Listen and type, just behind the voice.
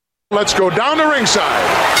Let's go down to ringside.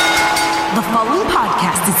 The following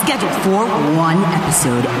podcast is scheduled for one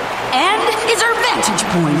episode and is our vantage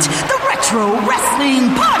point, the Retro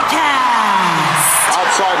Wrestling Podcast.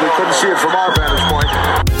 Outside, we couldn't see it from our vantage point.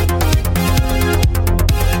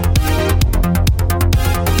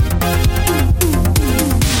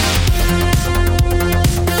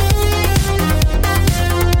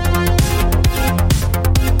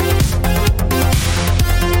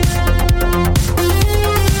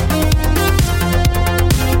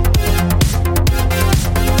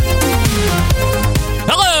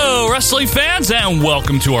 Wrestling fans, and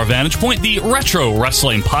welcome to our Vantage Point, the Retro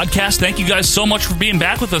Wrestling Podcast. Thank you guys so much for being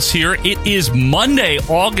back with us here. It is Monday,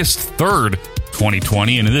 August 3rd,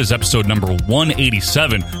 2020, and it is episode number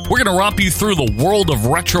 187. We're going to romp you through the world of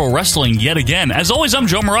retro wrestling yet again. As always, I'm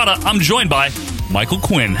Joe Murata. I'm joined by Michael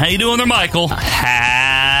Quinn. How you doing there, Michael?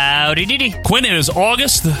 Howdy doody. Quinn, it is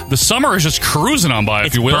August. The summer is just cruising on by,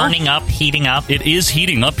 if you will. It's burning up, heating up. It is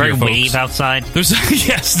heating up Very here, folks. wave outside.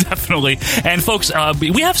 Yes, definitely. And folks,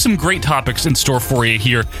 we have some great topics in store for you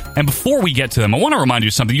here. And before we get to them, I want to remind you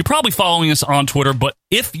of something. You're probably following us on Twitter, but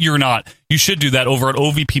if you're not, you should do that over at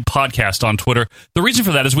OVP Podcast on Twitter. The reason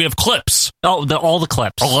for that is we have clips. Oh, all the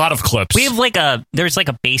clips. A lot of clips. We have there's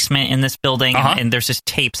a basement in this building, and there's just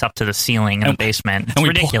tapes up to the ceiling in the basement. It's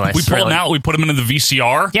ridiculous. We pull them out, we put them into the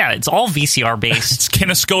VCR. Yeah, it's all VCR based. It's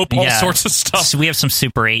kinescope, all sorts of stuff. So we have some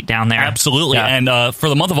Super 8 down there. Absolutely. Yeah. And for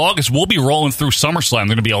the month of August, we'll be rolling through SummerSlam. There's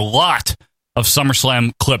going to be a lot of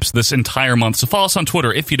SummerSlam clips this entire month. So follow us on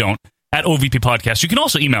Twitter if you don't, at OVP Podcast. You can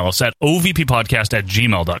also email us at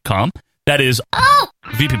ovppodcast@gmail.com. That is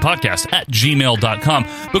vppodcast@gmail.com.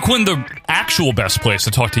 But Quinn, the actual best place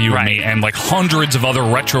to talk to you and me and like hundreds of other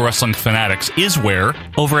retro wrestling fanatics is where?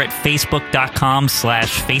 Over at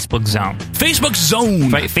facebook.com/Facebook Zone. Facebook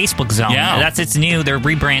Zone. Right, Facebook Zone. Yeah. It's new. They're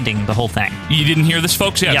rebranding the whole thing. You didn't hear this,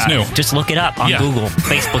 folks? Yeah, it's new. Just look it up on Google.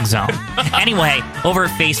 Facebook Zone. Anyway, over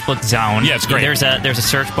at Facebook Zone, it's great. There's a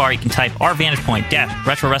search bar. You can type our Vantage Point, Death,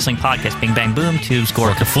 Retro Wrestling Podcast, Bing Bang Boom, Tubes,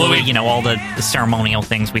 Score, Kaflooey, all the ceremonial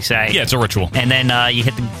things we say. Yeah, it's a ritual. And then you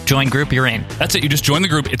hit the join group, you're in. That's it. You just join the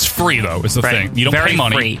group. It's free, though, is the thing. You don't pay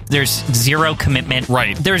money. Free. There's zero commitment.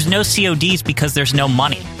 Right. There's no CODs because there's no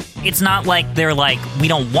money. It's not like they're like, we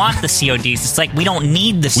don't want the CODs. It's like, we don't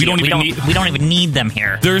need the CODs. We don't even need them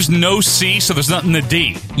here. There's no C, so there's nothing to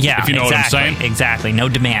D. Yeah, if you know what I'm saying. Exactly. No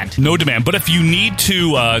demand. No demand. But if you need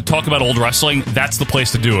to talk about old wrestling, that's the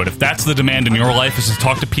place to do it. If that's the demand in your life, is to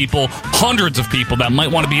talk to people, hundreds of people that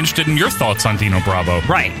might want to be interested in your thoughts on Dino Bravo.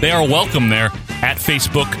 Right. They are welcome there at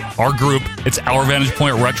Facebook, our group. It's our Vantage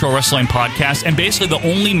Point Retro Wrestling Podcast. And basically the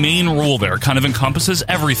only main rule there kind of encompasses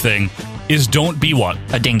everything is don't be what?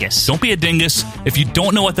 A dingus. Don't be a dingus. If you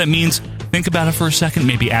don't know what that means, think about it for a second.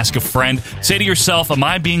 Maybe ask a friend. Say to yourself, am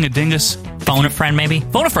I being a dingus? Phone a friend, maybe?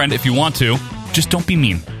 Phone a friend if you want to. Just don't be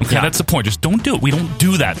mean. Okay, that's the point. Just don't do it. We don't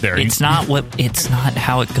do that there. It's not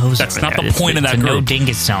how it goes. That's not the point of that group. No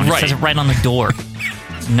dingus zone. Right. It says it right on the door.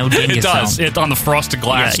 No dingus It does. zone. It's on the frosted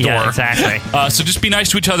glass door. Yeah, exactly. So just be nice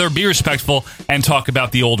to each other, be respectful, and talk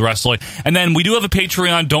about the old wrestling. And then we do have a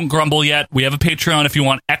Patreon. Don't grumble yet. We have a Patreon if you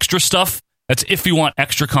want extra stuff. That's if you want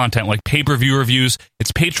extra content like pay-per-view reviews.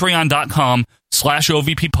 It's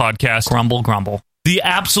patreon.com/OVP podcast. Grumble. The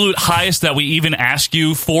absolute highest that we even ask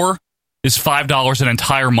you for is $5 an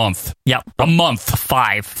entire month. Yep. A month.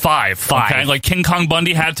 Five. Okay? Like King Kong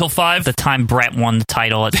Bundy had till 5. The time Brett won the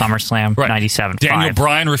title at SummerSlam 97. Daniel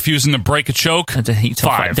Bryan refusing to break a choke.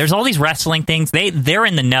 5. There's all these wrestling things. They're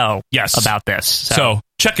in the know about this. So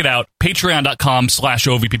check it out.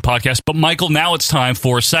 Patreon.com/OVP podcast. But Michael, now it's time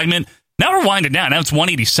for a segment. Now we're winding down. Now it's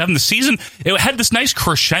 187. The season, it had this nice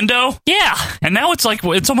crescendo. Yeah. And now it's like,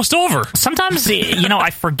 it's almost over. Sometimes,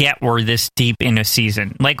 I forget we're this deep in a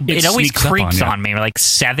season. Like, it always creeps on me. Like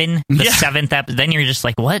 7, the 7th episode. Then you're just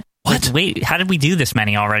like, what? Wait, how did we do this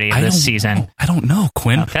many already this season? I don't know,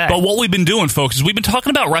 Quinn. Okay. But what we've been doing, folks, is we've been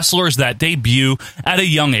talking about wrestlers that debut at a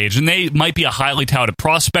young age, and they might be a highly touted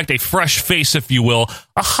prospect, a fresh face, if you will,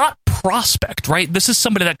 a hot prospect, right? This is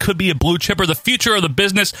somebody that could be a blue chipper, the future of the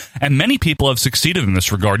business, and many people have succeeded in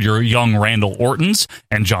this regard. Your young Randall Ortons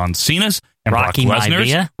and John Cena's. And Rocky Brock Lesnar's.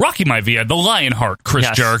 Maivia. Rocky Maivia, the Lionheart, Chris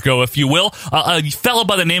Jericho, if you will. A fellow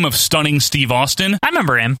by the name of Stunning Steve Austin. I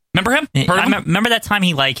remember him. Remember him? Remember that time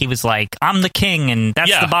he was like, I'm the king, and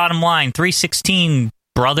that's the bottom line. 316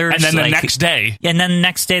 brothers. And then the next day. And then the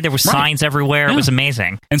next day there were signs everywhere. Yeah. It was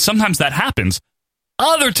amazing. And sometimes that happens.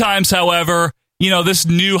 Other times, however, this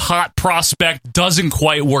new hot prospect doesn't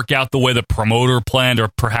quite work out the way the promoter planned or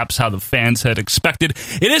perhaps how the fans had expected.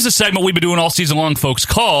 It is a segment we've been doing all season long, folks,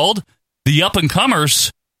 called The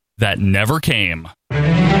Up-and-Comers That Never Came.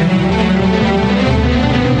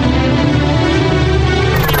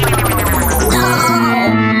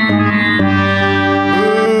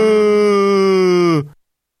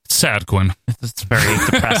 It's very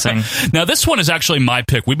depressing. Now, this one is actually my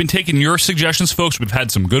pick. We've been taking your suggestions, folks. We've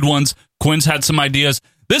had some good ones. Quinn's had some ideas.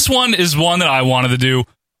 This one is one that I wanted to do.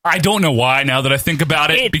 I don't know why now that I think about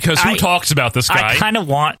it, because who talks about this guy? I kind of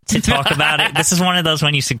want to talk about it. This is one of those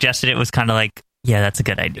when you suggested it was kind of like, yeah, that's a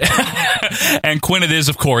good idea. And Quinn, it is,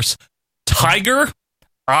 of course, Tiger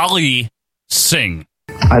Ali Singh.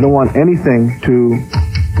 I don't want anything to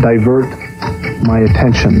divert my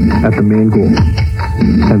attention at the main goal,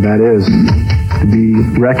 and that is to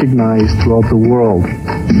be recognized throughout the world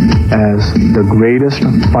as the greatest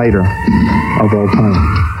fighter of all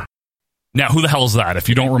time. Now, who the hell is that, if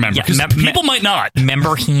you don't remember? Because people might not.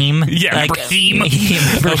 Remember him? Yeah, like,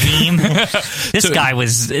 remember him. This guy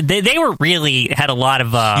was... They were really had a lot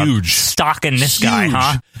of huge stock in this guy,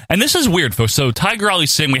 huh? And this is weird, folks. So Tiger Ali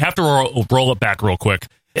Singh, we have to roll it back real quick.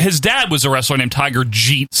 His dad was a wrestler named Tiger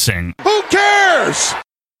Jeet Singh. Who cares?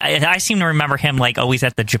 I seem to remember him like always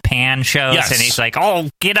at the Japan shows, and he's like, "Oh,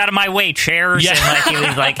 get out of my way, chairs!" And like he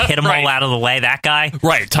would like hit them all out of the way. That guy,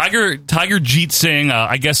 right? Tiger Jeet Singh,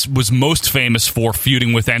 I guess, was most famous for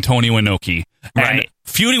feuding with Antonio Inoki. And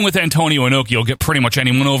feuding with Antonio Inoki will get pretty much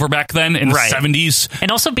anyone over back then in the 70s. And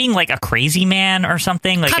also being like a crazy man or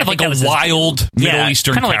something, like kind of like a wild Middle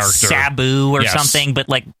Eastern kind of character, like Sabu or something, but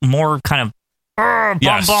like more kind of.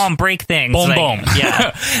 Boom, break things. Boom, like, boom.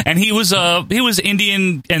 Yeah. And he was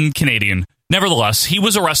Indian and Canadian. Nevertheless, he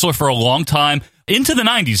was a wrestler for a long time, into the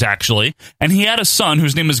 90s, actually. And he had a son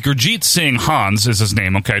whose name is Gurjeet Singh. Hans is his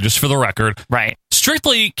name, okay, just for the record. Right.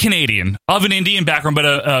 Strictly Canadian, of an Indian background, but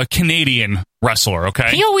a Canadian wrestler,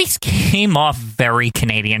 okay? He always came off very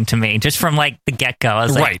Canadian to me, just from like the get-go. I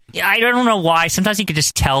was like, I don't know why. Sometimes you could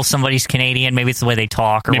just tell somebody's Canadian. Maybe it's the way they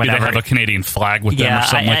talk or whatever. Maybe they have a Canadian flag with them or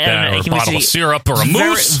something like that, or a bottle of syrup or a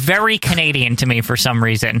moose. Very Canadian to me for some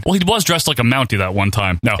reason. Well, he was dressed like a Mountie that one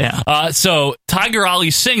time. No. Yeah. So Tiger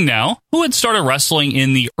Ali Singh now, who had started wrestling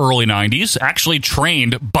in the early 90s, actually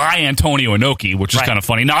trained by Antonio Inoki, which is kind of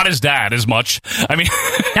funny. Not his dad as much. I mean,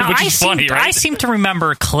 now, which is funny, right? I seem to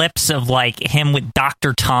remember clips of like him with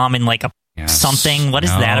Dr. Tom in like a something. What is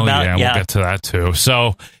that about? Yeah, we'll get to that too.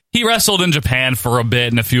 So he wrestled in Japan for a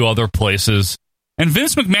bit and a few other places. And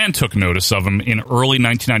Vince McMahon took notice of him in early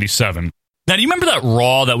 1997. Now, do you remember that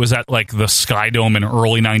Raw that was at like the Sky Dome in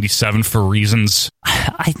early 97 for reasons?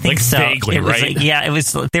 I think like, so. Vaguely, right? Like, it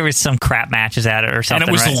was. There was some crap matches at it or something.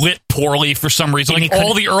 And it was lit poorly for some reason. Like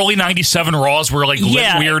all the early 97 Raws were like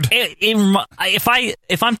lit weird.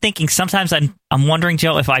 If I'm thinking, sometimes I'm wondering,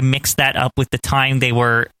 Joe, if I mixed that up with the time they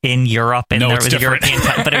were in Europe and there was a European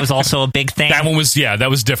time, but it was also a big thing. That one was that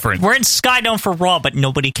was different. We're in Sky Dome for Raw, but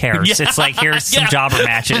nobody cares. It's like here's some jobber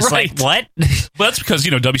matches. Like what? Well, that's because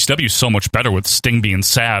WCW is so much better with Sting being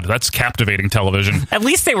sad. That's captivating television. At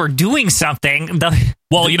least they were doing something.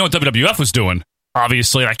 Well, you know what WWF was doing?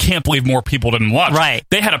 Obviously, I can't believe more people didn't watch. Right.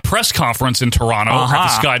 They had a press conference in Toronto at the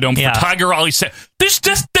Sky Dome for Tiger Ali Singh.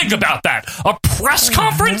 Just think about that. A press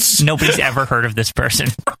conference? Nobody's ever heard of this person.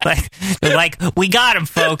 They're like, we got him,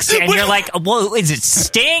 folks. And you're like, well, is it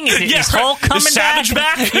Sting? Is it Hulk coming Savage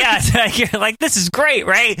back? Yeah. You're like, this is great,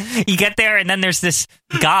 right? You get there, and then there's this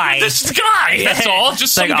guy. That's all.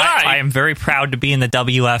 Just some guy. I am very proud to be in the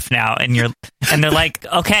WF now. And they're like,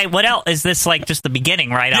 okay, what else? Is this like just the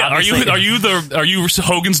beginning, right? Yeah, are you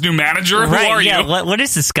Hogan's new manager? Who are you? What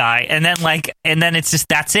is this guy? And then it's just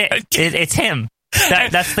that's it. It's him.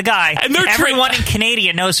 That's the guy. And everyone in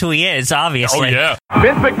Canada knows who he is, obviously. Oh, yeah.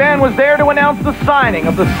 Vince McMahon was there to announce the signing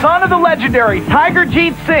of the son of the legendary Tiger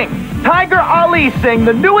Jeet Singh, Tiger Ali Singh,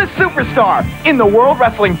 the newest superstar in the World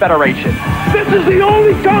Wrestling Federation. This is the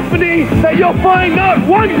only company that you'll find not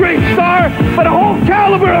one great star, but a whole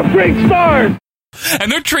caliber of great stars.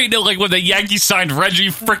 And they're treating it like when the Yankees signed Reggie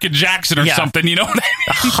frickin' Jackson or something, you know what I mean?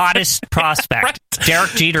 The hottest prospect. Right.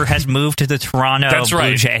 Derek Jeter has moved to the Toronto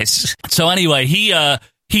Blue Jays. So anyway, he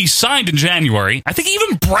signed in January. I think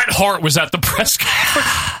even Bret Hart was at the press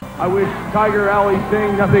conference. I wish Tiger Ali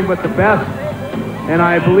Singh nothing but the best. And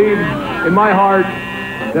I believe in my heart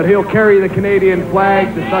that he'll carry the Canadian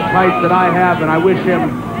flag to such heights that I have. And I wish him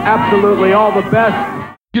absolutely all the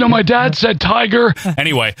best. You know, my dad said Tiger.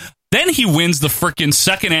 Anyway. Then he wins the frickin'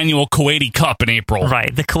 second annual Kuwaiti Cup in April.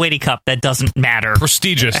 Right, the Kuwaiti Cup, that doesn't matter.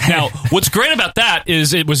 Prestigious. Now, what's great about that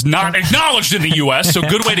is it was not acknowledged in the U.S., so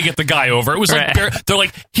good way to get the guy over. It was like, they're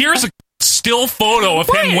like, here's a still photo of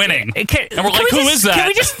him winning. And we're like, who is that? Can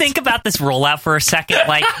we just think about this rollout for a second?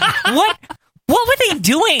 Like, what were they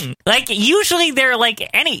doing? Like, usually they're like,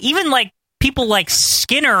 even like people like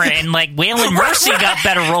Skinner and like Waylon Mercy got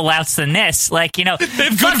better rollouts than this. Like, you know, they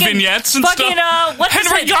have good vignettes and stuff.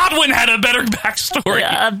 Henry Godwin had a better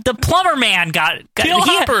backstory. The plumber man got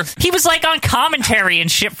he was like on commentary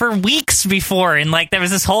and shit for weeks before, and like there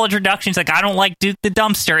was this whole introduction. It's like, I don't like Duke the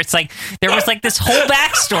Dumpster. It's like there was like this whole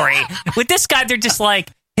backstory. With this guy, they're just like,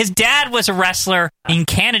 his dad was a wrestler in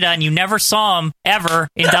Canada, and you never saw him ever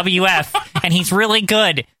in WF, and he's really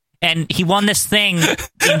good. And he won this thing in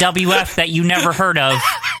WF that you never heard of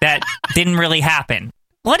that didn't really happen.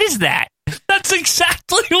 What is that? That's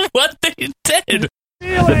exactly what they did.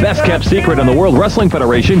 The best-kept secret in the World Wrestling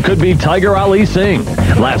Federation could be Tiger Ali Singh.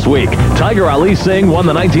 Last week, Tiger Ali Singh won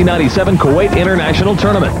the 1997 Kuwait International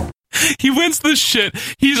Tournament. He wins this shit.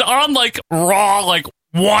 He's on, like, Raw, like,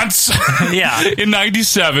 once in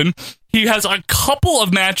 97. He has a couple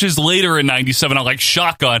of matches later in 97 on, like,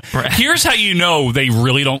 Shotgun. Right. Here's how you know they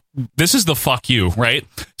really don't... This is the fuck you, right?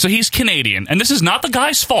 So he's Canadian, and this is not the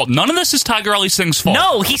guy's fault. None of this is Tiger Ali Singh's fault.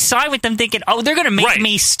 No, he signed with them thinking, oh, they're going to make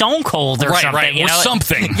me Stone Cold or something. Right, or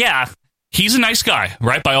something. Yeah. He's a nice guy,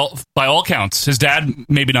 right? By all counts. His dad,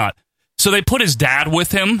 maybe not. So they put his dad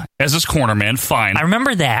with him as his cornerman. Fine. I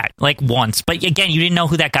remember that, like, once. But, again, you didn't know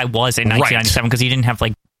who that guy was in 1997 because you didn't have,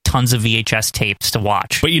 like, tons of VHS tapes to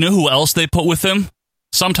watch. But you know who else they put with him?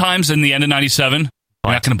 Sometimes in the end of 97?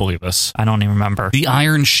 You're not going to believe this. I don't even remember. The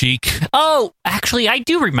Iron Sheik. Oh, actually, I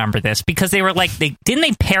do remember this because they were like, didn't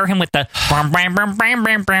they pair him with the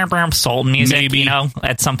soul music, maybe, you know,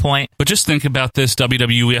 at some point? But just think about this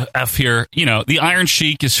WWF here. You know, the Iron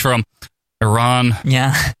Sheik is from Iran.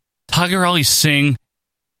 Yeah. Tiger Ali Singh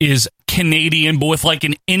is Canadian, but with like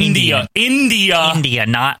an India,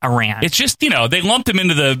 not Iran. It's just, you know, they lumped him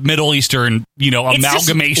into the Middle Eastern, you know,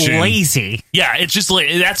 amalgamation. It's just lazy. Yeah, it's just,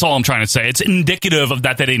 that's all I'm trying to say. It's indicative of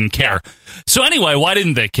that they didn't care. So anyway, why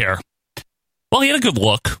didn't they care? Well, he had a good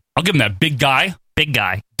look. I'll give him that. Big guy.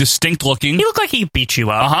 Distinct looking. He looked like he beat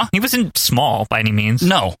you up. Uh-huh. He wasn't small by any means.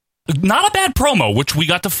 No. Not a bad promo, which we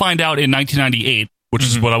got to find out in 1998, which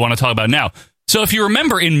is what I want to talk about now. So if you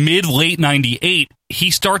remember, in mid-late 98, he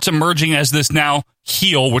starts emerging as this now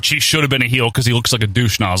heel, which he should have been a heel because he looks like a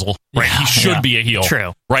douche nozzle, right? He should be a heel.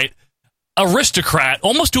 True. Right? Aristocrat,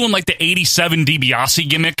 almost doing like the 87 DiBiase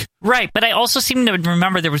gimmick. Right, but I also seem to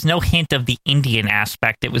remember there was no hint of the Indian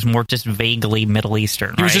aspect. It was more just vaguely Middle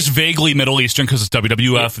Eastern, right? It was just vaguely Middle Eastern because it's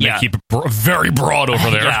WWF, and they keep it very broad over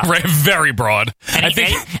there, right? Very broad.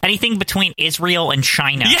 Anything between Israel and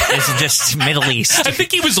China is just Middle East. I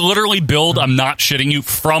think he was literally billed, I'm not shitting you,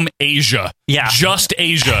 from Asia. Yeah. Just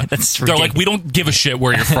Asia. That's They're like, we don't give a shit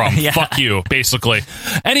where you're from. Fuck you, basically.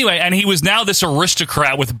 Anyway, and he was now this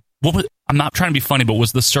aristocrat with... I'm not trying to be funny, but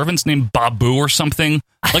was the servant's name Babu or something?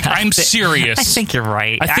 Like, I'm serious. I think you're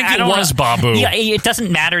right. I think it was Babu. Yeah, it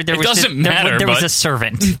doesn't matter. There was a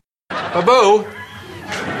servant. Babu.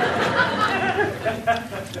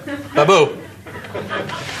 Babu.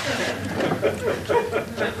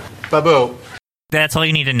 Babu. That's all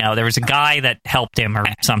you need to know. There was a guy that helped him or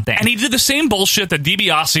something. And he did the same bullshit that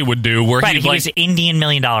DiBiase would do where he was Indian $1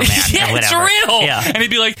 Million Man. Yeah, or it's whatever. real. Yeah. And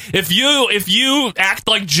he'd be like, if you act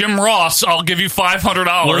like Jim Ross, I'll give you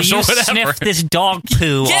 $500 will or you whatever. Sniff this dog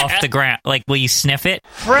poo off the ground? Like, will you sniff it?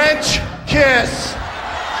 French kiss.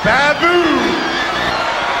 Babu.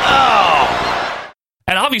 Oh.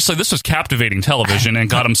 And obviously, this was captivating television and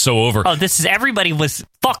got him so over. Oh, everybody was,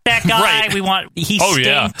 fuck that guy. Right. He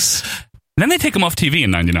stinks. Yeah. Then they take him off TV in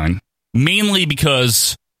 99, mainly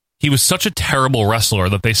because he was such a terrible wrestler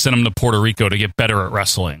that they sent him to Puerto Rico to get better at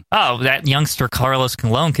wrestling. Oh, that youngster Carlos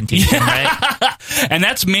Colon can teach him, right? And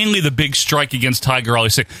that's mainly the big strike against Tiger Ali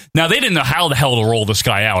Singh. Now, they didn't know how the hell to roll this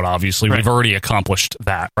guy out, obviously. Right. We've already accomplished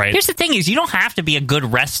that, right? Here's the thing is, you don't have to be a good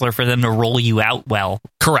wrestler for them to roll you out well.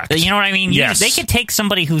 Correct. You know what I mean? Yes. They could take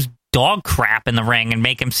somebody who's dog crap in the ring and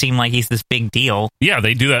make him seem like he's this big deal. Yeah,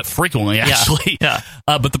 they do that frequently, actually. Yeah.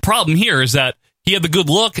 But the problem here is that he had the good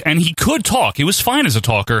look, and he could talk. He was fine as a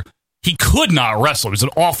talker. He could not wrestle. He was an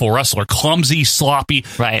awful wrestler, clumsy, sloppy.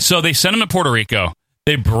 Right. So they send him to Puerto Rico.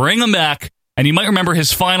 They bring him back, and you might remember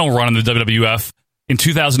his final run in the WWF in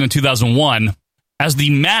 2000 and 2001 as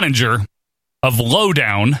the manager of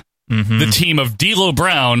Lowdown, the team of D'Lo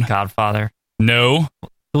Brown. Godfather. No.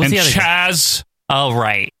 Who was and the other Chaz. Guy? Oh,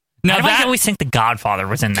 right. Now I always think the Godfather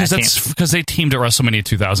was in that team. Because they teamed at WrestleMania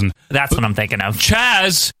 2000. That's what I'm thinking of.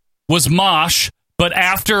 Chaz was Mosh, But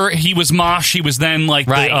after he was Mosh, he was then like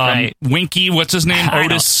Winky, what's his name?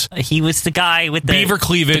 Otis. He was the guy with the beaver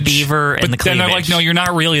cleavage. The beaver and the cleavage. Then they're like, no, you're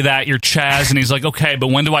not really that. You're Chaz. And he's like, okay, but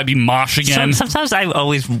when do I be Mosh again? Sometimes I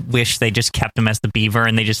always wish they just kept him as the beaver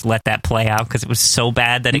and they just let that play out because it was so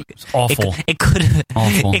bad that it's awful. They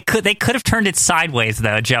could have turned it sideways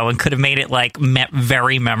though, Joe, and could have made it like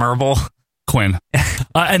very memorable. Quinn.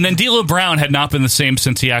 And then D'Lo Brown had not been the same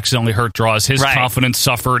since he accidentally hurt Draws. His confidence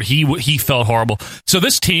suffered. He felt horrible. So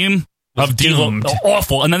this team of D'Lo,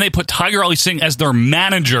 awful. And then they put Tiger Ali Singh as their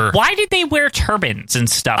manager. Why did they wear turbans and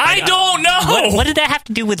stuff? I don't know. What did that have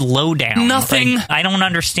to do with lowdown? Nothing. Like, I don't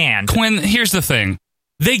understand. Quinn, here's the thing.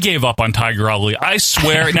 They gave up on Tiger Ali. I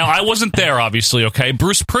swear. Now, I wasn't there, obviously, okay?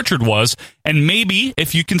 Bruce Pritchard was. And maybe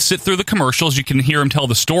if you can sit through the commercials, you can hear him tell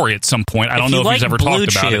the story at some point. I don't know if he's ever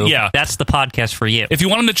talked about it. Yeah, that's the podcast for you. If you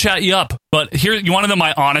want him to chat you up. But here, you want to know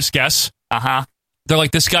my honest guess? They're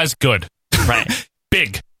like, this guy's good. Right.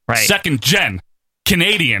 Big. Right. Second gen.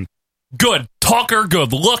 Canadian. Good. Talker.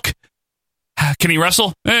 Good. Look. Can he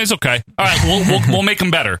wrestle? It's okay. All right, we'll make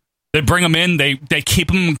him better. They bring him in. They keep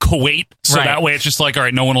him in Kuwait, so that way it's just like, all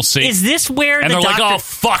right, no one will see. Is this where and they're like, oh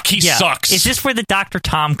fuck, he sucks. Is this where the Dr.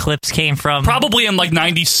 Tom clips came from? Probably in like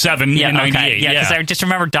 97 and 98. Yeah, because I just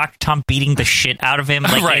remember Dr. Tom beating the shit out of him,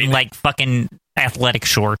 like in like fucking athletic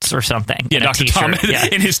shorts or something. Yeah, Dr. Tom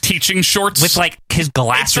in his teaching shorts with like his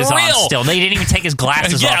glasses on. Still, they didn't even take his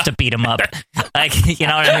glasses off to beat him up. Like, you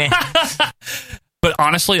know what I mean? But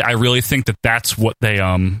honestly, I really think that that's what they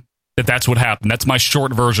that's what happened. That's my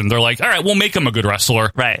short version. They're like, all right, we'll make him a good wrestler.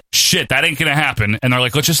 Right. Shit, that ain't going to happen. And they're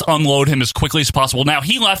like, let's just unload him as quickly as possible. Now,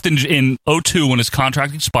 he left in 2002 when his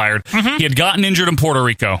contract expired. Mm-hmm. He had gotten injured in Puerto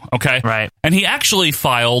Rico, okay? Right. And he actually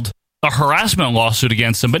filed a harassment lawsuit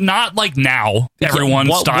against him, but not like now,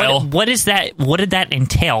 everyone style. What is that? What did that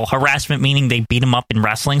entail? Harassment meaning they beat him up in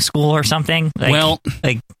wrestling school or something?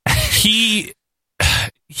 He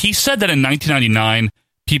said that in 1999,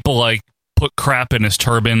 people like put crap in his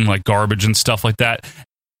turban, like garbage and stuff like that.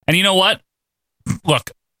 And you know what? Look,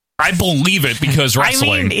 I believe it because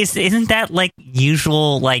wrestling. I mean, isn't that like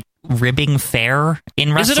usual like ribbing fare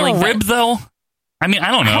in wrestling? Is it a rib though? I mean, I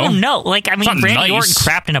don't know. I don't know. Like, I mean, Randy Orton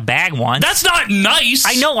crapped in a bag once. That's not nice.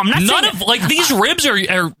 I know. I'm not saying of like these ribs are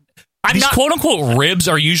these quote unquote ribs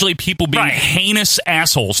are usually people being heinous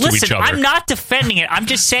assholes to each other. I'm not defending it. I'm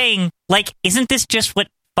just saying, like, isn't this just what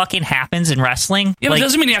fucking happens in wrestling? Yeah, but it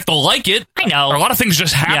doesn't mean you have to like it. I know. Or a lot of things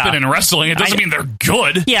just happen in wrestling. It doesn't mean they're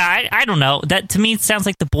good. Yeah, I don't know. That to me it sounds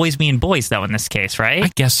like the boys being boys though in this case, right?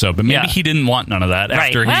 I guess so, but maybe he didn't want none of that.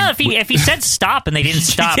 Right. After well, if he said stop and they didn't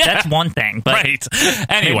stop, that's one thing. But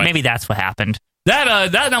Anyway, maybe that's what happened.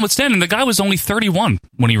 That notwithstanding, the guy was only 31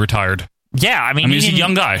 when he retired. Yeah, I mean he's a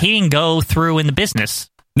young guy. He didn't go through in the business.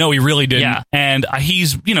 No, he really didn't. Yeah. And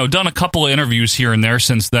he's done a couple of interviews here and there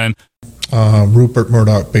since then. Rupert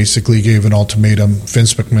Murdoch basically gave an ultimatum.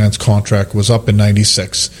 Vince McMahon's contract was up in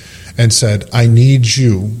 96 and said, I need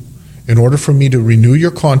you, in order for me to renew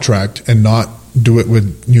your contract and not do it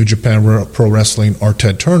with New Japan Pro Wrestling or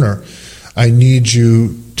Ted Turner, I need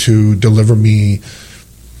you to deliver me,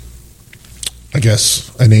 I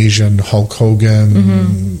guess, an Asian Hulk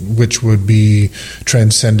Hogan, which would be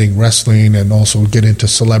transcending wrestling and also get into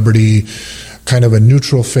celebrity, kind of a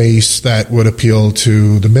neutral face that would appeal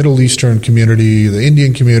to the Middle Eastern community, the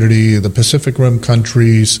Indian community, the Pacific Rim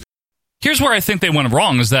countries. Here's where I think they went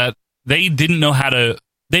wrong, is that they didn't know how to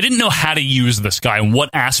use this guy and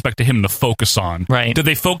what aspect of him to focus on. Right. Did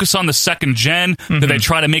they focus on the second gen? Did they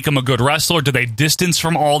try to make him a good wrestler? Did they distance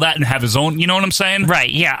from all that and have his own, you know what I'm saying?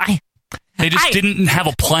 Right, yeah. They just didn't have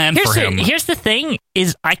a plan for him. Here's the thing,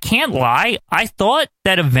 is I can't lie. I thought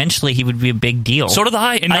that eventually he would be a big deal. So did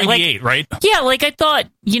I in 98, right? Yeah, like I thought,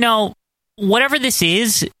 whatever this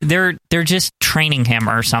is, they're just training him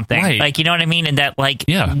or something. Right. Like, you know what I mean? And that, like,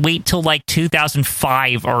 wait till, like,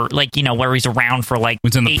 2005 or, like, where he's around for, like,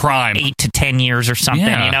 it's in the prime. 8 to 10 years or something,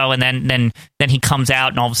 and then he comes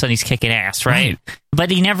out and all of a sudden he's kicking ass, right? But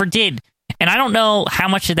he never did. And I don't know how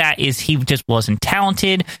much of that is he just wasn't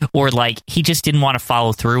talented or, like, he just didn't want to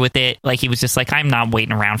follow through with it. Like, he was just like, I'm not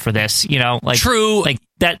waiting around for this, Like, true. Like,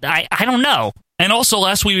 that, I don't know. And also,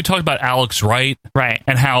 last week we talked about Alex Wright. Right.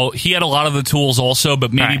 And how he had a lot of the tools also,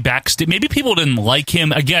 but maybe backstage, maybe people didn't like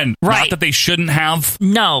him. Again, not that they shouldn't have.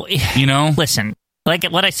 No. Listen. Like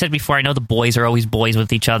what I said before, I know the boys are always boys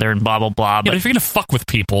with each other and blah, blah, blah. But if you're going to fuck with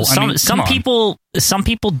people, some people some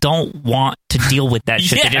people don't want to deal with that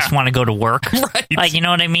shit. Yeah. They just want to go to work. Right. Like, you know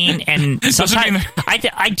what I mean? And sometimes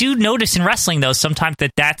I do notice in wrestling, though, sometimes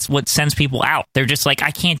that's what sends people out. They're just like,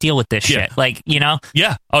 I can't deal with this shit. Like, you know?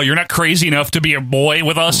 Yeah. Oh, you're not crazy enough to be a boy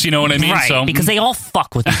with us, you know what I mean? Right, So, because they all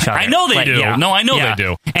fuck with each other. I know they do. Yeah. No, I know they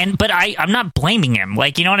do. But I'm not blaming him.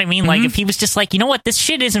 Like, you know what I mean? Like, if he was just like, you know what? This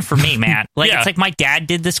shit isn't for me, man. Like, it's like my dad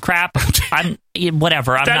did this crap.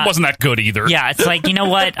 Whatever. That wasn't that good either. Yeah, it's like, you know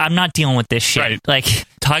what? I'm not dealing with this shit. Right. Like,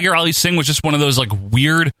 Tiger Ali Singh was just one of those like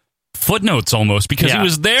weird footnotes almost because he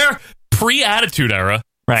was there pre-Attitude Era.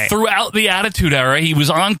 Right. Throughout the Attitude Era, he was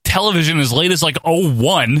on television as late as like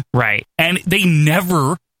 01. Right. And they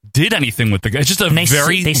never did anything with the guy. It's just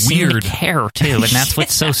they seem to care too, and that's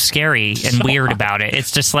what's so scary and weird about it.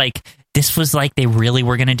 It's just like this was like they really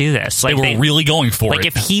were going to do this. Like they were really going for it. Like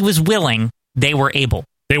if he was willing, they were able.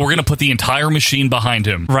 They were going to put the entire machine behind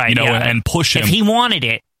him, right? You know, and push him. If he wanted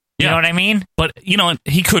it, you know what I mean? But, you know,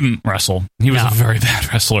 he couldn't wrestle. He was a very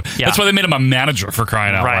bad wrestler. Yeah. That's why they made him a manager, for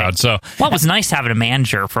crying out loud. So, well, it was nice having a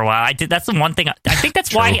manager for a while. That's the one thing. I think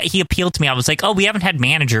that's why he appealed to me. I was like, oh, we haven't had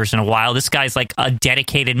managers in a while. This guy's like a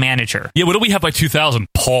dedicated manager. Yeah, what do we have by 2000?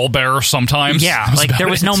 Paul Bearer sometimes? Yeah, like there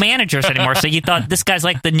was no managers anymore. So you thought this guy's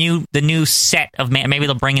like the new set of maybe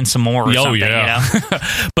they'll bring in some more or something. Yeah. You know?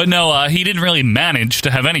 But no, he didn't really manage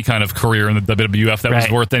to have any kind of career in the WWF that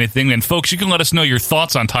was worth anything. And folks, you can let us know your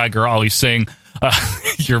thoughts on Tiger Ali Singh.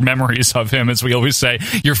 Your memories of him, as we always say,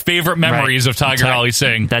 your favorite memories of Tiger Ali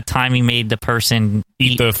Singh. That time he made the person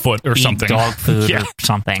eat the foot or something, dog food or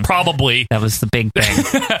something. Probably that was the big thing.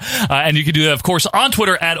 And you can do that, of course, on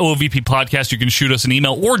Twitter at OVP Podcast. You can shoot us an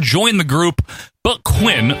email or join the group. But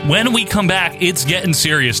Quinn, when we come back, it's getting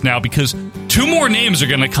serious now because 2 more names are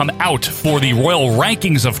going to come out for the Royal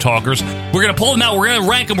Rankings of Talkers. We're going to pull them out. We're going to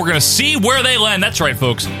rank them. We're going to see where they land. That's right,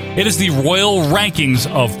 folks. It is the Royal Rankings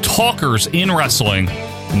of Talkers in wrestling.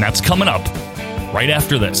 And that's coming up right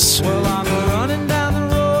after this. Well, I'm running down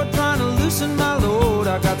the road trying to loosen my load.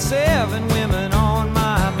 I got 7 women on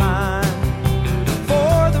my mind. 4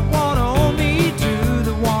 that want to own me, 2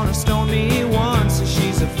 that want to stone me, 1 says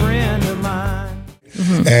she's a friend of mine.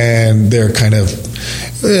 And they're kind of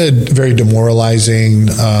very demoralizing.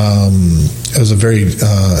 It was a very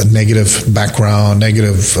negative background,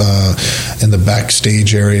 negative in the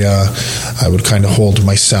backstage area. I would kind of hold to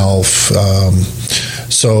myself.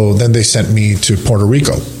 So then they sent me to Puerto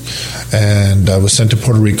Rico. And I was sent to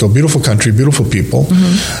Puerto Rico. Beautiful country, beautiful people.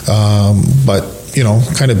 But you know,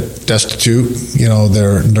 kind of destitute. You know,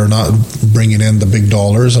 they're not bringing in the big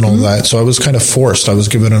dollars and all that. So I was kind of forced. I was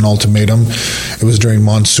given an ultimatum. It was during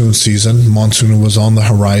monsoon season. Monsoon was on the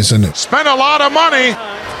horizon. Spent a lot of money.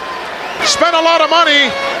 Spent a lot of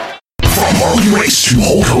money. From Harley Race to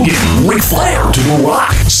Hulk Hogan, Ric Flair to The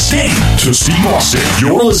Rock, Sting to Steve Austin,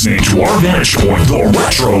 you're listening to our Vantage Point, the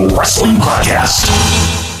Retro Wrestling Podcast.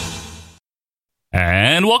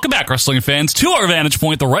 And welcome back, wrestling fans, to our Vantage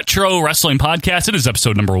Point, the Retro Wrestling Podcast. It is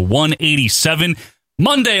episode number 187,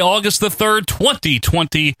 Monday, August the 3rd,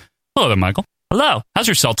 2020. Hello there, Michael. Hello. How's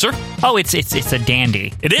your seltzer? Oh, it's a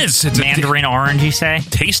dandy. It is. It's Mandarin orange, you say?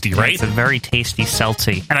 Tasty, right? It's a very tasty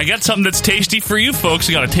seltzy. And I got something that's tasty for you folks.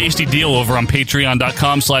 We got a tasty deal over on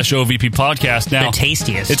patreon.com/OVP Podcast. Now, the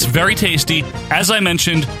tastiest. It's very tasty. As I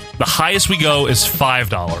mentioned, the highest we go is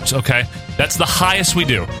 $5, okay? That's the highest we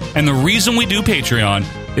do. And the reason we do Patreon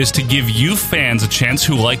is to give you fans a chance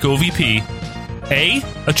who like OVP,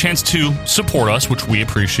 a chance to support us, which we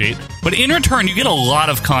appreciate, but in return, you get a lot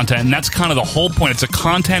of content, and that's kind of the whole point. It's a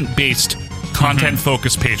content-based,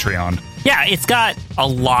 content-focused Patreon. Yeah, it's got a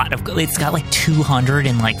lot of. It's got like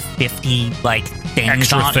 250 like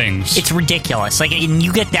things. Extra things. It's ridiculous. Like, and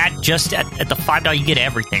you get that just at the $5. You get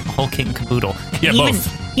everything, the whole kit and caboodle. Yeah,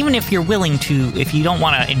 both. Even if you're willing to, if you don't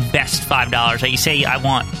want to invest $5, like you say, I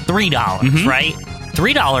want $3, right?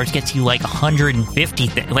 $3 gets you like 150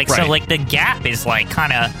 things. Like, so like the gap is like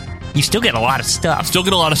kind of. You still get a lot of stuff. Still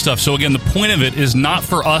get a lot of stuff. So again, the point of it is not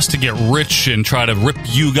for us to get rich and try to rip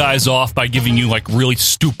you guys off by giving you like really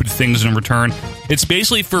stupid things in return. It's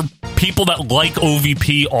basically for people that like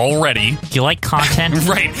OVP already. You like content.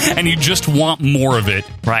 Right. And you just want more of it.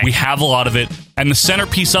 Right. We have a lot of it. And the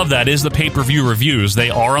centerpiece of that is the pay-per-view reviews. They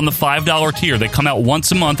are on the $5 tier. They come out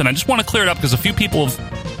once a month. And I just want to clear it up because a few people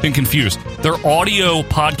have been confused. They're audio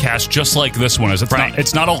podcasts just like this one is.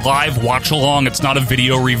 It's not a live watch-along. It's not a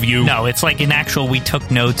video review. No, it's like an actual, we took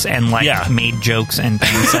notes and like made jokes and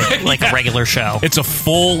things like a regular show. It's a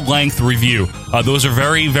full-length review. Those are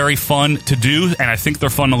very, very fun to do, and I think they're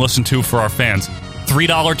fun to listen to for our fans.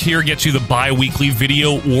 $3 tier gets you the bi-weekly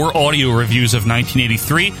video or audio reviews of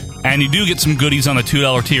 1983, and you do get some goodies on the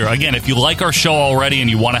 $2 tier. Again, if you like our show already and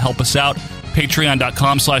you want to help us out,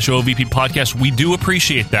 patreon.com/OVP podcast. We do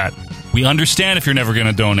appreciate that. We understand if you're never going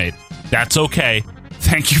to donate. That's okay.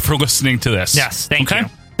 Thank you for listening to this. Yes, thank you.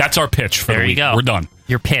 That's our pitch for the week. There you go. We're done.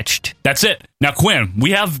 You're pitched. That's it. Now, Quinn,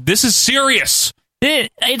 this is serious.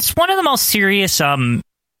 It's one of the most serious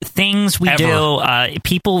things we do.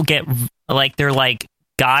 People get they're like,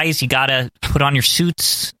 guys, you got to put on your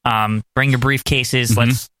suits, bring your briefcases.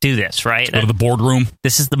 Let's do this, right? Let's go to the boardroom.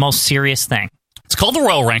 This is the most serious thing. It's called the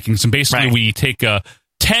Royal Rankings, and basically we take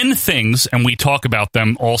 10 things and we talk about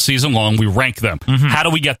them all season long. We rank them. How do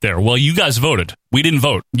we get there? Well, you guys voted. We didn't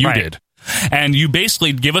vote. You did. And you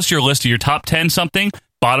basically give us your list of your top 10 something,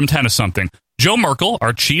 bottom 10 of something. Joe Merkel,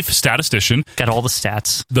 our chief statistician, got all the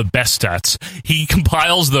stats, the best stats. He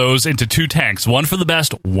compiles those into 2 tanks, one for the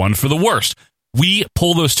best, one for the worst. We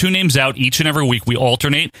pull those 2 names out each and every week. We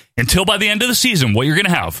alternate until by the end of the season, what you're going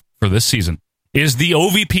to have for this season is the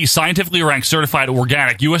OVP, scientifically ranked, certified,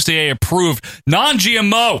 organic, USDA approved,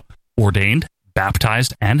 non-GMO, ordained,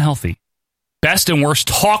 baptized, and healthy. Best and worst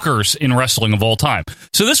talkers in wrestling of all time.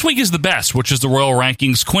 So this week is the best, which is the Royal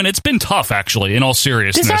Rankings. Quinn, it's been tough, actually, in all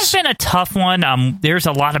seriousness. This has been a tough one. There's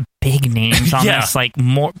a lot of big names on this, like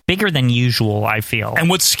bigger than usual, I feel. And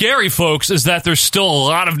what's scary, folks, is that there's still a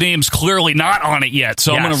lot of names clearly not on it yet.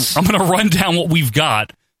 So I'm gonna run down what we've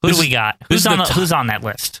got. Who do we got? Who's on that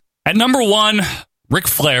list? At number 1, Ric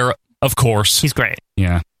Flair, of course. He's great.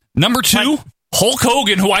 Yeah. Number 2, Hulk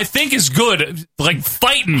Hogan, who I think is good, like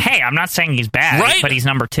fighting. Hey, I'm not saying he's bad, right? But he's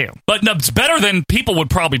number 2. But no, it's better than people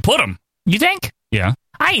would probably put him. You think? Yeah.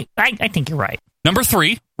 I think you're right. Number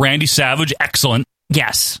 3, Randy Savage, excellent.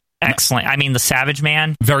 Yes, excellent. I mean, the Savage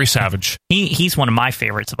Man. Very savage. He's one of my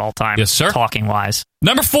favorites of all time. Yes, sir. Talking wise.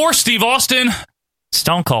 Number 4, Steve Austin.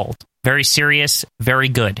 Stone Cold. Very serious, very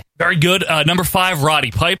good. Very good. Number 5, Roddy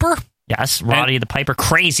Piper. Yes, Roddy the Piper.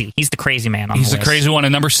 Crazy. He's the crazy man on the list. He's the crazy one.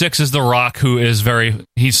 And number 6 is The Rock, who is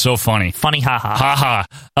he's so funny. Funny, haha.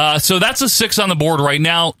 Haha. So that's a 6 on the board right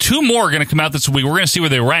now. 2 more are going to come out this week. We're going to see where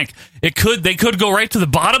they rank. They could go right to the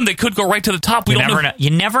bottom. They could go right to the top. You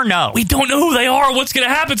never know. We don't know who they are. What's going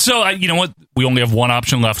to happen? So, you know what? We only have one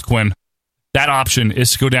option left, Quinn. That option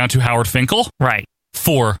is to go down to Howard Finkel. Right.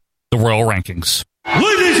 For the Royal Rankings.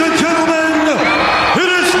 Ladies and gentlemen, it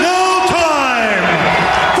is now time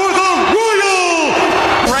for the Royal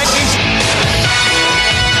Rankings.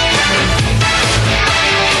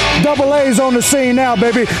 Double A's on the scene now,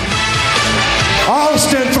 baby.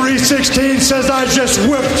 Austin 316 says I just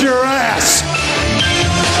whipped your ass.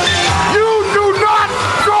 You do not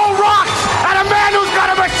throw rocks at a man who's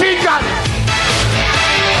got a machine gun.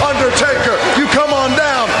 Undertaker, you come on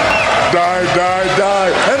down. Die, die,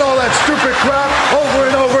 die. And all that stupid crap over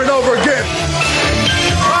and over and over again.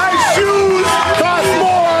 My shoes cost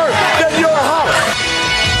more than your house.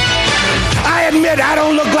 I admit I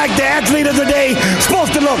don't look like the athlete of the day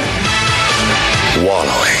supposed to look.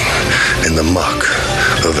 Wallowing in the muck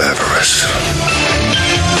of avarice.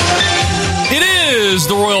 It is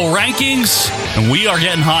the Royal Rankings, and we are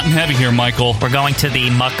getting hot and heavy here, Michael. We're going to the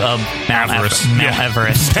muck of Mount Everest.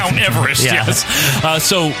 Mount Everest, yes.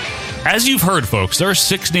 So, as you've heard, folks, there are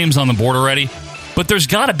 6 names on the board already, but there's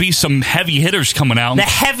got to be some heavy hitters coming out. The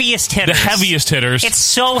heaviest hitters. The heaviest hitters. It's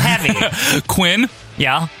so heavy. Quinn?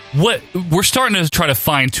 Yeah? We're starting to try to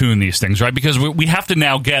fine-tune these things, right? Because we have to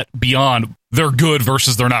now get beyond they're good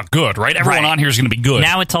versus they're not good, right? Everyone on here is going to be good.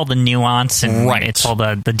 Now it's all the nuance and it's all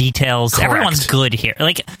the details. Correct. Everyone's good here.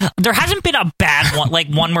 Like, there hasn't been a bad one, like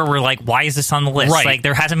one where we're like, why is this on the list? Right. Like,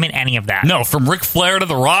 there hasn't been any of that. No, from Ric Flair to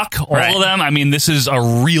The Rock, all of them, I mean, this is a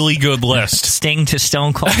really good list. Sting to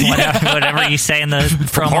Stone Cold, whatever you say in the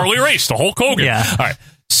From Harley Race to Hulk Hogan. Yeah. All right.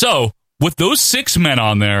 So, with those 6 men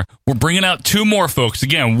on there, we're bringing out 2 more, folks.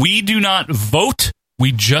 Again, we do not vote.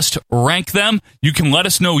 We just rank them. You can let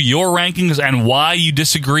us know your rankings and why you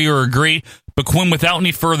disagree or agree. But Quinn, without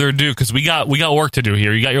any further ado, because we got work to do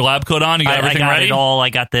here. You got your lab coat on? You got everything ready? I got it all. I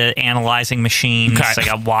got the analyzing machines. Okay. I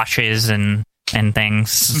got watches and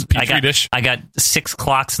things. I got 6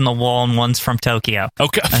 clocks in the wall, and one's from Tokyo.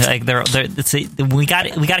 Okay, like we got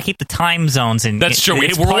to keep the time zones in. That's true.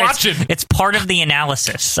 We're watching. It's part of the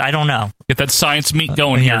analysis. I don't know. Get that science meat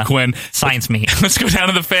going here, Quinn. Science meat. Let's go down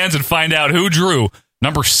to the fans and find out who drew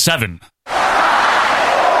number 7.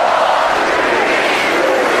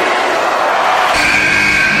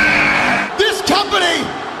 This company,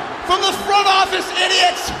 from the front office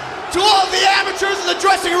idiots to all the amateurs in the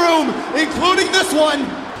dressing room, including this one,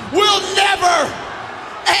 will never,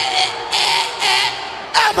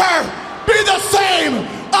 ever be the same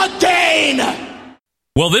again.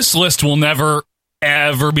 Well, this list will never,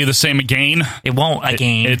 ever be the same again. It won't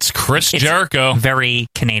again. It's Jericho. Very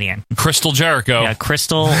Canadian. Crystal Jericho. Yeah,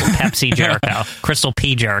 Crystal Pepsi Jericho. Crystal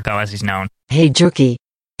P. Jericho, as he's known. Hey, Jerky.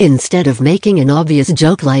 Instead of making an obvious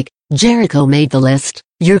joke like, Jericho made the list,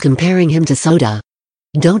 you're comparing him to Soda.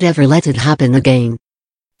 Don't ever let it happen again.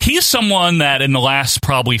 He's someone that in the last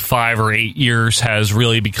probably 5 or 8 years has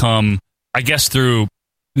really become, I guess through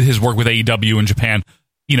his work with AEW in Japan,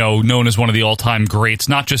 known as one of the all-time greats,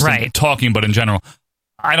 not just in talking, but in general.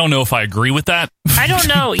 I don't know if I agree with that. I don't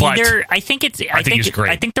know either. I think he's great.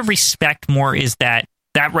 I think the respect more is that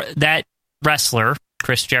wrestler,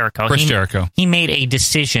 Chris Jericho. He made a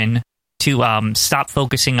decision to stop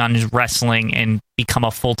focusing on his wrestling and become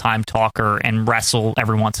a full-time talker and wrestle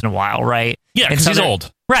every once in a while, right? Yeah, because he's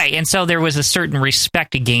old. Right, and so there was a certain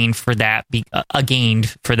respect gained for that.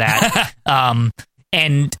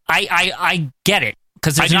 And I get it,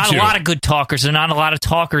 because there's not a lot of good talkers. There's not a lot of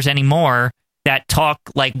talkers anymore that talk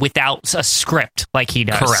like without a script like he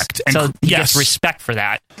does. Correct. And so he gets respect for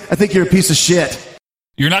that. I think you're a piece of shit.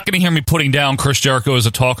 You're not going to hear me putting down Chris Jericho as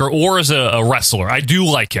a talker or as a wrestler. I do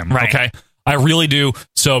like him, okay? I really do.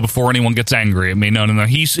 So before anyone gets angry at me, no.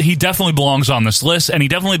 He definitely belongs on this list, and he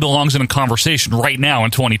definitely belongs in a conversation right now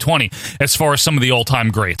in 2020 as far as some of the all-time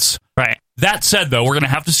greats. Right. That said, though, we're going to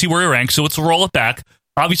have to see where he ranks, so let's roll it back.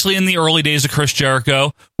 Obviously, in the early days of Chris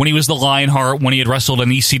Jericho, when he was the Lionheart, when he had wrestled in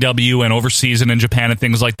ECW and overseas and in Japan and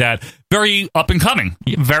things like that, very up and coming.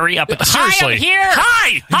 Very up. Seriously. Hi, I'm here.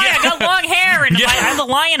 Hi. I got long hair and I'm the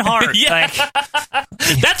Lionheart.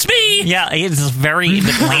 That's me. Yeah, it's very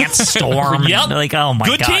Lance Storm. Yep. Like, oh my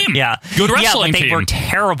God. Good team. Yeah. Good wrestling team. They were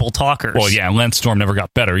terrible talkers. Well, yeah, Lance Storm never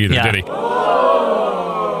got better either, did he?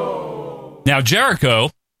 Now,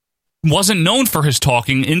 Jericho wasn't known for his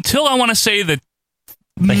talking until I want to say that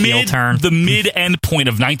the mid-end point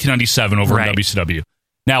of 1997 over in WCW.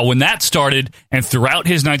 Now, when that started, and throughout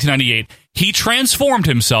his 1998, he transformed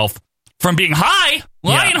himself from being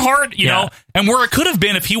Lionheart, you know, and where it could have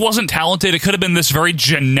been if he wasn't talented, it could have been this very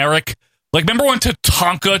generic. Like, remember when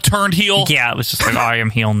Tatanka turned heel? Yeah, it was just like, I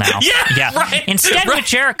am heel now. yeah. Right. Instead, with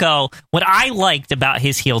Jericho, what I liked about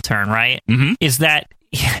his heel turn, is that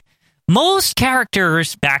most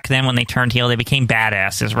characters back then, when they turned heel, they became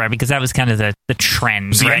badasses, right? Because that was kind of the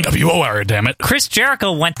trend. The NWO era, damn it. Chris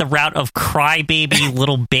Jericho went the route of crybaby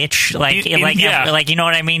little bitch, like you know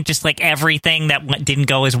what I mean? Just like everything that didn't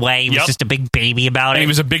go his way, he was just a big baby about it. And he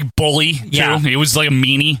was a big bully, too. Yeah. He was like a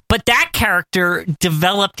meanie. But that character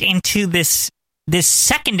developed into this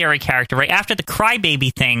secondary character, right? After the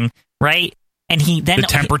crybaby thing, right? And the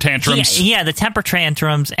temper tantrums. The temper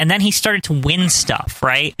tantrums. And then he started to win stuff,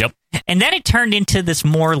 right? Yep. And then it turned into this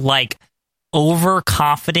more like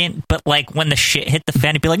overconfident, but like when the shit hit the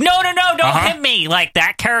fan, he'd be like, no, don't hit me. Like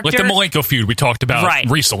that character. Like the Malenko feud we talked about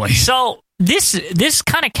recently. So this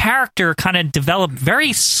kind of character kind of developed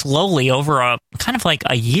very slowly over a kind of like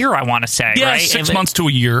a year, I want to say. Yeah, right? 6 months to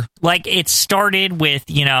a year. Like it started with,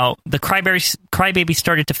 the Crybaby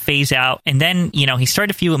started to phase out, and then, he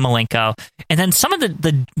started to feud with Malenko, and then some of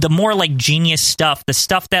the more like genius stuff, the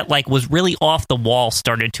stuff that like was really off the wall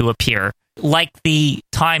started to appear. Like the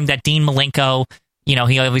time that Dean Malenko,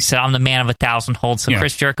 he always said, I'm the man of 1,000 holds. So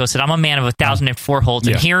Chris Jericho said, I'm a man of 1,004 holds.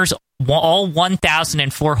 And here's all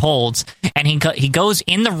 1,004 holds. And he goes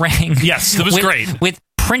in the ring. Yes, that was great. With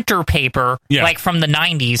printer paper, like from the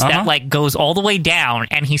 90s, that like goes all the way down.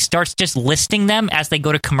 And he starts just listing them as they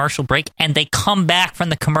go to commercial break. And they come back from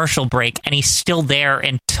the commercial break. And he's still there.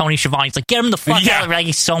 And Tony Schiavone's like, get him the fuck out. Like,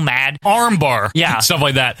 he's so mad. Armbar. Yeah. Stuff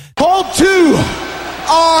like that. Hold 2.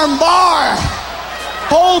 Arm bar.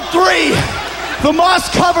 Hold 3. The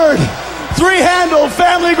moss-covered 3-handle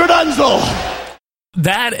family Gradunzel.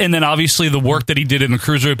 That, and then obviously the work that he did in the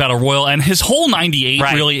Cruiserweight Battle Royal, and his whole 98,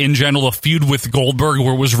 really, in general, a feud with Goldberg,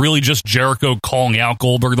 where it was really just Jericho calling out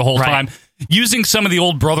Goldberg the whole time. Using some of the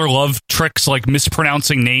old brother love tricks, like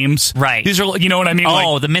mispronouncing names. Right. These are, you know what I mean?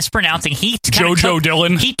 Oh, the mispronouncing. Jojo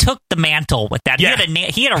Dillon. He took the mantle with that. Yeah.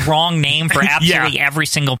 He had a wrong name for absolutely every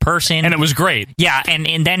single person. And it was great. Yeah,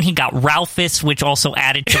 and then he got Ralphus, which also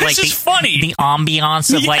added to like the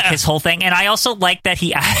ambiance of like his whole thing. And I also like that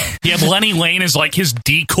he had Lenny Lane as like his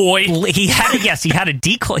decoy. He had a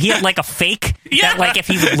decoy. He had like a fake that like if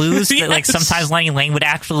he would lose, that like sometimes Lenny Lane would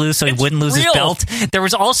actually lose, so he wouldn't lose his belt. There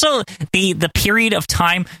was also the period of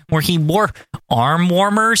time where he wore arm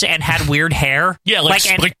warmers and had weird hair. Yeah,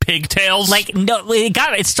 like pigtails. Like, no,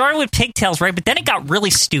 it started with pigtails, right? But then it got really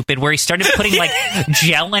stupid where he started putting like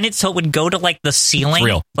gel in it so it would go to like the ceiling. It's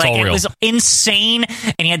real. Like it was insane.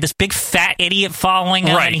 And he had this big fat idiot following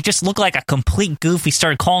him, and he just looked like a complete goof. He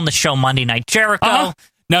started calling the show Monday Night Jericho.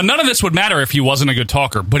 Now, none of this would matter if he wasn't a good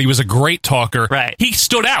talker, but he was a great talker. Right. He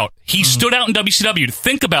stood out. He stood out in WCW.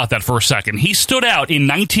 Think about that for a second. He stood out in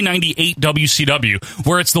 1998 WCW,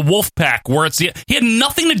 where it's the Wolfpack, where it's the... He had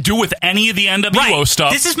nothing to do with any of the NWO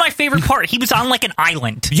stuff. This is my favorite part. He was on like an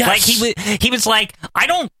island. Yes. Like he was like, I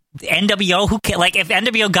don't... NWO, who can, like if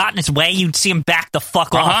NWO got in his way, you'd see him back the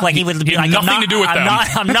fuck off. Like he would be like, nothing to do with them.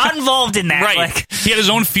 I'm not involved in that. Right. Like, he had his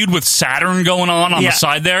own feud with Saturn going on the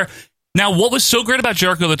side there. Now, what was so great about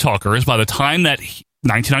Jericho the Talker is by the time that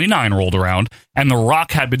 1999 rolled around and The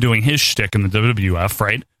Rock had been doing his shtick in the WWF,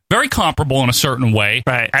 right? Very comparable in a certain way,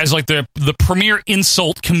 right? As like the premier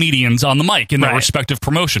insult comedians on the mic in their respective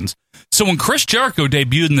promotions. So when Chris Jericho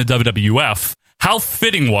debuted in the WWF, how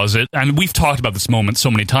fitting was it, and we've talked about this moment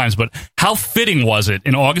so many times, but how fitting was it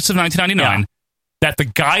in August of 1999 that the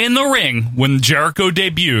guy in the ring, when Jericho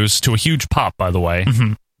debuts, to a huge pop, by the way,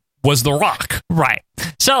 was The Rock. Right.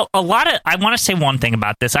 So I want to say one thing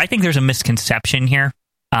about this. I think there's a misconception here.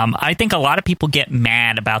 I think a lot of people get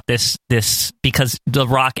mad about this because The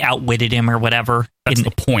Rock outwitted him or whatever. That's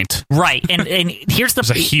the point. Right. And here's the...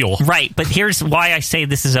 He's a heel. Right. But here's why I say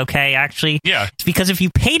this is okay, actually. Yeah. It's because if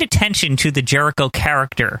you paid attention to the Jericho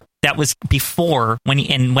character that was before when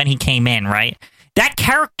he came in, right? That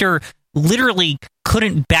character literally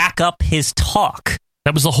couldn't back up his talk.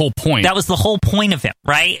 That was the whole point. That was the whole point of him,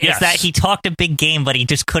 right? Yes. Is that he talked a big game, but he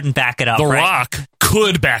just couldn't back it up. The right? Rock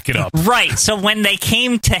could back it up. Right. So when they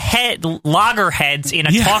came to loggerheads in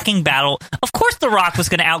a talking battle, of course The Rock was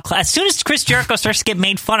going to outclass. As soon as Chris Jericho starts to get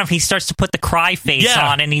made fun of, he starts to put the cry face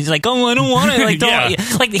on, and he's like, "Oh, I don't want it."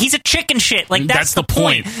 Like, like he's a chicken shit. Like that's the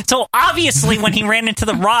point. So obviously, when he ran into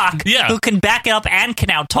The Rock, who can back it up and can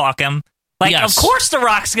outtalk him. Like, of course The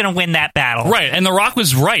Rock's going to win that battle. Right, and The Rock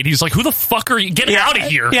was right. He's like, who the fuck are you? Get out of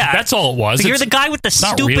here. Yeah. That's all it was. So you're the guy with the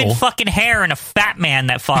stupid fucking hair and a fat man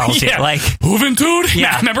that follows you. Like, Juventud?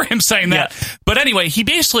 Yeah. I remember him saying that. Yeah. But anyway,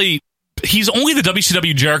 he's only the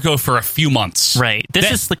WCW Jericho for a few months. Right. This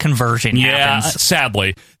is the conversion happens.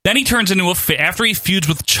 Sadly. Then he turns into after he feuds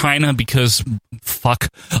with China because,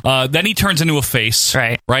 then he turns into a face.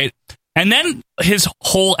 Right? And then his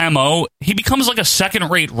whole MO, he becomes like a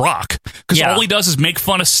second-rate Rock. Because all he does is make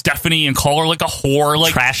fun of Stephanie and call her like a whore.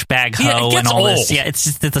 Like trash bag hoe and all this. Yeah, it's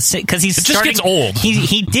just because he's just gets old.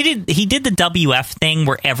 He did the WF thing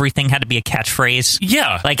where everything had to be a catchphrase.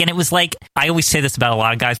 Yeah. Like, and it was like, I always say this about a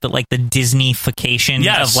lot of guys, but like the Disney-fication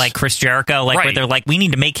of like Chris Jericho. Like where they're like, we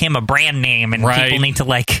need to make him a brand name and people need to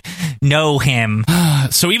like know him.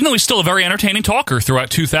 So even though he's still a very entertaining talker throughout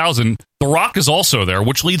 2000, The Rock is also there,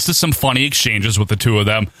 which leads to some funny exchanges with the two of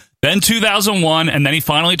them. Then 2001, and then he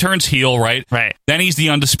finally turns heel, right? Right. Then he's the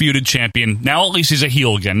undisputed champion. Now at least he's a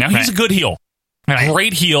heel again. Now he's a good heel. Right.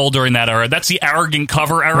 Great heel during that era. That's the arrogant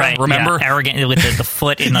cover era, remember? Yeah, arrogant with the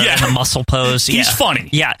foot in the muscle pose. He's funny.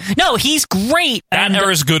 Yeah. No, he's great. That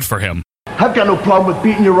era is good for him. I've got no problem with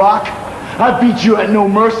beating you, Rock. I beat you at No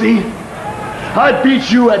Mercy. I beat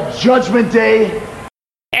you at Judgment Day.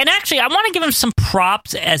 And actually, I want to give him some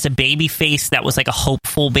props as a babyface that was like a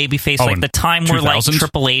hopeful babyface. Like the time where like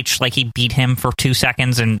Triple H, like he beat him for 2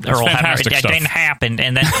 seconds and Earl Hebner. It didn't happen.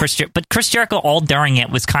 And then but Chris Jericho all during it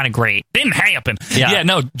was kind of great. Didn't happen. Yeah,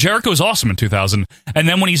 no, Jericho's awesome in 2000. And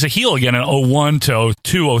then when he's a heel again in 01 to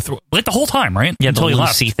 02, 03, like the whole time, right? Yeah, until the he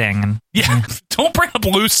Lucy left. thing. Yeah, don't bring up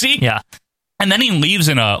Lucy. Yeah. And then he leaves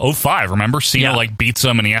in 05, remember? Cena like beats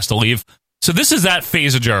him and he has to leave. So this is that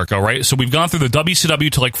phase of Jericho, right? So we've gone through the WCW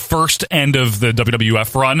to like first end of the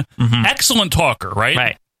WWF run. Excellent talker, right?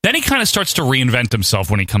 Right. Then he kind of starts to reinvent himself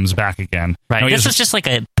when he comes back again. Right. This is just like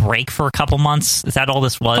a break for a couple months. Is that all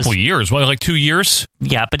this was? A couple years. What, like 2 years?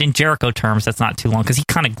 Yeah, but in Jericho terms, that's not too long because he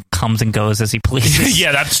kind of comes and goes as he pleases.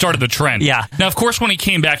 Yeah, that started the trend. Yeah. Now, of course, when he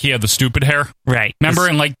came back, he had the stupid hair. Right. Remember?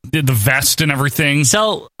 And like the vest and everything.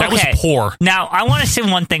 So, that was poor. Now, I want to say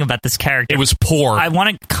one thing about this character. It was poor. I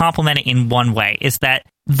want to compliment it in one way, is that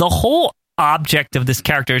the whole object of this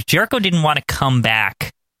character is Jericho didn't want to come back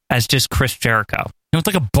as just Chris Jericho. He was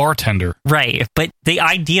like a bartender. Right. But the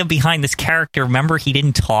idea behind this character, remember, he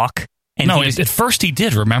didn't talk. And no, at first he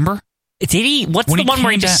did, remember? Did he? What's the one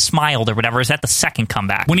where he just smiled or whatever? Is that the second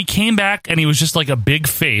comeback? When he came back and he was just like a big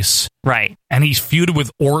face. Right. And he's feuded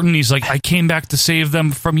with Orton. He's like, I came back to save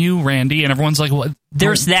them from you, Randy. And everyone's like, what?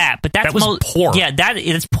 There's that. But that was poor. Yeah, that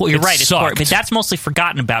is poor. You're right. It's poor. But that's mostly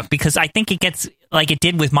forgotten about because I think it gets, like it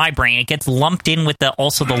did with my brain, it gets lumped in with the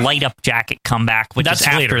light up jacket comeback, which is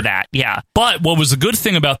after later. that. Yeah. But what was the good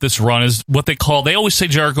thing about this run is what they always say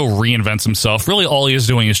Jericho reinvents himself. Really, all he is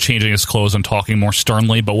doing is changing his clothes and talking more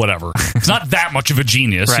sternly, but whatever. It's not that much of a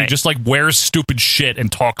genius. Right. He just like wears stupid shit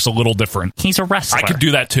and talks a little different. He's a wrestler. I could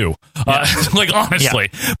do that too. Like, honestly.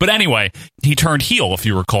 Yeah. But anyway, he turned heel, if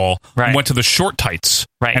you recall. Right. Went to the short tights.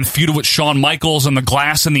 Right. And feuded with Shawn Michaels and the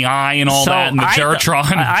glass in the eye and all that and the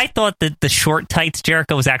Geritron. I thought that the short tights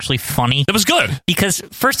Jericho was actually funny. It was good. Because,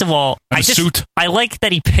 first of all, I like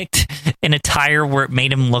that he picked an attire where it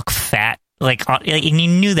made him look fat. Like, and you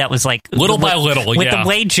knew that was like little by little, with the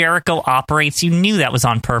way Jericho operates. You knew that was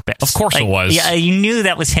on purpose. Of course, it was. Yeah, you knew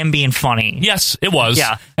that was him being funny. Yes, it was.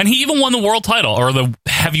 Yeah, and he even won the world title or the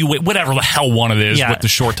heavyweight, whatever the hell one it is, with the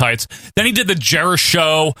short tights. Then he did the Jera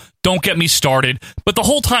show. Don't get me started. But the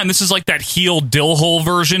whole time, this is like that heel dill hole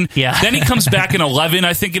version. Yeah. Then he comes back in 11,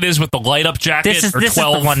 I think it is, with the light up jacket. This is 12. Is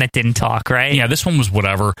the one that didn't talk, right? Yeah, this one was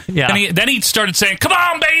whatever. Yeah. Then he started saying, "Come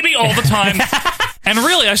on, baby," all the time. And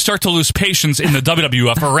really, I start to lose patience in the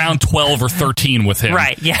WWF around 12 or 13 with him.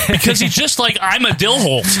 Right, yeah. Because he's just like, I'm a dill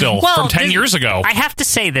hole still from 10 years ago. I have to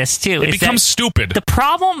say this, too. It becomes stupid. The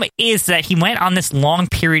problem is that he went on this long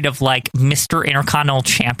period of, like, Mr. Intercontinental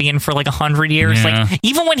Champion for, like, 100 years. Yeah. Like,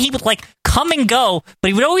 even when he would, like, come and go, but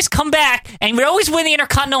he would always come back, and he would always win the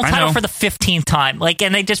Intercontinental title for the 15th time. Like,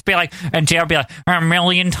 and they'd just be like, and JR would be like, a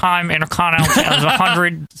million-time Intercontinental title,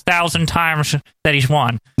 100,000 times that he's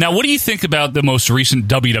won. Now, what do you think about the most recent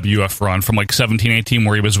WWF run from like 17-18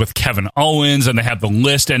 where he was with Kevin Owens and they had the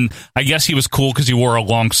list, and I guess he was cool because he wore a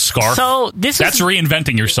long scarf. So that's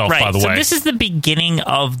reinventing yourself, by the way. So this is the beginning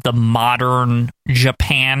of the modern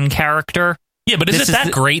Japan character. Yeah, but is it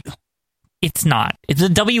that great? It's not. The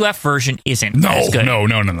WF version isn't as good. No.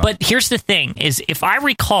 But here's the thing, is if I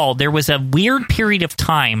recall, there was a weird period of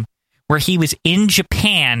time where he was in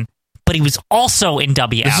Japan, but he was also in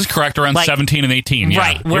WF. This is correct, around 17 and 18. Yeah,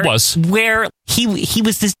 right. Where, it was. Where he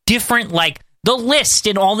was this different, like, the list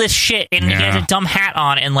and all this shit, and he had a dumb hat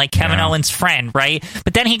on and like Kevin Owens' friend, right?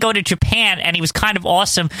 But then he'd go to Japan and he was kind of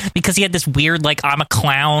awesome because he had this weird, like, I'm a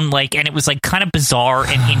clown, like, and it was like kind of bizarre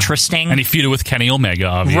and interesting. And he feuded with Kenny Omega,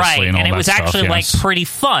 obviously, right? and all it that was stuff, actually like pretty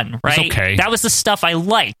fun, right? It's okay. That was the stuff I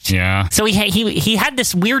liked. Yeah. So he had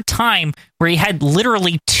this weird time where he had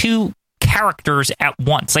literally two characters at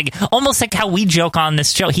once, like almost like how we joke on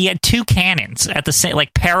this show. He had two cannons at the same,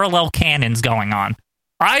 like parallel cannons going on.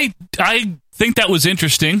 I think that was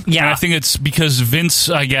interesting. Yeah. And I think it's because Vince,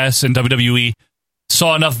 I guess, and WWE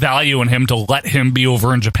saw enough value in him to let him be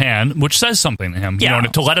over in Japan, which says something to him, you know,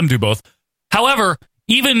 to let him do both. However,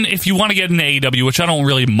 even if you want to get into AEW, which I don't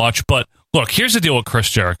really much, but look, here's the deal with Chris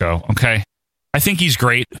Jericho, okay? I think he's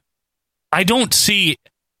great. I don't see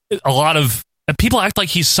a lot of people act like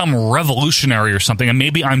he's some revolutionary or something, and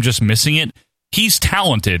maybe I'm just missing it. He's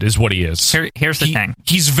talented, is what he is. Here's the thing.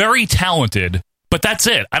 He's very talented. But that's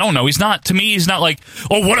it. I don't know. He's not, to me, he's not like,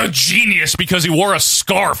 oh, what a genius because he wore a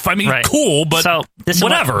scarf. I mean, cool, but so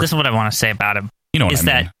whatever. This is what I want to say about him. You know what is I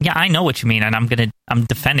mean. that, yeah, I know what you mean, and I'm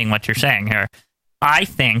defending what you're saying here. I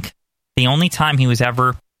think the only time he was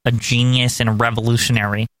ever a genius and a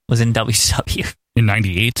revolutionary was in WCW. In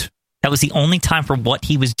 98? That was the only time for what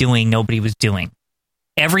he was doing, nobody was doing.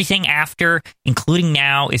 Everything after, including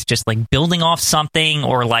now, is just like building off something,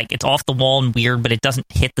 or like it's off the wall and weird, but it doesn't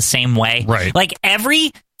hit the same way. Right. Like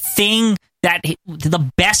everything that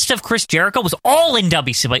the best of Chris Jericho was all in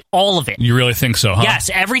WCW, like all of it. You really think so, huh? Yes,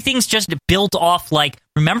 everything's just built off. Like,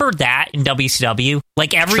 remember that in WCW?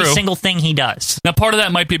 Like every single thing he does. Now, part of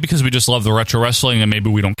that might be because we just love the retro wrestling, and maybe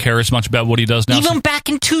we don't care as much about what he does now. Even back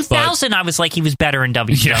in 2000, I was like, he was better in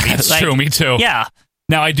WCW. Yeah, that's like, true. Me too. Yeah.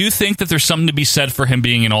 Now, I do think that there's something to be said for him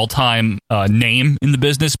being an all-time name in the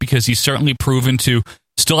business, because he's certainly proven to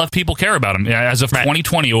still have people care about him. As of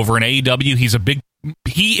 2020, over in AEW,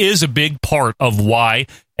 he is a big part of why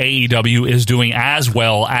AEW is doing as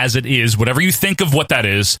well as it is. Whatever you think of what that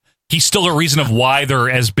is, he's still a reason of why they're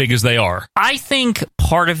as big as they are. I think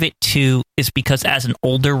part of it, too, is because as an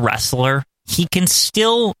older wrestler, he can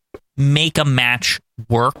still make a match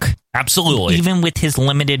work. Absolutely. Even with his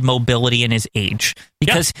limited mobility and his age.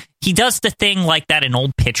 Because he does the thing like that an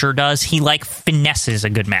old pitcher does. He like finesses a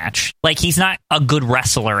good match. Like he's not a good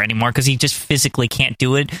wrestler anymore because he just physically can't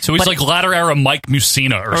do it. So he's like latter era Mike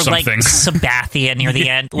Mussina or something. Like Sabathia near the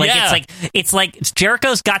end. Like it's like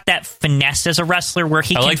Jericho's got that finesse as a wrestler where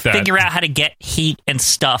he can figure out how to get heat and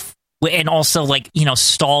stuff. And also, like, you know,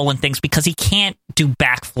 stall and things, because he can't do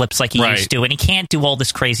backflips like he used to, and he can't do all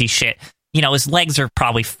this crazy shit. You know, his legs are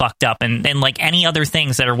probably fucked up, and like any other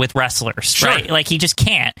things that are with wrestlers, right? Like, he just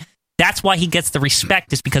can't. That's why he gets the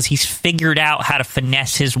respect, is because he's figured out how to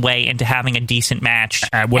finesse his way into having a decent match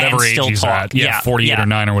at whatever age he's at. Yeah, 48 or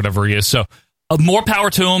 9 or whatever he is. So, more power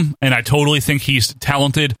to him, and I totally think he's a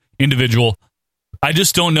talented individual. I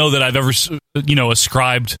just don't know that I've ever,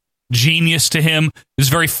 ascribed genius to him. It's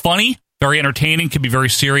very funny very entertaining, can be very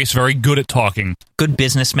serious, very good at talking. Good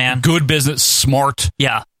businessman. Good business, smart.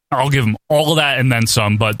 Yeah. I'll give him all of that and then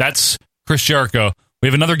some, but that's Chris Jericho. We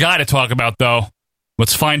have another guy to talk about, though.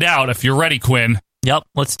 Let's find out if you're ready, Quinn. Yep,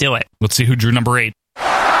 let's do it. Let's see who drew number 8.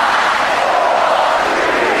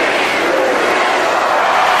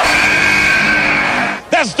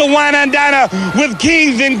 That's the wine and diner with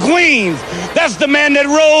kings and queens. That's the man that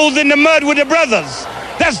rolls in the mud with the brothers.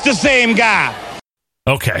 That's the same guy.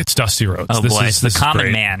 Okay, it's Dusty Rhodes. Oh, boy, it's the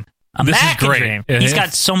common man. This is great. He's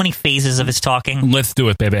got so many phases of his talking. Let's do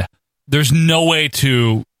it, baby. There's no way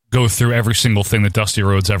to go through every single thing that Dusty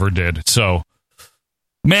Rhodes ever did. So,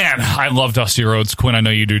 man, I love Dusty Rhodes. Quinn, I know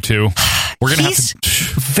you do too. He's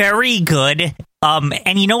very good.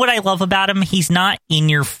 And you know what I love about him? He's not in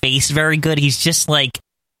your face very good. He's just like,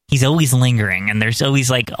 he's always lingering. And there's always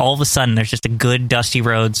like, all of a sudden, there's just a good Dusty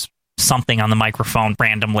Rhodes something on the microphone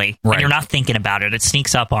randomly. Right. And you're not thinking about it. It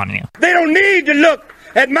sneaks up on you. They don't need to look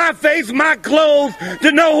at my face, my clothes,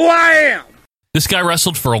 to know who I am. This guy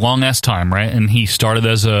wrestled for a long-ass time, right? And he started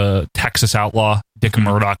as a Texas outlaw, Dick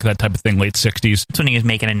Murdoch, that type of thing, late 60s. That's when he was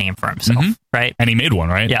making a name for himself, right? And he made one,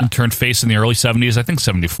 right? Yeah. He turned face in the early 70s, I think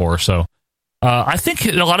 74 or so. I think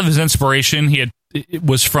a lot of his inspiration it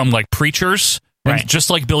was from like preachers, right? Just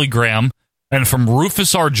like Billy Graham, and from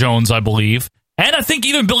Rufus R. Jones, I believe. And I think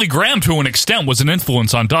even Billy Graham, to an extent, was an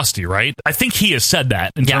influence on Dusty, right? I think he has said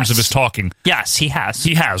that in terms of his talking. Yes, he has.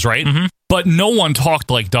 He has, right? Mm-hmm. But no one talked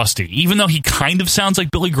like Dusty, even though he kind of sounds like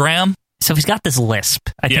Billy Graham. So he's got this lisp.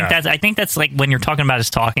 I think that's like when you're talking about his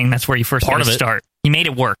talking, that's where you first got to start. He made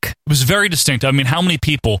it work. It was very distinct. I mean, how many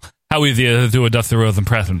people, how would you do a Dusty Rhodes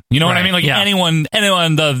impression? You know what I mean? Like anyone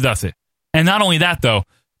does Dusty. And not only that, though,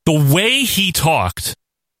 the way he talked,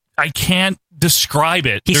 I can't describe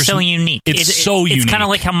it. He's so unique. It's so unique. It's kind of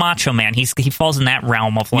like how Macho Man. He falls in that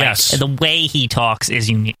realm of like the way he talks is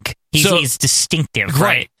unique. He's distinctive,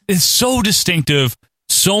 right? It's so distinctive,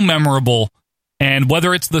 so memorable. And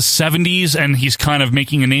whether it's the 70s and he's kind of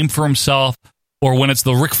making a name for himself, or when it's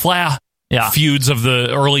the Ric Flair feuds of the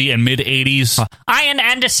early and mid 80s, Ian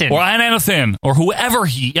Anderson, or whoever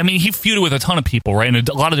he feuded with a ton of people, right? In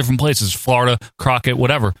a lot of different places, Florida, Crockett,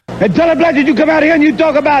 whatever. And tell a black that you come out here and you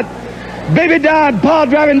talk about Baby Don Paul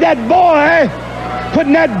driving that boy,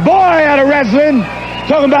 putting that boy out of wrestling,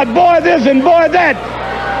 talking about boy this and boy that.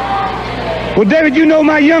 Well, David, you know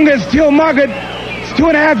my youngest, Till Margaret, is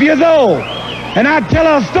 2.5 years old. And I tell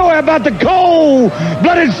her a story about the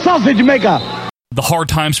cold-blooded sausage maker. The Hard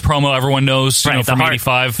Times promo everyone knows, from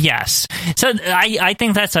 85. Yes. So I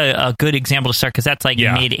think that's a good example to start, because that's like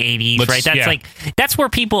mid-80s, right? That's that's where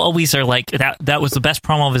people always are like, that was the best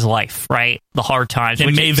promo of his life, right? The Hard Times.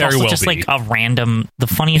 It may very well just be. Like a random, the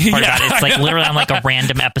funniest part about it, it's like literally on like a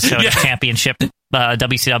random episode of Championship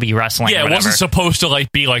WCW wrestling. Yeah, it wasn't supposed to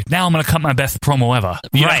be like, now I'm going to cut my best promo ever.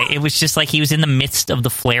 Right. It was just like he was in the midst of the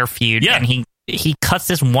Flair feud, and he cuts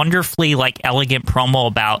this wonderfully like elegant promo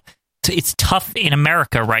about it's tough in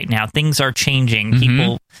America right now. Things are changing.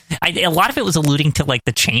 People, a lot of it was alluding to like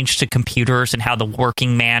the change to computers and how the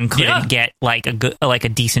working man couldn't get like a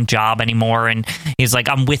decent job anymore. And he's like,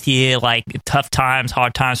 I'm with you, like tough times,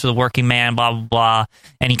 hard times for the working man, blah, blah, blah.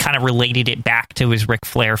 And he kind of related it back to his Ric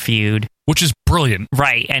Flair feud, which is brilliant.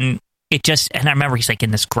 Right. And I remember he's like in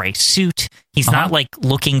this gray suit. He's not like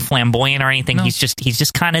looking flamboyant or anything. No. He's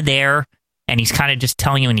just kind of there. And he's kind of just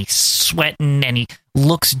telling you, and he's sweating, and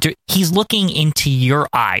he's looking into your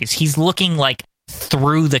eyes. He's looking like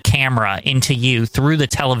through the camera into you, through the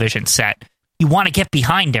television set. You want to get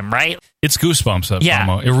behind him, right? It's goosebumps, that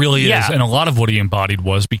promo. It really is. And a lot of what he embodied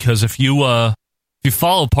was, because if you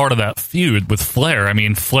follow part of that feud with Flair, I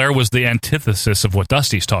mean, Flair was the antithesis of what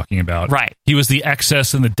Dusty's talking about. Right. He was the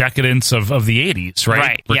excess and the decadence of the 80s, right?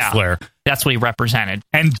 Right, Ric Flair. That's what he represented.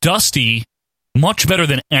 And Dusty, much better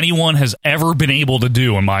than anyone has ever been able to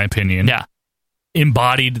do, in my opinion. Yeah.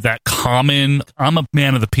 Embodied that common, I'm a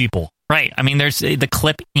man of the people. Right. I mean, there's the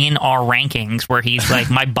clip in our rankings where he's like,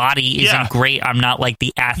 my body isn't great. I'm not like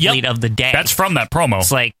the athlete of the day. That's from that promo. It's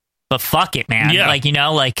like, but fuck it, man. Yeah. Like,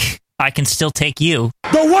 like I can still take you.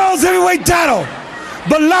 The world's heavyweight title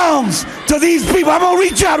belongs to these people. I'm going to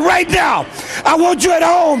reach out right now. I want you at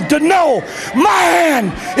home to know my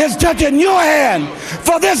hand is touching your hand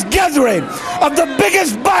for this gathering of the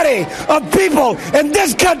biggest body of people in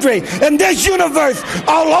this country, in this universe,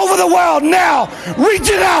 all over the world now,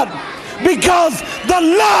 reaching out because the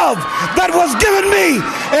love that was given me,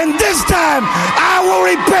 and this time I will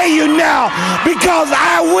repay you now, because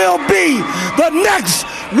I will be the next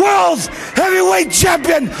world's heavyweight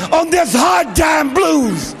champion on this Hard Time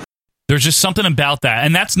Blues. There's just something about that.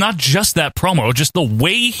 And that's not just that promo, just the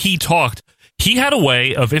way he talked. he had a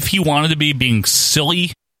way of, if he wanted to be, being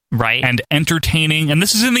silly, right, and entertaining, and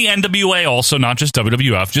this is in the NWA also, not just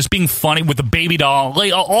WWF, just being funny with the baby doll,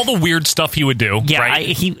 like all the weird stuff he would do. Yeah,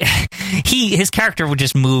 right? his character would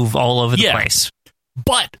just move all over the place.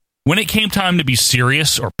 But when it came time to be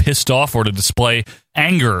serious or pissed off or to display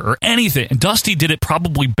anger or anything, Dusty did it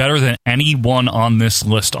probably better than anyone on this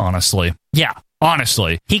list, honestly. Yeah.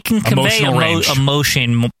 Honestly. He can convey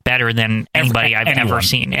emotion better than anybody I've ever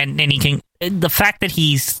seen. And he can... The fact that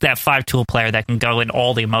he's that 5-tool player that can go in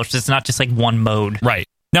all the emotions, it's not just like one mode. Right.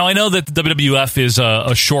 Now, I know that the WWF is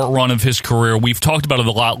a short run of his career. We've talked about it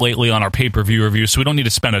a lot lately on our pay-per-view review, so we don't need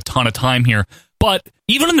to spend a ton of time here. But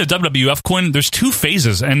even in the WWF, Quinn, there's two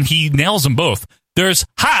phases, and he nails them both. There's,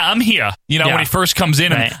 hi, I'm here, when he first comes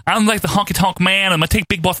in, and I'm like the honky-tonk man, I'm going to take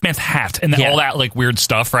Big Buff Man's hat, and all that like weird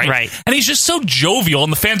stuff, right? Right. And he's just so jovial,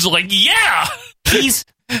 and the fans are like, yeah! He's...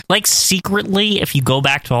 Like, secretly, if you go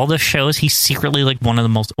back to all the shows, he's secretly, like, one of the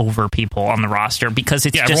most over people on the roster because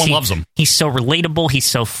it's just... everyone loves him. He's so relatable. He's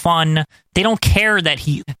so fun. They don't care that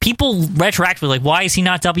people retroactively, like, why is he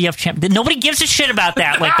not WF champ? Nobody gives a shit about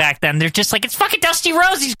that, like, back then. They're just like, it's fucking Dusty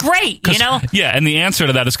Rhodes. He's great, Yeah, and the answer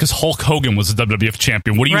to that is because Hulk Hogan was the WWF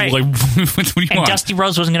champion. What do you, what do you want? Dusty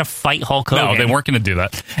Rhodes wasn't going to fight Hulk Hogan. No, they weren't going to do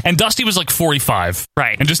that. And Dusty was, like, 45.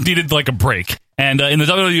 Right. And just needed, like, a break. And in the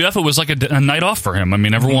WWF, it was like a night off for him. I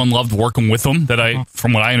mean, everyone loved working with him.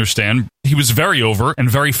 From what I understand, he was very over and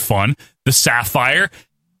very fun. The Sapphire,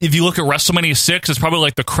 if you look at WrestleMania 6, it's probably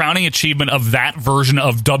like the crowning achievement of that version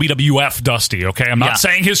of WWF Dusty. Okay, I'm not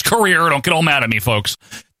saying his career. Don't get all mad at me, folks.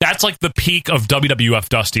 That's like the peak of WWF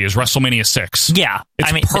Dusty is WrestleMania 6. Yeah,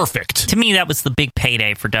 it's perfect. To me, that was the big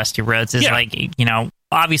payday for Dusty Rhodes. Is like,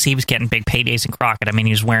 obviously he was getting big paydays in Crockett. I mean,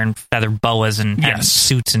 he was wearing feather boas and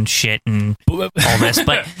suits and shit and all this.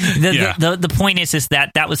 But the point is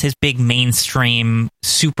that was his big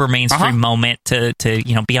super mainstream moment to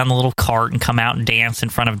be on the little cart and come out and dance in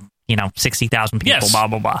front of 60,000 people, blah,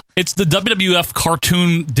 blah, blah. It's the WWF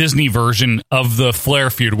cartoon Disney version of the Flair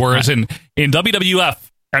feud, whereas in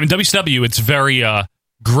WCW, it's very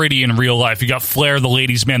gritty in real life. You got Flair, the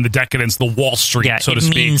ladies' man, the decadence, the Wall Street, so to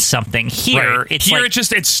speak. It means something. Here,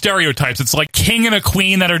 it's stereotypes. It's like king and a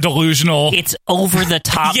queen that are delusional. It's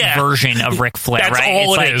over-the-top version of Ric Flair, That's right?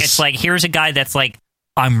 all it is. It's like, here's a guy that's like,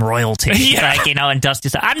 I'm royalty. And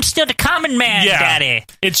Dusty's like, I'm still the common man, daddy.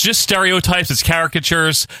 It's just stereotypes, it's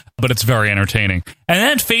caricatures, but it's very entertaining. And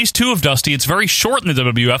then phase 2 of Dusty, it's very short in the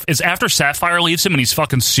WWF, is after Sapphire leaves him and he's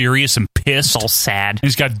fucking serious and pissed. It's all sad. And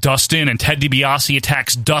he's got Dustin, and Ted DiBiase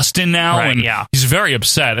attacks Dustin now, and he's very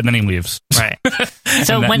upset, and then he leaves. Right.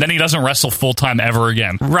 So then he doesn't wrestle full-time ever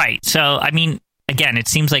again. Right. So, I mean... Again, it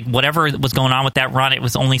seems like whatever was going on with that run, it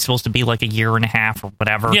was only supposed to be like a year and a half or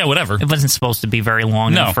whatever. Yeah, whatever. It wasn't supposed to be very long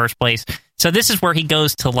in the first place. So this is where he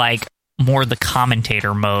goes to like more the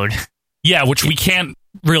commentator mode. Yeah, which we can't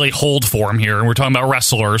really hold for him here. And we're talking about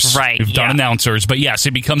wrestlers. Right. We've done announcers. But yes, he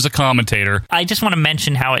becomes a commentator. I just want to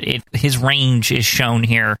mention how his range is shown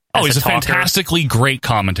here. Oh, he's a fantastically great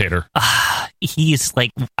commentator. He's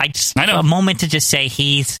like, I know. A moment to just say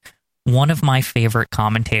he's one of my favorite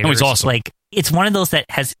commentators. Oh, he's awesome. Like, it's one of those that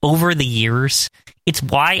has, over the years, it's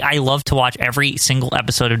why I love to watch every single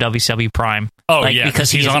episode of WCW Prime. Oh,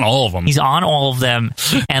 because he's on all of them. He's on all of them,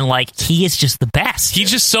 and, like, he is just the best.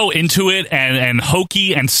 He's just so into it, and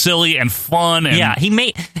hokey, and silly, and fun. And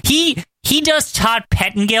he does Todd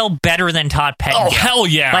Pettengill better than Todd Pettengill. Oh, hell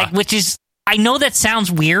yeah. Like, which is... I know that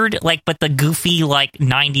sounds weird, like, but the goofy, like,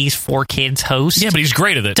 90s 4Kids host... Yeah, but he's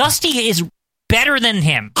great at it. Dusty is... better than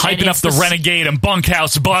him. Hyping up the Renegade and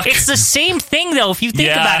Bunkhouse Buck. It's the same thing, though, if you think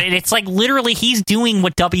about it. It's like literally he's doing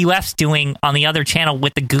what WF's doing on the other channel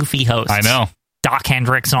with the goofy hosts. I know. Doc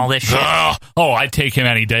Hendricks and all this shit. Oh, I'd take him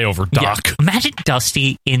any day over Doc. Yeah. Imagine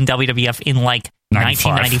Dusty in WWF in like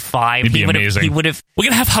 1995. It'd be amazing. He would have. We're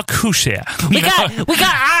gonna have Hakush here. We got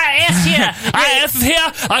IS here. IS is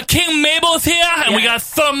here. King Mabel is here, and we got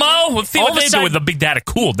Thermo. We'll see what they do with the Big Daddy,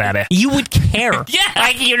 Cool Daddy. You would care,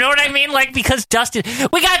 like, you know what I mean? Like, because Dustin,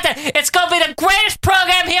 it's gonna be the greatest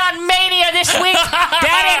program here on Mania this week,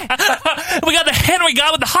 Daddy. We got the Henry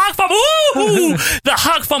guy with the hog farm. Ooh, the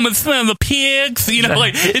hog farm with the pigs.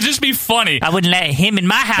 Like, it'd just be funny. I wouldn't let him in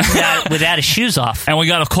my house without his shoes off. And we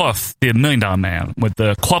got, of course, the $1 Million Man with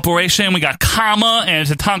the corporation. We got Kama and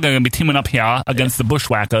Tatanka going to be teaming up here against the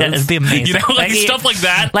Bushwhackers. That'd be amazing. Stuff like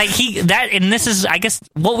that. Like and this is, I guess,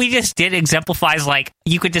 what we just did exemplifies, like,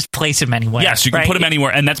 you could just place him anywhere. Yes, you can put him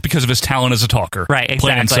anywhere, and that's because of his talent as a talker. Right, exactly.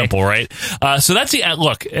 Plain and simple, right? So that's the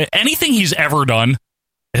look. Anything he's ever done,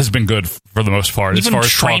 has been good for the most part. Even as far as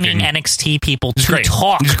training talking. NXT people to great.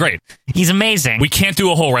 talk. He's great. He's amazing. We can't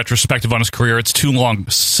do a whole retrospective on his career. It's too long.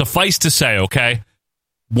 Suffice to say, okay,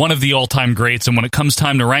 one of the all-time greats, and when it comes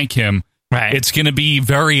time to rank him, it's going to be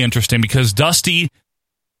very interesting because Dusty,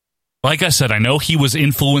 like I said, I know he was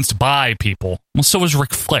influenced by people. Well, so was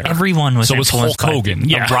Ric Flair. Everyone was so was influenced Hulk Hogan.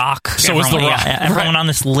 by The Rock. So was The Rock. Yeah, everyone on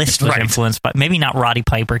this list was influenced by, maybe not Roddy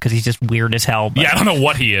Piper because he's just weird as hell. But, I don't know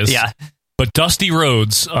what he is. Yeah. But Dusty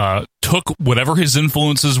Rhodes took whatever his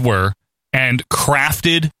influences were and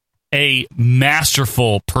crafted a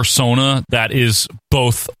masterful persona that is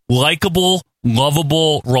both likable,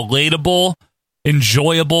 lovable, relatable,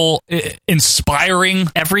 enjoyable, inspiring.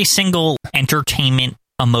 Every single entertainment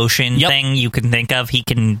emotion thing you can think of, he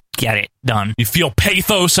can get it done. You feel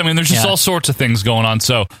pathos. I mean, there's just all sorts of things going on.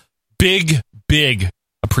 So big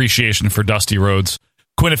appreciation for Dusty Rhodes.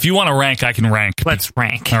 Quinn, if you want to rank, I can rank. Let's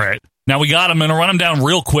rank. All right. Now we got them. I'm going to run them down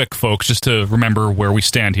real quick, folks, just to remember where we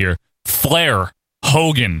stand here. Flair,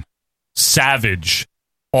 Hogan, Savage,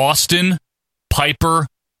 Austin, Piper,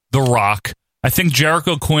 The Rock. I think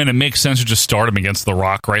Jericho, Quinn, it makes sense to just start him against The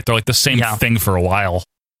Rock, right? They're like the same thing for a while.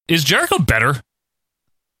 Is Jericho better?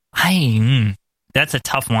 That's a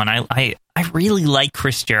tough one. I really like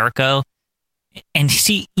Chris Jericho. And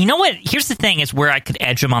see, you know what? Here's the thing is where I could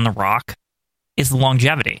edge him on The Rock is the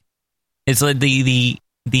longevity. It's like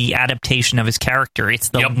the adaptation of his character. It's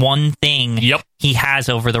the one thing he has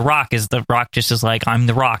over The Rock is The Rock just is like, I'm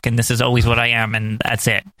The Rock and this is always what I am and that's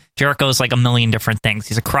it. Jericho's like a million different things.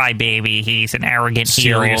 He's a crybaby. He's an arrogant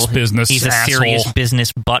serious heel. Business He's a asshole. Serious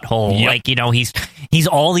business butthole. Like, you know, he's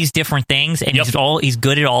all these different things and he's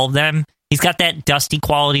good at all of them. He's got that Dusty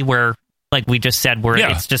quality where, like we just said, where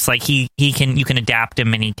it's just like you can adapt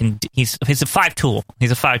him and he's a five tool.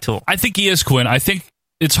 He's a five tool. I think he is, Quinn. I think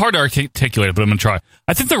it's hard to articulate it, but I'm going to try.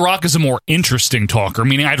 I think The Rock is a more interesting talker,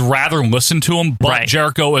 meaning I'd rather listen to him, but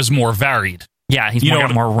Jericho is more varied. Yeah, he's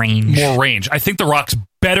got more range. More range. I think The Rock's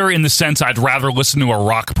better in the sense I'd rather listen to a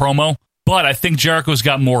Rock promo, but I think Jericho's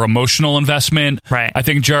got more emotional investment. Right. I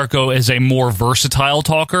think Jericho is a more versatile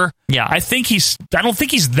talker. Yeah. I don't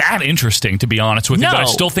think he's that interesting, to be honest with you, but I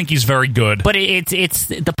still think he's very good. But it's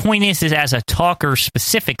the point is as a talker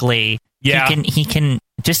specifically, he can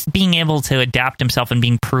just being able to adapt himself and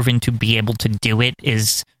being proven to be able to do it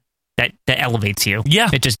is that elevates you. Yeah.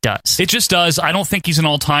 It just does. It just does. I don't think he's an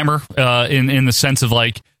all-timer in the sense of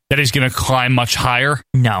like that he's going to climb much higher.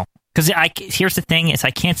 No. Because here's the thing is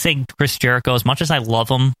I can't say Chris Jericho, as much as I love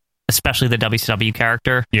him, especially the WCW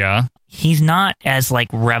character. Yeah. He's not as like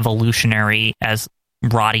revolutionary as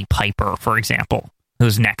Roddy Piper, for example,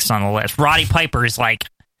 who's next on the list. Roddy Piper is like,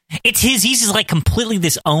 he's just like completely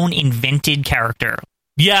this own invented character.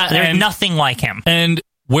 Yeah. There's nothing like him. And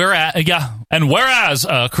whereas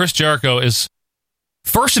Chris Jericho is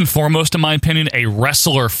first and foremost, in my opinion, a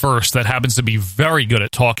wrestler first that happens to be very good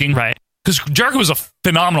at talking. Right. Because Jericho was a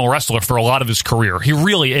phenomenal wrestler for a lot of his career. He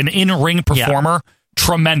really, an in-ring performer,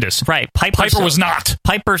 tremendous. Right. Piper was not.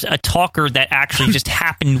 Piper's a talker that actually just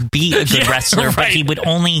happened to be a good wrestler, but he would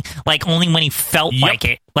only when he felt like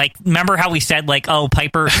it. Like, remember how we said, like, oh,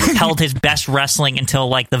 Piper held his best wrestling until,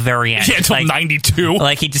 like, the very end. Yeah, until like, 92.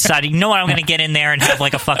 Like, he decided, you know what, I'm going to get in there and have,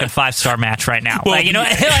 like, a fucking 5-star match right now. Well, like, you know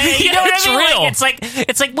what I mean? Real. Like,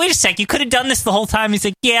 it's like, wait a sec, you could have done this the whole time. He's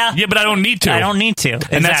like, yeah. Yeah, but I don't need to. I don't need to.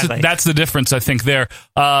 And exactly. that's the difference, I think, there.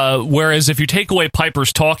 Whereas if you take away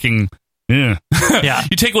Piper's talking... Yeah.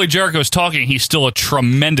 You take away Jericho's talking, he's still a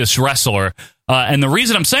tremendous wrestler. And the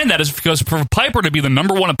reason I'm saying that is because for Piper to be the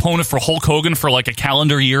number one opponent for Hulk Hogan for like a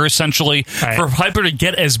calendar year, essentially, for Piper to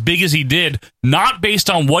get as big as he did, not based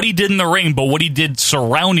on what he did in the ring, but what he did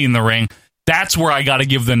surrounding the ring, that's where I got to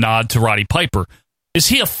give the nod to Roddy Piper. Is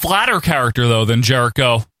he a flatter character, though, than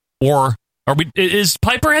Jericho? Or is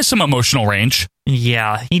Piper has some emotional range?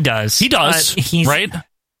 Yeah, he does. He does, right?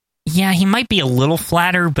 Yeah, he might be a little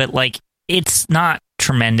flatter, but like, it's not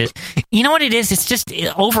tremendous. You know what it is? It's just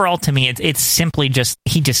overall to me, it's simply just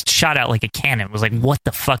he just shot out like a cannon. It was like, what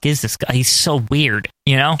the fuck is this guy? He's so weird,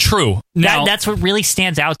 you know? True. Now, that's what really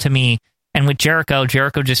stands out to me. And with Jericho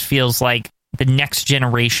just feels like the next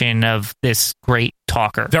generation of this great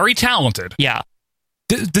talker. Very talented. Yeah.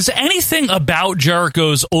 Does anything about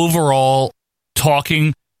Jericho's overall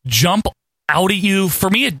talking jump out at you? For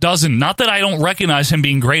me, it doesn't. Not that I don't recognize him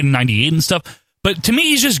being great in 98 and stuff, but to me,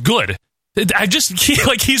 he's just good.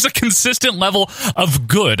 He's a consistent level of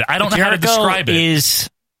good. I don't know how to describe it. Jericho is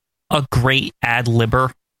a great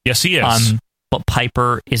ad-libber. Yes, he is. But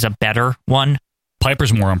Piper is a better one.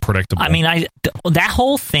 Piper's more unpredictable. I mean, that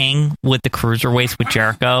whole thing with the cruiserweights with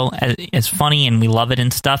Jericho is funny and we love it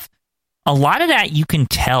and stuff. A lot of that you can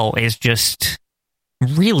tell is just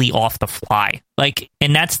really off the fly. Like,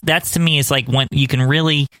 and that's to me is like when you can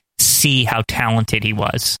really see how talented he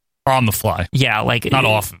was on the fly. Yeah, like not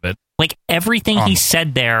off of it. Like everything he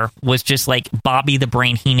said there was just like Bobby the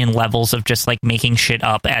Brain Heenan levels of just like making shit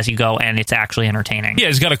up as you go, and it's actually entertaining. Yeah,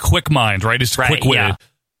 he's got a quick mind, right? He's quick-witted. Yeah.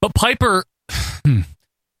 But Piper,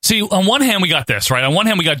 see, on one hand we got this, right? On one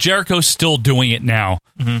hand we got Jericho still doing it now.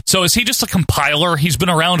 Mm-hmm. So is he just a compiler? He's been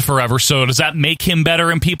around forever, so does that make him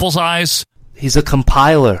better in people's eyes? He's a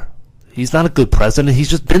compiler. He's not a good president. He's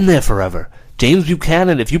just been there forever. James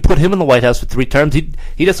Buchanan, if you put him in the White House for 3 terms,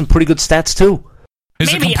 he does some pretty good stats too.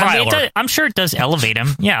 He's Maybe, a compiler. I'm sure it does elevate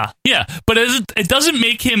him. Yeah. Yeah, but it doesn't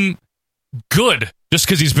make him good just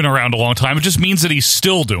because he's been around a long time. It just means that he's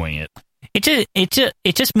still doing it.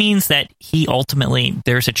 It just means that he ultimately,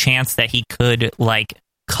 there's a chance that he could like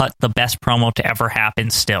cut the best promo to ever happen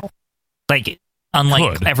still. Like,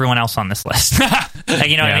 unlike everyone else on this list. Like,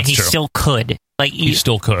 you know what I mean? He still could. Like, he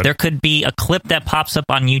still could. There could be a clip that pops up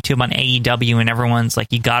on YouTube on AEW, and everyone's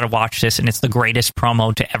like, "You got to watch this," and it's the greatest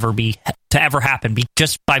promo to ever happen,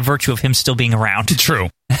 just by virtue of him still being around. True,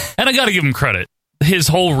 and I got to give him credit. His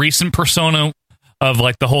whole recent persona of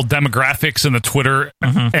like the whole demographics and the Twitter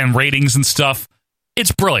and ratings and stuff,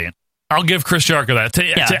 it's brilliant. I'll give Chris Jericho that.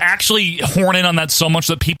 To actually horn in on that so much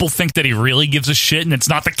that people think that he really gives a shit and it's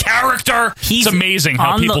not the character. It's amazing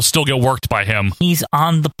how people still get worked by him. He's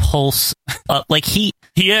on the pulse. Like he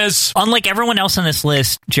is. Unlike everyone else on this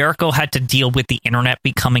list, Jericho had to deal with the internet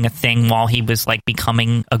becoming a thing while he was like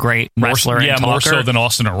becoming a great wrestler and talker. More so than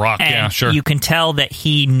Austin or Rock. And yeah, sure. You can tell that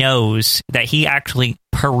he knows that he actually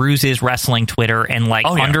peruses wrestling Twitter and like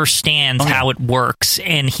understands how it works,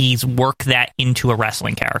 and he's worked that into a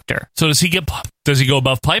wrestling character. So does he go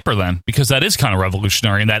above Piper then? Because that is kind of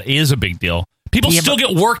revolutionary and that is a big deal. People still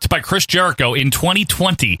get worked by Chris Jericho in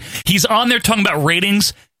 2020. He's on there talking about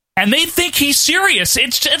ratings and they think he's serious.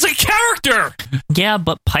 It's a character. Yeah,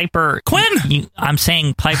 but Piper Quinn. I'm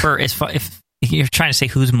saying Piper is if you're trying to say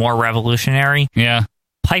who's more revolutionary. Yeah.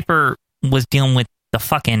 Piper was dealing with the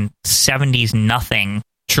fucking 70s nothing.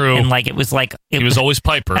 True. And like it was he was always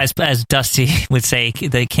Piper. As Dusty would say,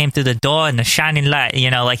 they came through the door in the shining light, you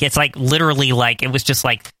know, like it's like literally like it was just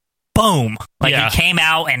like boom. Like he came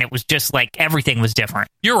out and it was just like everything was different.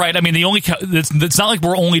 You're right. I mean, it's not like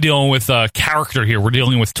we're only dealing with character here. We're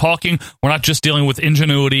dealing with talking. We're not just dealing with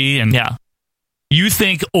ingenuity and You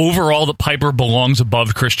think overall that Piper belongs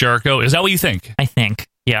above Chris Jericho? Is that what you think? I think.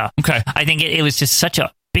 Yeah. Okay. I think it was just such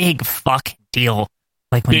a big fuck deal.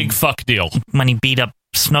 Like fuck deal. When he beat up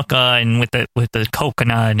Snuka and with the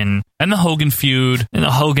coconut and the Hogan feud and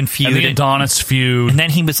the Adonis feud, and then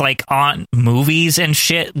he was like on movies and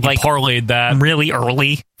shit. Like parlayed that really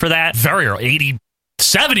early for that. Very early,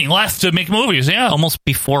 70 left to make movies. Yeah, almost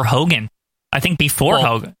before Hogan. I think before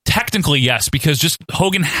Hogan. Technically, yes, because just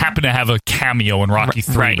Hogan happened to have a cameo in Rocky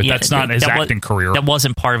 3, but that's not his acting career. That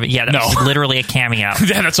wasn't part of it. Yeah, that was literally a cameo.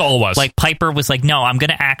 Yeah, that's all it was. Like Piper was like, no, I'm going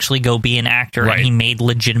to actually go be an actor, and he made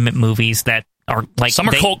legitimate movies that are like some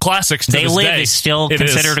are cult classics. They Live is still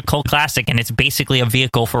considered a cult classic, and it's basically a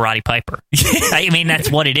vehicle for Roddy Piper. I mean,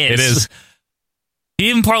 that's what it is. It is. He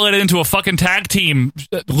even parlayed it into a fucking tag team,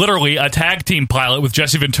 literally a tag team pilot with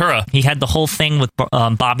Jesse Ventura. He had the whole thing with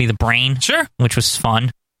Bobby the Brain, which was fun.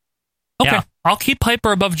 Okay, yeah. I'll keep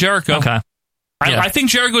Piper above Jericho. Okay, I think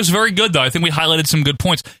Jericho is very good, though. I think we highlighted some good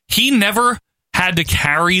points. He never had to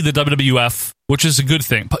carry the WWF, which is a good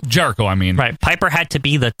thing. Jericho, I mean. Right. Piper had to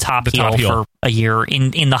be the top heel for a year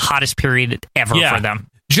in the hottest period ever for them.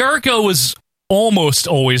 Jericho was almost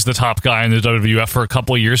always the top guy in the WWF for a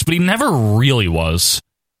couple of years, but he never really was.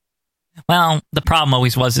 Well, the problem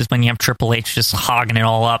always is when you have Triple H just hogging it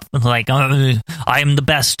all up, like, I am the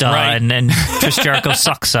best, and then Chris Jericho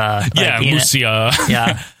sucks. Lucia.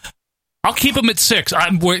 Yeah. I'll keep him at 6.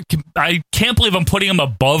 I can't believe I'm putting him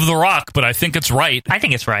above The Rock, but I think it's right. I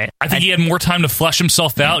think it's right. I think he had more time to flesh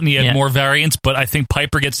himself out, and he had more variants, but I think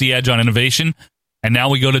Piper gets the edge on innovation, and now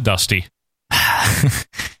we go to Dusty.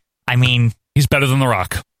 I mean... He's better than The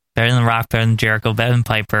Rock. Better than The Rock, better than Jericho, better than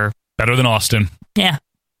Piper. Better than Austin. Yeah.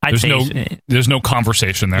 There's no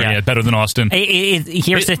conversation there. Yeah, better than Austin.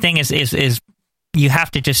 Here's the thing is you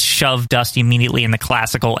have to just shove Dusty immediately in the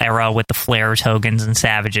classical era with the Flairs, Hogans, and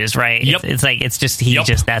Savages, right? Yep. It's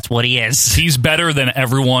just that's what he is. He's better than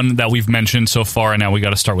everyone that we've mentioned so far, and now we got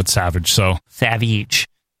to start with Savage. So Savage.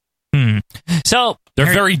 So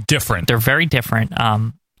they're very different. They're very different.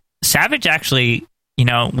 Savage actually, you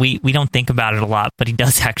know, we don't think about it a lot, but he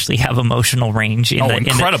does actually have emotional range in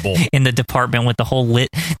the department with the whole the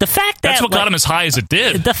fact that that's what got him as high as it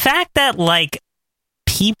did. The fact that like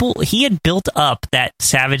he had built up that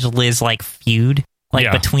Savage Liz like feud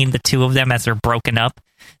like between the two of them as they're broken up.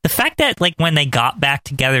 The fact that like when they got back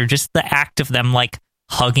together, just the act of them like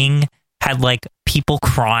hugging had like people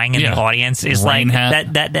crying in the audience is rain like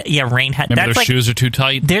hat. that rain hat. Maybe That's their like, shoes are too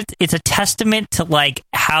tight. It's a testament to like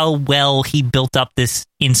how well he built up this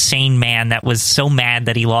insane man that was so mad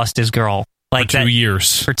that he lost his girl. Like For 2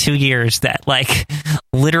 years. For 2 years, that like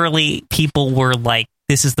literally people were like,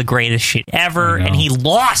 "This is the greatest shit ever," and he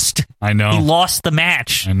lost. I know. He lost the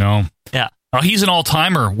match. I know. Yeah. He's an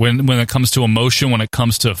all-timer when it comes to emotion, when it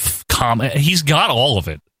comes to he's got all of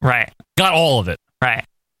it. Right. Got all of it. Right.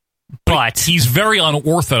 But he's very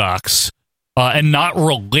unorthodox and not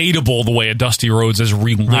relatable the way a Dusty Rhodes is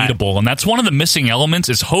relatable. Right. And that's one of the missing elements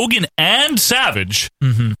is Hogan and Savage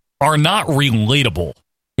are not relatable.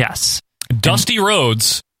 Yes. Dusty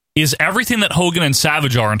Rhodes is everything that Hogan and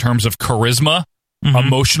Savage are in terms of charisma,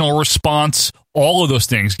 emotional response, all of those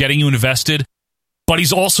things, getting you invested. But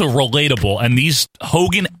he's also relatable. And these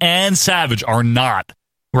Hogan and Savage are not.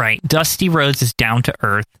 Right. Dusty Rhodes is down to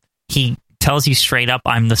earth. He tells you straight up,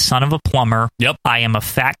 I'm the son of a plumber. Yep. I am a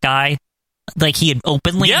fat guy. Like he had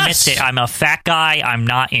openly admits it. I'm a fat guy. I'm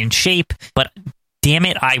not in shape, but damn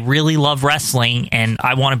it, I really love wrestling and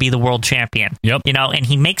I want to be the world champion. Yep. You know, and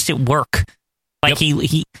he makes it work. Like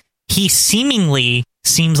he seemingly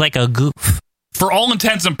seems like a goof. For all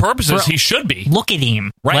intents and purposes, he should be. Look at him.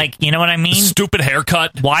 Right. Like, you know what I mean? The stupid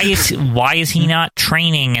haircut. Why is he not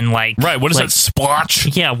training and like right, what is like, that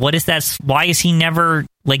splotch? Yeah, what is that? Why is he never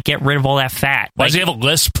like get rid of all that fat? Why does he have a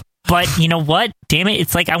lisp? But you know what? Damn it,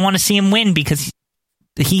 it's like I want to see him win because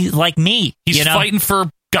he's like me. He's fighting for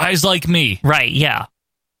guys like me. Right, yeah.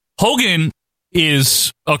 Hogan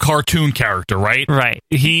is a cartoon character, right? Right.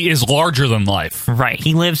 He is larger than life. Right.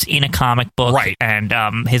 He lives in a comic book. Right. And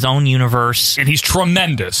his own universe. And he's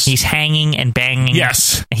tremendous. He's hanging and banging.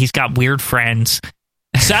 Yes. He's got weird friends.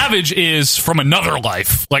 Savage is from another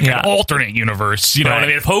life, like an alternate universe. You know what I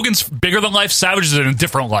mean? If Hogan's bigger than life, Savage is in a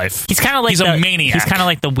different life. He's kind of like a maniac. He's kind of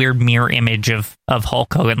like the weird mirror image of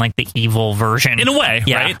Hulk Hogan, like the evil version. In a way,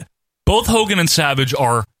 yeah. right? Both Hogan and Savage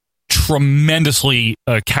are tremendously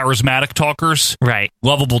charismatic talkers, right?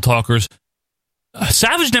 Lovable talkers.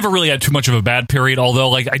 Savage never really had too much of a bad period, although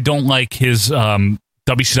like I don't like his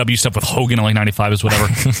WCW stuff with Hogan in like 95 is whatever,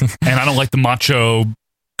 and I don't like the Macho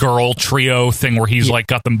Girl trio thing where he's like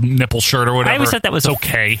got the nipple shirt or whatever. I always thought that was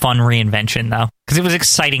okay. Fun reinvention though, because it was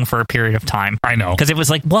exciting for a period of time. I know, because it was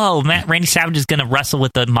like, whoa, Randy Savage is going to wrestle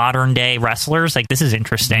with the modern day wrestlers. Like this is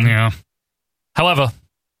interesting. Yeah. However,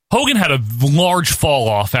 Hogan had a large fall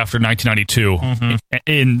off after 1992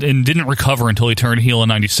 and didn't recover until he turned heel in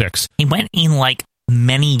 96. He went in like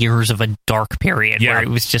many years of a dark period where it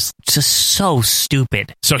was just so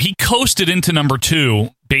stupid. So he coasted into number 2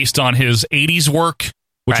 based on his 80s work,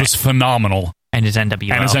 which was phenomenal. And his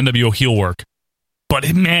NWO. And his NWO heel work.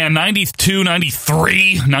 But man, 92,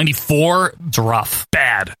 93, 94, it's rough.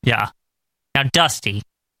 Bad. Yeah. Now, Dusty.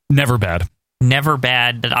 Never bad. Never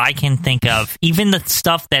bad that I can think of. Even the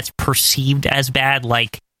stuff that's perceived as bad,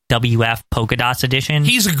 like WF Polka Dots Edition.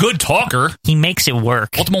 He's a good talker. He makes it work.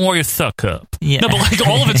 Ultimate Warrior Thug Up. Yeah. No, but like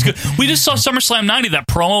all of it's good. We just saw SummerSlam 90, that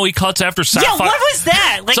promo he cuts after Sapphire. Yeah, what was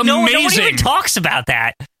that? Like it's no one amazing. even talks about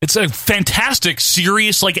that. It's a fantastic,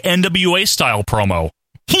 serious, like NWA style promo.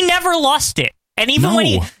 He never lost it. And even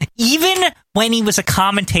when he was a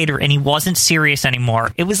commentator and he wasn't serious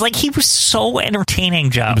anymore, it was like he was so entertaining,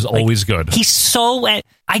 Joe. He was always good. He's so... I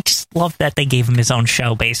just love that they gave him his own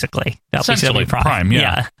show, basically. Essentially, Prime,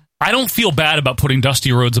 yeah. I don't feel bad about putting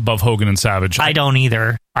Dusty Rhodes above Hogan and Savage. I don't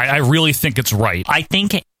either. I really think it's right. I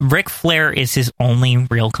think Ric Flair is his only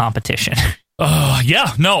real competition.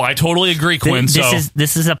 Yeah, no, I totally agree, Quinn.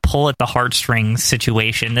 This is a pull at the heartstrings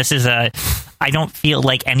situation. I don't feel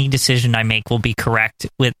like any decision I make will be correct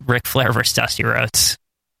with Ric Flair versus Dusty Rhodes.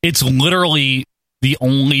 It's literally the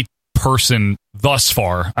only person thus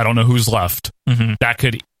far, I don't know who's left, that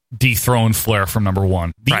could dethrone Flair from number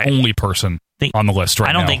 1. The only person on the list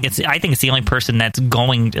right now. I think it's the only person that's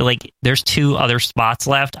going to, like, there's 2 other spots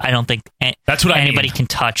left. I don't think that's what anybody can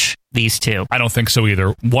touch these 2. I don't think so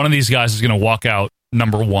either. One of these guys is going to walk out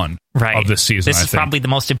number 1 of this season. This is probably the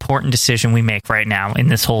most important decision we make right now in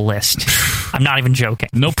this whole list. I'm not even joking.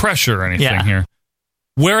 No pressure or anything here.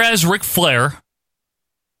 Whereas Ric Flair,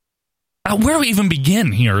 where do we even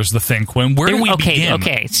begin here is the thing, Quinn. Where do we begin?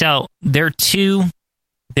 Okay, so they're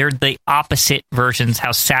the opposite versions,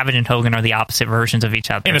 how Savage and Hogan are the opposite versions of each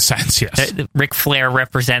other. In a sense, yes. Ric Flair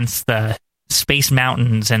represents the Space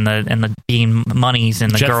Mountains and the being monies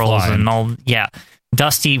and the Jet girls flying. and all. Yeah.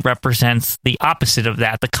 Dusty represents the opposite of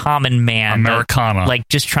that, the common man. Americana. Like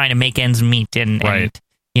just trying to make ends meet and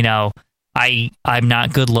you know, I'm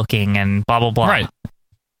not good looking and blah blah blah. Right.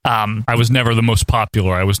 I was never the most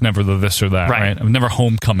popular. I was never the this or that. Right. I was never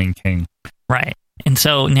homecoming king. Right. And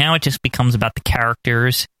so now it just becomes about the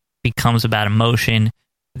characters, becomes about emotion,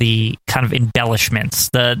 the kind of embellishments,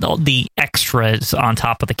 the extras on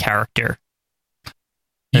top of the character.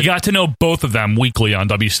 You got to know both of them weekly on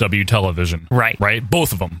WCW television. Right. Right?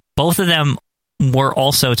 Both of them. Both of them were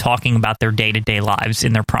also talking about their day-to-day lives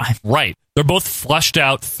in their prime. Right. They're both fleshed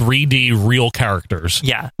out 3D real characters.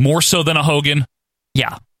 Yeah. More so than a Hogan.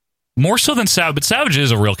 Yeah. More so than Savage, but Savage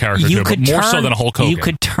is a real character too, but more so than a Hulk Hogan. You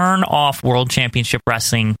could turn off World Championship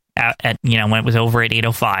Wrestling at when it was over at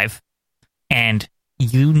 8:05, and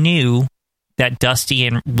you knew that Dusty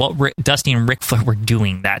and Ric Flair were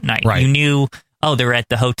doing that night. Right. You knew, they're at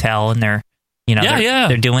the hotel and they're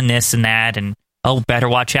they're doing this and that, and better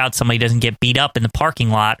watch out somebody doesn't get beat up in the parking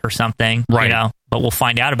lot or something. Right. But we'll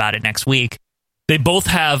find out about it next week. They both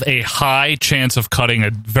have a high chance of cutting a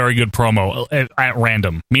very good promo at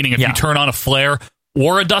random. Meaning if you turn on a Flair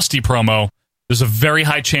or a Dusty promo, there's a very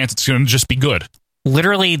high chance it's going to just be good.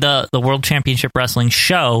 Literally, the World Championship Wrestling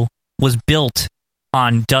show was built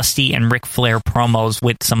on Dusty and Ric Flair promos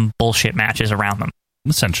with some bullshit matches around them.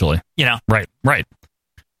 Essentially. Right.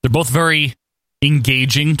 They're both very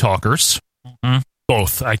engaging talkers. Mm-hmm.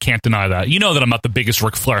 Both. I can't deny that. You know that I'm not the biggest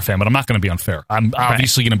Ric Flair fan, but I'm not going to be unfair. I'm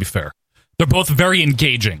obviously going to be fair. They're both very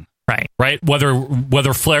engaging. Right?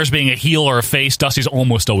 Whether Flair's being a heel or a face, Dusty's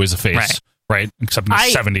almost always a face. Right? Except in the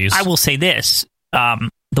 70s. I will say this.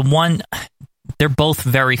 They're both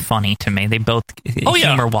very funny to me. They both,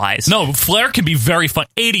 humor-wise. No, Flair can be very fun.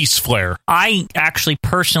 80s Flair. I actually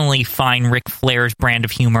personally find Ric Flair's brand of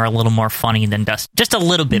humor a little more funny than Dusty. Just a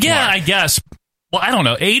little bit more. Yeah, I guess. Well, I don't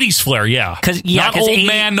know. 80s Flair, yeah. Not old 80s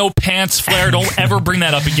man, no pants Flair. Don't ever bring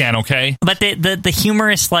that up again, okay? But the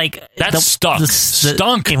humorous, that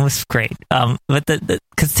stunk. It was great. But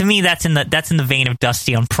because to me that's in the vein of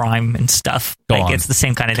Dusty on Prime and stuff. It's the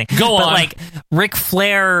same kind of thing. But Ric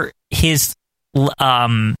Flair, his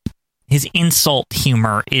insult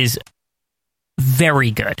humor is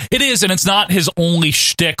very good. It is, and it's not his only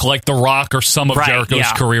shtick like The Rock or some of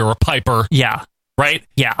Jericho's career or Piper. Yeah. Right?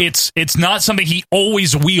 Yeah. It's not something he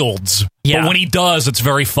always wields. Yeah. But when he does, it's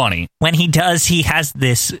very funny. When he does, he has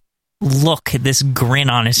this look, this grin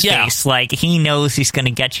on his face. Like, he knows he's going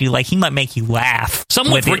to get you. Like, he might make you laugh.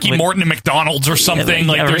 Something with Ricky Morton and McDonald's or something.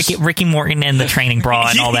 Ricky Morton and the training bra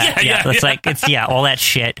and all that. It's all that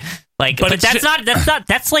shit. But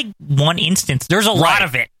that's like one instance. There's a lot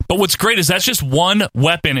of it. But what's great is that's just one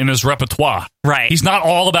weapon in his repertoire. Right. He's not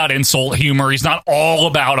all about insult humor. He's not all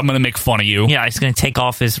about, I'm going to make fun of you. Yeah, he's going to take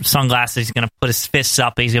off his sunglasses. He's going to put his fists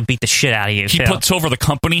up. And he's going to beat the shit out of you. He puts over the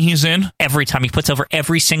company he's in. Every time. He puts over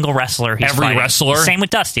every single wrestler he's fighting. Wrestler. Same with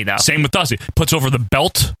Dusty, though. Same with Dusty. Puts over the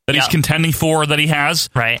belt that he's contending for that he has.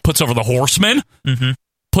 Right. Puts over the Horseman. Mm-hmm.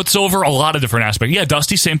 Puts over a lot of different aspects. Yeah,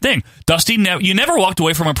 Dusty, same thing. Dusty, you never walked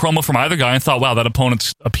away from a promo from either guy and thought, wow, that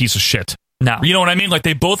opponent's a piece of shit. No. You know what I mean? Like,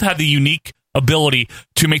 they both had the unique ability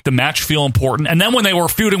to make the match feel important. And then when they were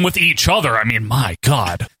feuding with each other, I mean, my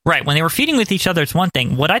God. Right. When they were feuding with each other, it's one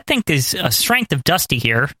thing. What I think is a strength of Dusty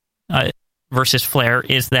here versus Flair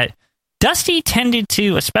is that Dusty tended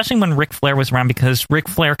to, especially when Ric Flair was around, because Ric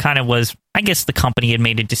Flair kind of was, I guess the company had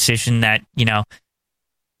made a decision that,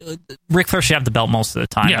 Ric Flair should have the belt most of the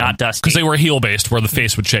time, not Dusty. Because they were heel-based, where the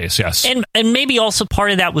face would chase, yes. And maybe also part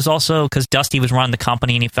of that was also because Dusty was running the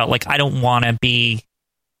company and he felt like, I don't want to be...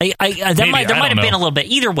 there might have been a little bit.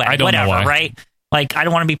 Either way, whatever, right? Like, I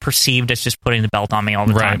don't want to be perceived as just putting the belt on me all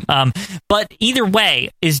the time. But either way,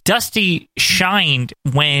 Dusty shined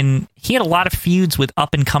when he had a lot of feuds with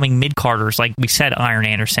up-and-coming mid-carders, like we said, Iron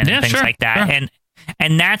Anderson and things like that. Sure.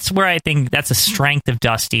 And that's where I think that's a strength of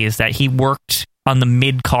Dusty, is that he worked on the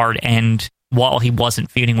mid-card end while he wasn't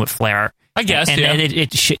feuding with Flair. I guess, and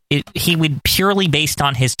he would, purely based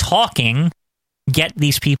on his talking, get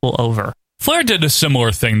these people over. Flair did a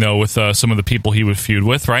similar thing, though, with some of the people he would feud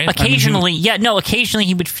with, right? Occasionally, occasionally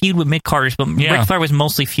he would feud with mid-carders, but Ric Flair was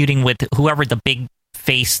mostly feuding with whoever the big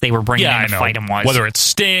face they were bringing in to fight him was. Whether it's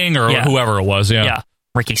Sting or whoever it was,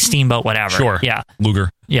 Ricky Steamboat, whatever. Sure. Yeah. Luger.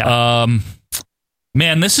 Yeah.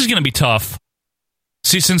 Man, this is going to be tough.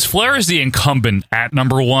 See, since Flair is the incumbent at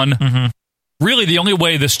number one, really the only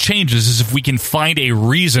way this changes is if we can find a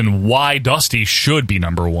reason why Dusty should be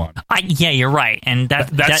number one. You're right. And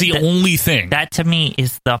that's the only thing. That, to me,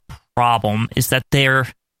 is the problem, is that they're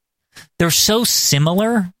so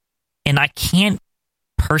similar, and I can't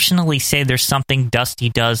personally say there's something Dusty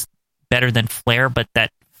does better than Flair, but that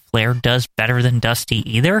Flair does better than Dusty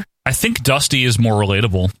either. I think Dusty is more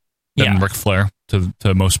relatable than Ric Flair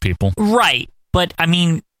to most people. Right. But, I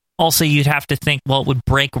mean, also you'd have to think, well, it would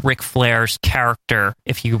break Ric Flair's character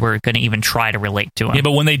if you were going to even try to relate to him. Yeah,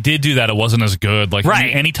 but when they did do that, it wasn't as good. Like,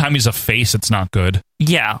 Right. anytime he's a face, it's not good.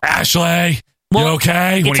 Yeah. Ashley, you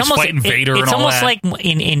okay? When he's fighting Vader and all that. It's almost like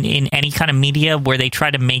in any kind of media where they try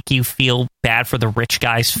to make you feel bad for the rich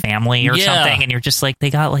guy's family or something, and you're just like, they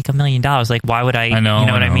got like $1 million. Like, why would I you know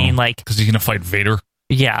what I mean? Like, because he's going to fight Vader.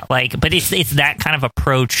 Yeah, like, but it's that kind of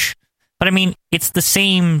approach. But I mean, it's the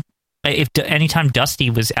same. If anytime Dusty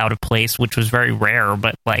was out of place, which was very rare,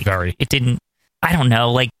 but like, it didn't. I don't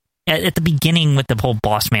know. Like at the beginning with the whole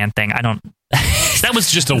boss man thing, I don't. That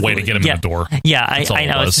was just a way to get him in the door. Yeah, I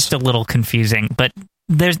know it's just a little confusing, but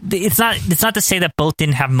it's not to say that both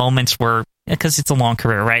didn't have moments where, because it's a long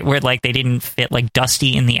career, right? Where like they didn't fit, like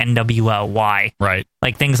Dusty in the NWO. Why? Right.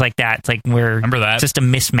 Like things like that. It's like remember that? Just a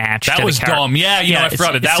mismatch. That was dumb. Yeah, I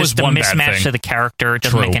forgot it. That was one bad thing. It's just a mismatch to the character. It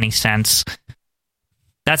doesn't make any sense.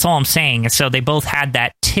 That's all I'm saying. So they both had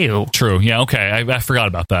that too. True. Yeah. Okay. I forgot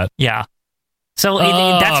about that. Yeah. So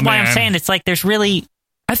that's why I'm saying it's like there's really.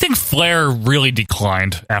 I think Flair really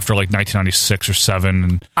declined after like 1996 or 7.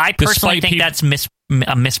 And I personally think that's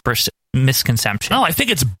a misconception. No, I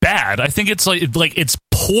think it's bad. I think it's like it's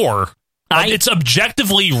poor. It's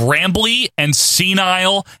objectively rambly and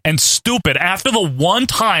senile and stupid. After the one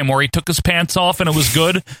time where he took his pants off and it was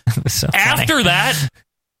good, it was so after that,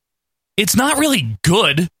 it's not really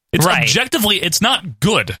good. It's objectively, it's not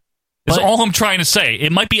good. Is all I'm trying to say.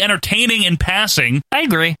 It might be entertaining in passing. I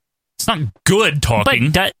agree. It's not good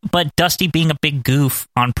talking. But Dusty being a big goof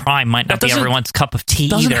on Prime might not be everyone's cup of tea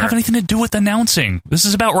either. Doesn't have anything to do with announcing. This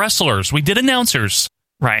is about wrestlers. We did announcers.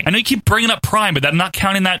 Right. I know you keep bringing up Prime, but I'm not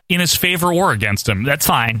counting that in his favor or against him. That's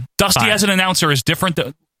fine. Dusty as an announcer is different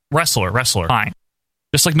than wrestler. Fine.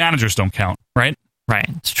 Just like managers don't count, right? Right.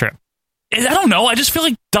 It's true. I don't know. I just feel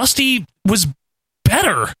like Dusty was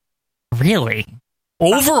better. Really?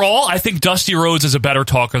 Overall, I think Dusty Rhodes is a better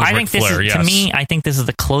talker than Ric Flair. To me, I think this is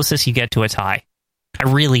the closest you get to a tie. I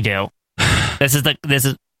really do. This is like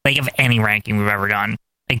of any ranking we've ever done.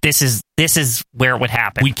 Like this is where it would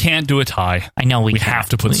happen. We can't do a tie. I know we have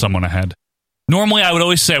to put someone ahead. Normally, I would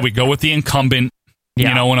always say we go with the incumbent. Yeah.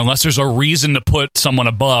 You know, and unless there's a reason to put someone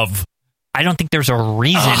above. I don't think there's a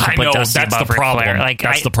reason to put Dusty above Ric Flair. Like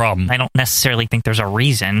that's the problem. I don't necessarily think there's a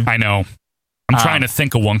reason. I know. I'm trying to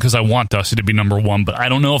think of one because I want Dusty to be number one, but I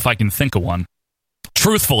don't know if I can think of one.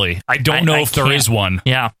 Truthfully, I don't know if there is one.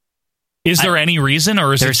 Yeah. Is there any reason,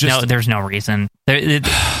 or is it just... There's no reason.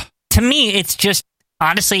 To me, it's just,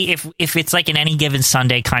 honestly, if it's like an any given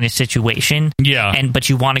Sunday kind of situation, but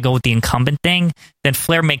you want to go with the incumbent thing, then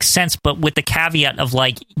Flair makes sense, but with the caveat of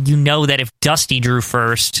like, that if Dusty drew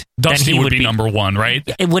first, Dusty then he would be number one, right?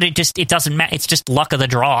 It doesn't matter. It's just luck of the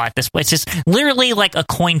draw at this point. It's just literally like a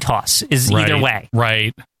coin toss is either way.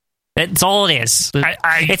 Right. That's all it is.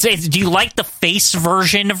 It's do you like the face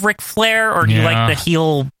version of Ric Flair, or do you like the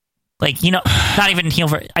heel? Like, not even heel.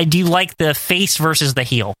 Do you like the face versus the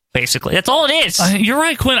heel? Basically, that's all it is. You're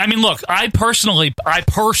right, Quinn. I mean, look, I personally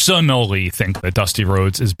think that Dusty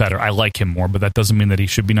Rhodes is better. I like him more, but that doesn't mean that he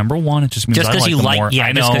should be number one. It just means I like him more.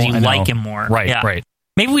 Yeah, just because you like him more. Right, right.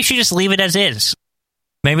 Maybe we should just leave it as is.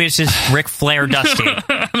 Maybe it's just Ric Flair, Dusty.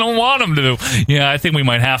 I don't want him to. Yeah, I think we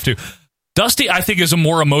might have to. Dusty, I think, is a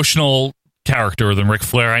more emotional character than Ric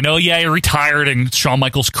Flair. I know, he retired and Shawn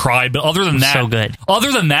Michaels cried, but other than that, so good.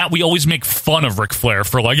 Other than that, we always make fun of Ric Flair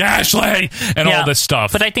for like Ashley and all this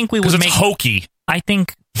stuff. But I think we would make hokey. I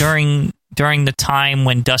think during the time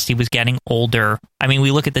when Dusty was getting older, I mean, we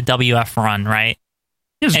look at the WF run, right?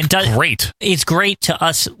 It was great. It's great to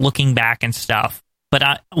us looking back and stuff.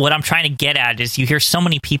 But what I'm trying to get at is you hear so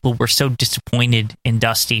many people were so disappointed in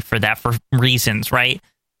Dusty for reasons, right?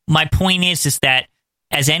 My point is that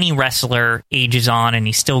as any wrestler ages on and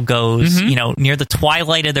he still goes, near the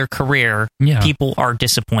twilight of their career, people are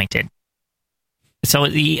disappointed. So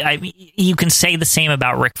you can say the same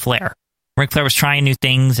about Ric Flair. Ric Flair was trying new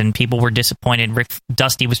things and people were disappointed.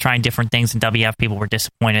 Dusty was trying different things and WF people were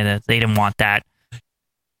disappointed that they didn't want that.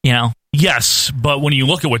 Yes, but when you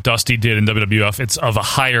look at what Dusty did in WWF, it's of a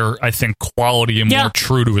higher, I think, quality and more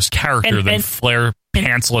true to his character than Flair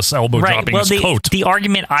pantsless elbow dropping his coat. The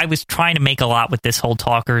argument I was trying to make a lot with this whole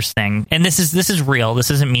talkers thing, and this is real.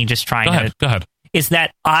 This isn't me just trying Go ahead. Is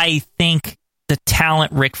that I think the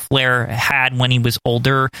talent Ric Flair had when he was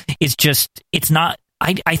older is just, it's not.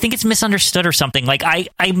 I think it's misunderstood or something. Like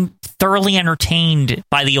I'm thoroughly entertained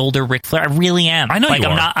by the older Ric Flair. I really am. I know you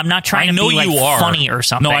are. I'm not trying to be like funny or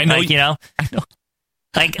something. No, I know. I know.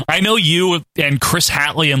 Like, I know you and Chris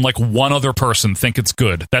Hatley and like one other person think it's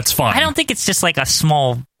good. That's fine. I don't think it's just like a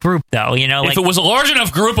small group, though. You know, if it was a large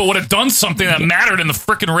enough group, it would have done something that mattered in the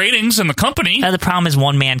freaking ratings and the company. The problem is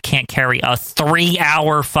one man can't carry a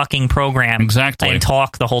 3-hour fucking program and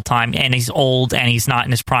talk the whole time, and he's old and he's not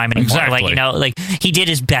in his prime anymore. Exactly. Like, you know, like he did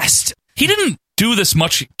his best. He didn't do this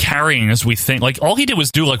much carrying as we think. Like, all he did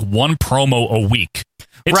was do like one promo a week.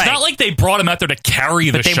 It's not like they brought him out there to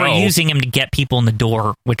carry the show. But they were using him to get people in the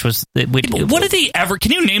door, which was... What did he ever...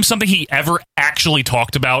 Can you name something he ever actually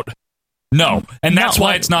talked about? No. And that's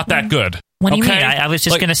why it's not that good. What do you mean? I was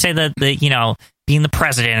just going to say that, you know, being the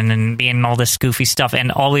president and being all this goofy stuff,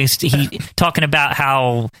 and always talking about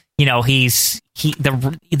how, you know,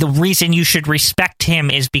 the reason you should respect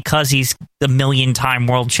him is because he's the 1,000,000-time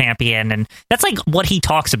world champion, and that's like what he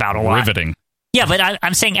talks about a lot. Riveting. Yeah, but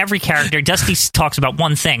I'm saying every character. Dusty talks about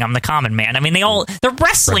one thing. I'm the common man. I mean, they're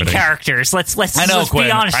wrestling characters. Let's be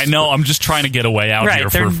honest. I know. I'm just trying to get a way out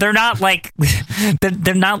here. They're not like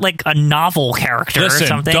they're not like a novel character or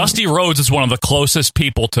something. Dusty Rhodes is one of the closest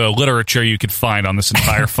people to literature you could find on this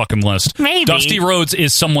entire fucking list. Maybe Dusty Rhodes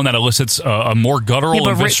is someone that elicits a more guttural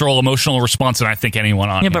and visceral emotional response than I think anyone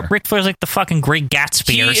on here. Yeah, but Ric Flair's like the fucking Great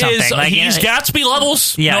Gatsby or something. He's Gatsby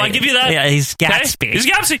levels. Yeah, no, I give you that. Yeah, he's Gatsby. Okay? He's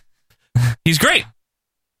Gatsby. He's great.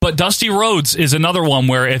 But Dusty Rhodes is another one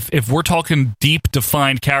where if we're talking deep,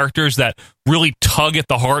 defined characters that really tug at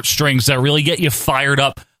the heartstrings, that really get you fired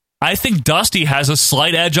up, I think Dusty has a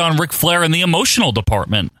slight edge on Ric Flair in the emotional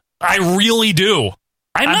department. I really do.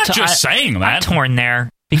 I'm not just saying that. I'm torn there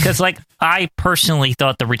because, like, I personally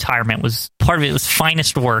thought the retirement was part of it was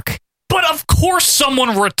finest work. But of course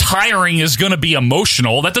someone retiring is going to be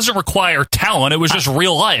emotional. That doesn't require talent. It was just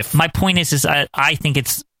real life. My point is I think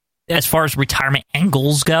it's, as far as retirement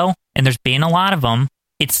angles go, and there's been a lot of them,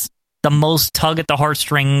 it's the most tug at the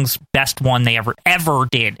heartstrings, best one they ever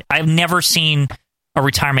did. I've never seen a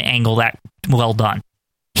retirement angle that well done.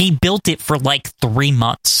 He built it for like 3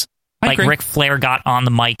 months. Like Ric Flair got on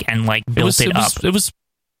the mic and like built it up.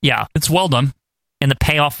 Yeah, it's well done, and the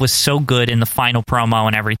payoff was so good in the final promo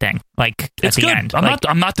and everything. Like it's at the good. end,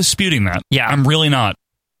 I'm not disputing that. Yeah, I'm really not.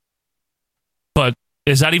 But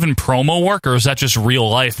is that even promo work, or is that just real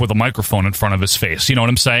life with a microphone in front of his face? You know what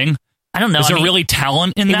I'm saying? I don't know. Is there really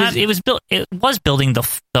talent in that? It was building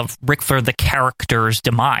the Ric Flair, the character's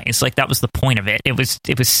demise. Like that was the point of it. It was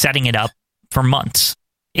setting it up for months.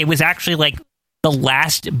 It was actually like the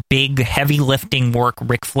last big heavy lifting work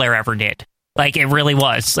Ric Flair ever did. Like it really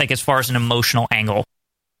was. Like as far as an emotional angle.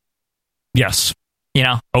 Yes. You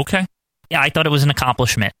know. Okay. Yeah, I thought it was an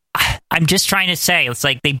accomplishment. I'm just trying to say it's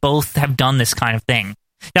like they both have done this kind of thing.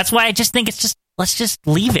 That's why I just think it's just let's just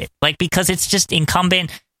leave it. Like because it's just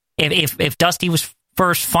incumbent. If Dusty was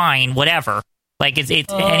first, fine, whatever. Like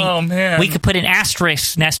man, we could put an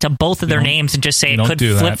asterisk next to both of their names and just say it could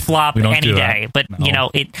flip flop any day. But you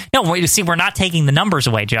know we're not taking the numbers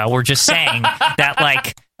away, Joe. We're just saying that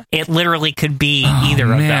like it literally could be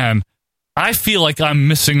either of them. I feel like I'm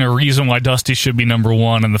missing a reason why Dusty should be number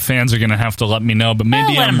one, and the fans are going to have to let me know. But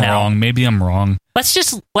maybe I'm wrong. Maybe I'm wrong. Let's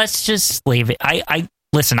just leave it.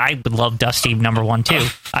 Listen. I would love Dusty number one too.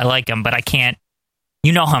 I like him, but I can't.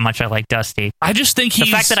 You know how much I like Dusty. I just think the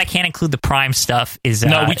fact that I can't include the Prime stuff is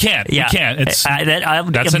no, we can't. Yeah, we can't. That's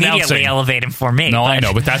immediately announcing. Elevating for me. No, I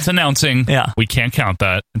know, but that's announcing. Yeah, we can't count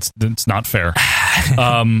that. It's not fair.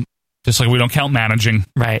 Just like we don't count managing.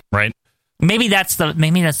 Right. Maybe that's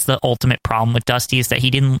the ultimate problem with Dusty is that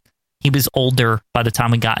he was older by the time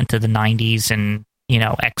we got into the 90s and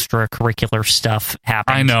extracurricular stuff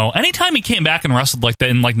happened. I know. Anytime he came back and wrestled like that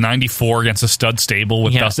in like 94 against a stud stable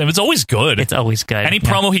with Dustin, it's always good. It's always good. Any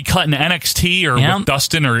promo he cut in NXT or with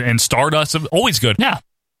Dustin or in Stardust, always good. Yeah.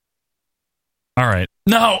 All right.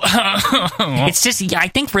 No. It's just, I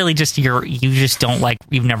think really just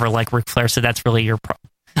you've never liked Ric Flair, so that's really your problem.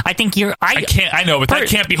 I think I know, but that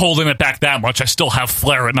can't be holding it back that much. I still have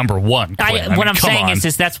Flair at number one. What I'm saying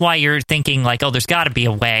is that's why you're thinking like, oh, there's got to be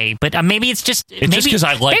a way. But maybe it's just because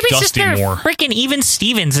I like Dusty more. Freaking even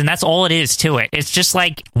Stevens, and that's all it is to it. It's just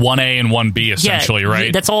like 1A and 1B essentially,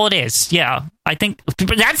 right? That's all it is. Yeah, I think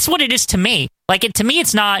that's what it is to me. Like to me,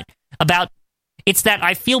 it's not about. It's that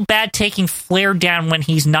I feel bad taking Flair down when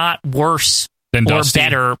he's not worse. Or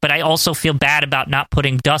better, but I also feel bad about not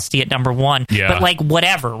putting Dusty at number one. Yeah. But like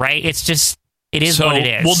whatever, right? It's just it is what it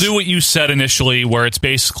is. We'll do what you said initially, where it's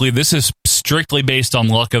basically this is strictly based on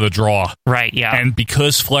luck of the draw. Right, yeah. And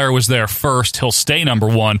because Flair was there first, he'll stay number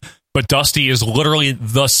one, but Dusty is literally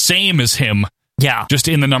the same as him. Yeah. Just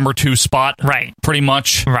in the number two spot. Right. Pretty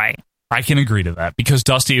much. Right. I can agree to that because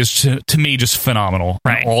Dusty is, to me, just phenomenal.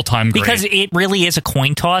 Right. All-time great. Because it really is a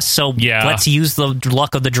coin toss, so let's use the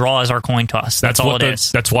luck of the draw as our coin toss. That's all it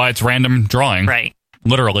is. That's why it's random drawing. Right.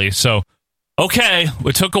 Literally. So, okay,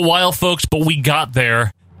 it took a while, folks, but we got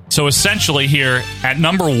there. So essentially here, at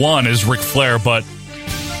number 1 is Ric Flair, but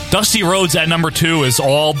Dusty Rhodes at number 2 is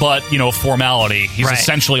all but, formality. He's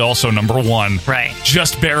essentially also number 1. Right.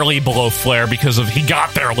 Just barely below Flair because of he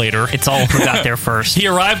got there later. It's all who got there first. He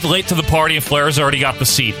arrived late to the party and Flair's already got the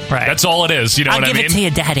seat. Right. That's all it is. You know what I mean? I'll give it to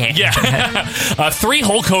you, Daddy. Yeah. 3,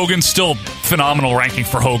 Hulk Hogan, still phenomenal ranking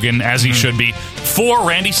for Hogan, as he should be. 4,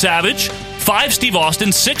 Randy Savage. 5, Steve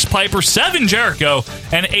Austin. 6, Piper. 7, Jericho.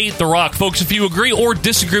 And 8, The Rock. Folks, if you agree or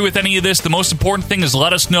disagree with any of this, the most important thing is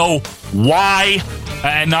let us know why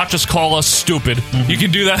and not just call us stupid. You can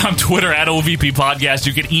do that on Twitter at OVP Podcast.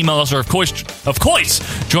 You can email us or, of course,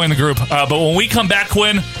 join the group. But when we come back,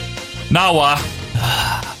 Quinn, Nawa,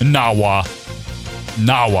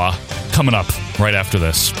 coming up right after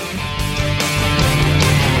this.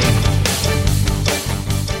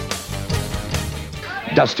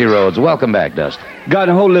 Dusty Rhodes. Welcome back, Dusty. God,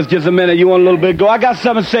 hold this just a minute. You want a little bit go? I got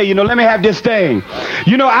something to say. Let me have this thing.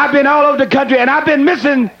 I've been all over the country, and I've been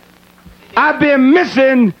missing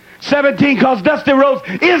 17 because Dusty Rhodes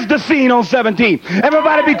is the scene on 17.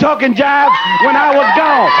 Everybody be talking jive when I was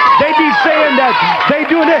gone. They be saying that they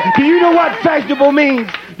doing that. Do you know what fashionable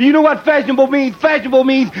means? Do you know what fashionable means? Fashionable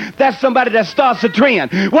means that's somebody that starts a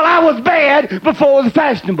trend. Well, I was bad before it was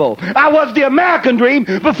fashionable. I was the American dream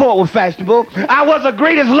before it was fashionable. I was the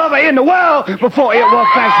greatest lover in the world before it was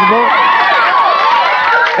fashionable.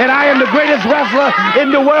 And I am the greatest wrestler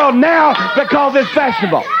in the world now because it's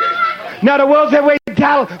fashionable. Now, the World's Heavyweight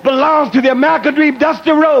title belongs to the American Dream,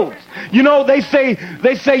 Dusty Rhodes. They say,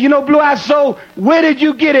 Blue Eye Soul, where did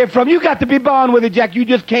you get it from? You got to be born with it, Jack. You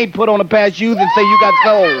just can't put on a pair of shoes and say you got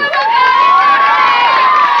soul.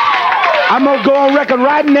 I'm going to go on record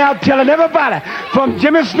right now telling everybody, from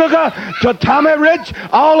Jimmy Snuka to Tommy Rich,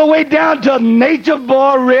 all the way down to Nature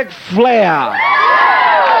Boy Ric Flair.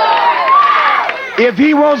 If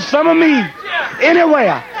he wants some of me,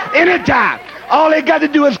 anywhere, anytime, all they got to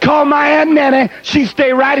do is call my Aunt Nanny. She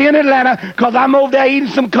stay right here in Atlanta because I'm over there eating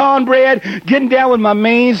some cornbread, getting down with my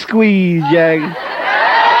main squeeze, Jack.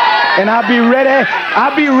 And I'll be ready.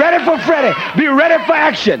 I'll be ready for Freddie. Be ready for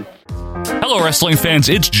action. Hello, wrestling fans.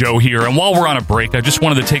 It's Joe here. And while we're on a break, I just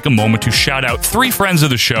wanted to take a moment to shout out 3 friends of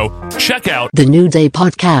the show. Check out The New Day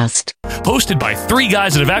Podcast, hosted by 3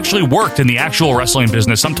 guys that have actually worked in the actual wrestling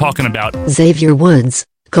business. I'm talking about Xavier Woods,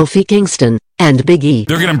 Kofi Kingston, and Big E.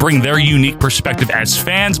 They're going to bring their unique perspective as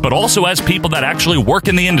fans, but also as people that actually work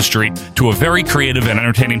in the industry, to a very creative and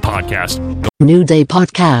entertaining podcast. New Day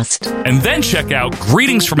Podcast. And then check out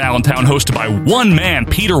Greetings from Allentown, hosted by one man,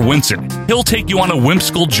 Peter Winson. He'll take you on a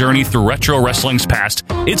whimsical journey through retro wrestling's past.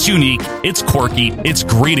 It's unique, it's quirky, it's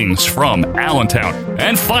Greetings from Allentown.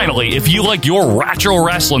 And finally, if you like your retro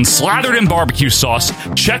wrestling slathered in barbecue sauce,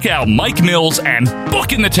 check out Mike Mills and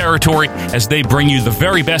Bookin' the Territory as they bring you the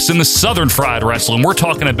very best in the Southern fried wrestling. We're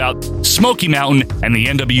talking about Smoky Mountain and the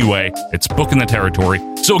NWA. It's Bookin' the Territory.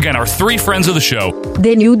 So again, our 3 friends of the show,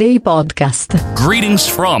 The New Day Podcast, Greetings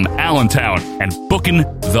from Allentown, and Bookin'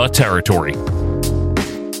 the Territory.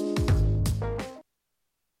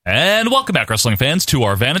 And welcome back, wrestling fans, to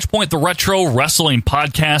our Vantage Point, the Retro Wrestling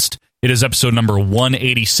Podcast. It is episode number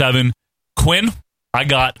 187. Quinn, I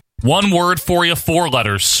got one word for you, 4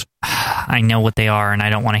 letters. I know what they are, and I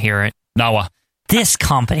don't want to hear it. Nawa. This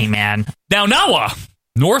company, man. Now, Nawa,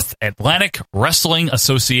 North Atlantic Wrestling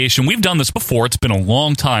Association. We've done this before. It's been a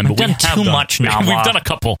long time. We've done too much now. We've done a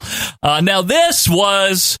couple. Now, this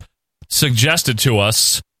was suggested to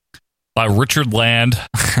us by Richard Land.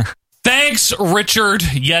 Thanks, Richard,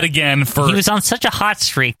 yet again. He was on such a hot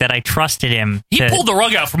streak that I trusted him. He pulled the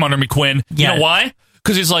rug out from under me, Quinn. Yeah. You know why?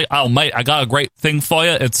 Because he's like, oh, mate, I got a great thing for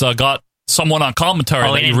you. It's got someone on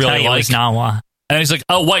commentary that you really like. It was Nawa. And he's like,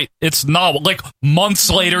 oh, wait, it's Nawa. Like, months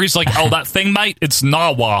later, he's like, oh, that thing, mate, it's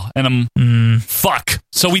Nawa. And I'm, fuck.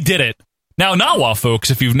 So we did it. Now, Nawa,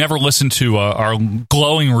 folks, if you've never listened to our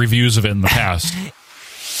glowing reviews of it in the past.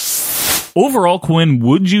 Overall, Quinn,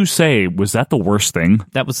 would you say, was that the worst thing?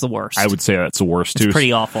 That was the worst. I would say that's the worst, too. It's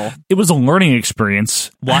pretty awful. It was a learning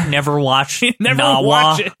experience. Never watch Nawa.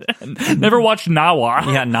 Watch it. Never watched Nawa.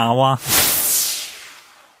 Yeah, Nawa.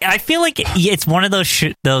 I feel like it's one of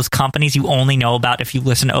those companies you only know about if you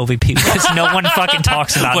listen to OVP because no one fucking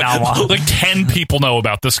talks about Nawa. Like 10 people know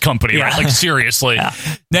about this company, right? Like, seriously. Yeah.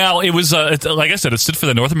 Now, it was, like I said, it stood for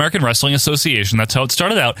the North American Wrestling Association. That's how it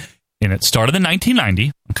started out. And it started in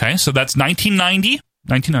 1990. Okay, so that's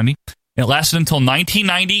 1990. It lasted until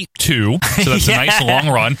 1992, so that's a nice long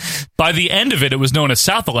run. By the end of it, it was known as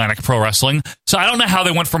South Atlantic Pro Wrestling. So I don't know how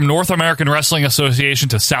they went from North American Wrestling Association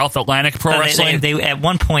to South Atlantic Pro Wrestling. They at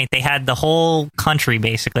one point, they had the whole country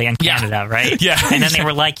basically in Canada, right? Yeah. And then they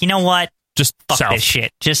were like, you know what? Just fuck south. this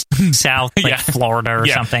shit. Just south, like Florida or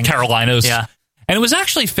something. Carolinas. Yeah. And it was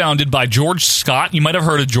actually founded by George Scott. You might have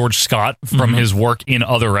heard of George Scott from his work in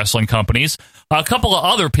other wrestling companies. A couple of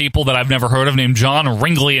other people that I've never heard of named John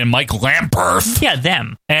Ringley and Mike Lamperth. Yeah,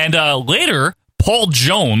 them. And later, Paul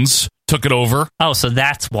Jones took it over. Oh, so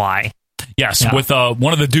that's why. Yes, with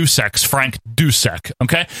one of the Duseks, Frank Dusek.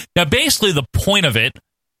 Okay? Now, basically, the point of it,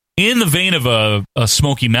 in the vein of a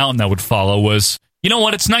Smoky Mountain that would follow, was, you know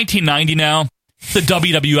what, it's 1990 now. The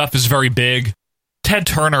WWF is very big. Ted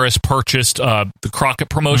Turner has purchased the Crockett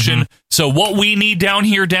promotion. So what we need down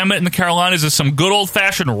here, damn it, in the Carolinas is some good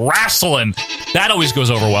old-fashioned wrestling. That always goes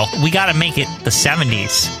over well. We got to make it the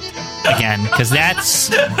 70s again, because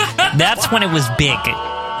that's when it was big.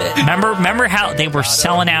 Remember how they were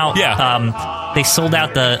selling out? Yeah. They sold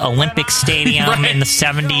out the Olympic Stadium in the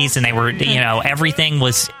 70s, and they were, everything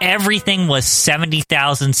was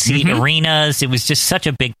 70,000 seat arenas. It was just such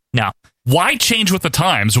a big Why change with the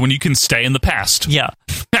times when you can stay in the past? Yeah.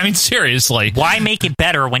 I mean, seriously. Why make it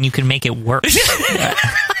better when you can make it worse?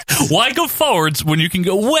 Why go forwards when you can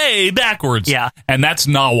go way backwards? Yeah. And that's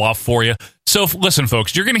NAWA for you. So, listen,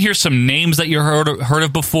 folks, you're going to hear some names that you heard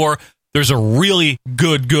of before. There's a really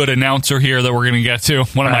good announcer here that we're going to get to.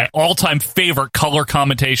 One of my all-time favorite color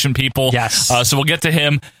commentation people. Yes. So we'll get to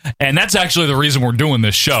him. And that's actually the reason we're doing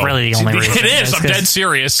this show. It's really the only reason. It is. I'm dead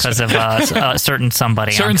serious. Because of certain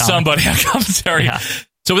somebody on commentary. Yeah.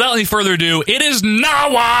 So without any further ado, it is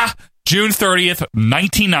NAWA, June 30th,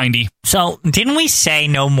 1990. So didn't we say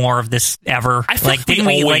no more of this ever? I think didn't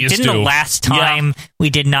the last time we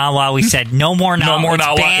did NAWA, we said no more NAWA. No more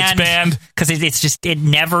NAWA. It's banned. Because it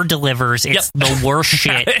never delivers. It's the worst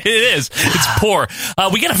shit. It is. It's poor.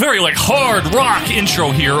 We get a very hard rock intro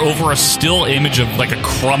here over a still image of a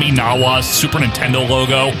crummy NAWA Super Nintendo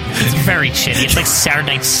logo. It's very shitty. It's like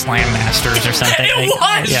Saturday Night Slam Masters or something. It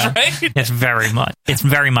was, right? It's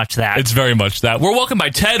very much that. It's very much that. We're welcomed by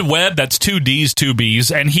Ted Webb. That's 2 D's, 2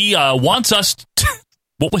 B's, and he wants us to...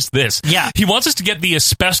 What was this? Yeah. He wants us to get the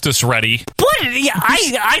asbestos ready. What? Yeah,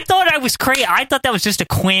 I thought I was crazy. I thought that was just a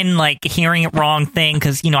Quinn, hearing it wrong thing,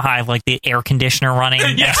 because you know how I have, the air conditioner running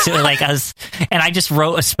next to it, and I just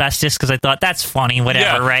wrote asbestos because I thought, that's funny,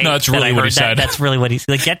 whatever, right? No, that's really what he said. That's really what he's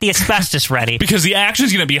like, get the asbestos ready. Because the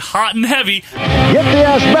action's going to be hot and heavy. Get the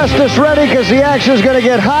asbestos ready, because the action's going to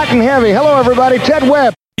get hot and heavy. Hello, everybody. Ted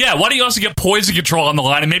Webb. Yeah, why don't you also get Poison Control on the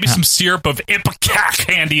line and maybe some syrup of Ipecac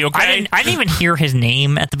handy, okay? I didn't even hear his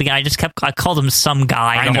name at the beginning. I called him some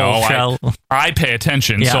guy the whole show. I pay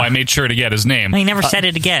attention, so I made sure to get his name. He never said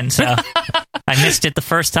it again, so I missed it the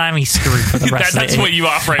first time. He's screwed for the rest of it. That's what you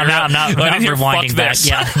operate. I'm not rewinding back.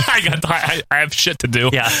 Yeah. I have shit to do.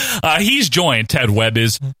 Yeah. He's joined, Ted Webb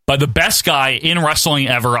is, by the best guy in wrestling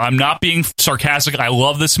ever. I'm not being sarcastic. I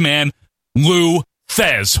love this man, Lou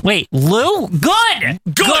Thez. Wait, Lou? Good.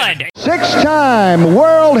 6-time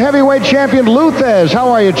world heavyweight champion Lou Thez. How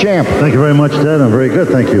are you, champ? Thank you very much, Ted. I'm very good,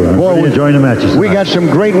 thank you. I'm really enjoying the matches tonight. We got some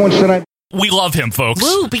great ones tonight. We love him, folks.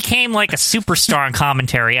 Lou became a superstar in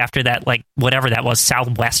commentary after that, whatever that was,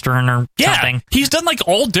 Southwestern or something. He's done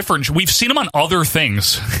all different. We've seen him on other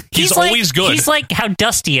things. He's always good. He's like how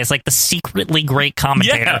Dusty is, the secretly great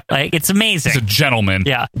commentator. Yeah. It's amazing. He's a gentleman.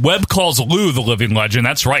 Yeah. Webb calls Lou the living legend.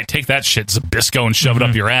 That's right. Take that shit, Zabisco, and shove it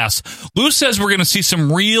up your ass. Lou says we're going to see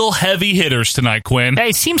some real heavy hitters tonight, Quinn. Yeah,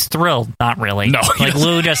 he seems thrilled. Not really. No.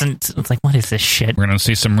 Lou doesn't. It's what is this shit? We're going to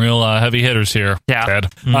see some real heavy hitters here, Ted.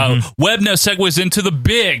 Webb now segues into the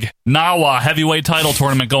big NAWA heavyweight title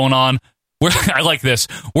tournament going on. I like this.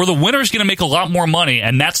 Where the winner's going to make a lot more money,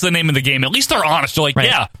 and that's the name of the game. At least they're honest. They're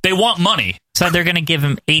yeah, they want money. So they're going to give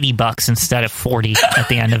him $80 instead of $40 at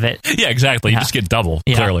the end of it. Yeah, exactly. You just get double,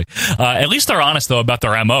 clearly. At least they're honest, though, about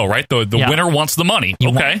their MO, right? The winner wants the money.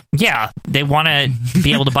 Okay. They want to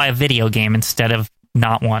be able to buy a video game instead of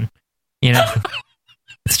not one.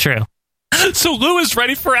 It's true. So Lou is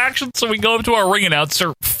ready for action, so we go up to our ring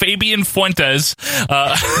announcer, Fabian Fuentes.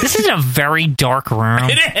 This is a very dark room.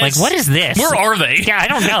 It is. What is this? Where are they? Yeah, I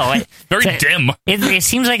don't know. Very dim. It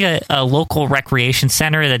seems like a local recreation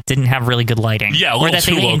center that didn't have really good lighting. Yeah, or that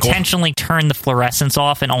they intentionally turned the fluorescence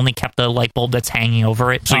off and only kept the light bulb that's hanging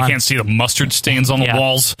over it so you can't see the mustard stains on the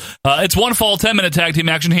walls. It's one fall, 10-minute tag team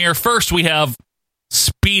action here. First, we have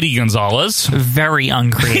Speedy Gonzalez. Very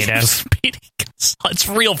uncreative. Speedy Gonzalez. It's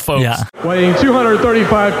real, folks. Yeah. Weighing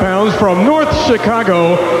 235 pounds from North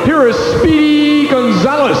Chicago, here is Speedy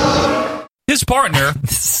Gonzalez. His partner,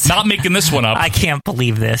 not making this one up. I can't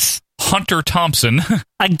believe this. Hunter Thompson.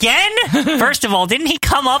 Again? First of all, didn't he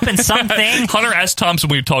come up in something? Hunter S. Thompson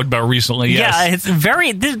we talked about recently, yes. Yeah, it's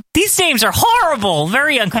very... These names are horrible.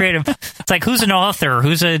 Very uncreative. It's like, who's an author?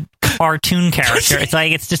 Who's a cartoon character? It's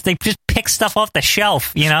like, it's just, they just pick stuff off the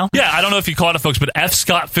shelf, you know? Yeah, I don't know if you caught it, folks, but F.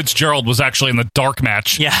 Scott Fitzgerald was actually in the dark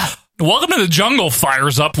match. Yeah. Welcome to the Jungle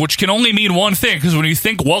fires up, which can only mean one thing, because when you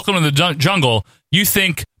think Welcome to the Jungle, you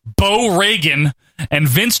think Bo Reagan and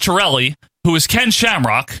Vince Torelli, who is Ken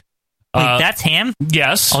Shamrock. Wait, that's him?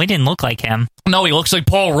 Yes. Oh, he didn't look like him. No, he looks like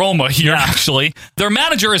Paul Roma here, actually. Their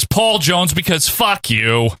manager is Paul Jones because fuck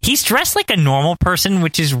you. He's dressed like a normal person,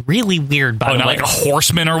 which is really weird, by the way. Not like a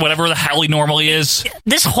horseman or whatever the hell he normally is.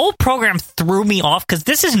 This whole program threw me off because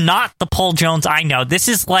this is not the Paul Jones I know. This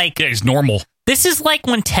is like... Yeah, he's normal. This is like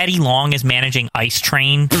when Teddy Long is managing Ice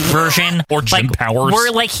Train version. Or Jim Powers.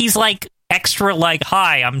 Where like he's like extra like,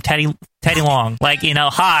 hi, I'm Teddy Long. Like, you know,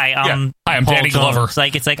 hi, I'm Paul Danny Jones. Glover.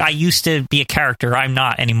 It's like I used to be a character. I'm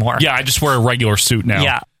not anymore. Yeah, I just wear a regular suit now.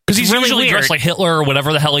 Yeah. Because he's really usually weird. dressed like Hitler or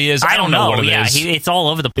whatever the hell he is. I don't know what it is. It's all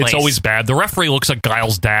over the place. It's always bad. The referee looks like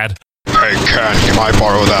Giles' dad. Hey, Ken, can I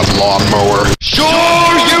borrow that lawnmower? Sure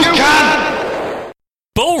you can!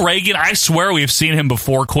 Bo Reagan, I swear we've seen him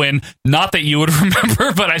before, Quinn. Not that you would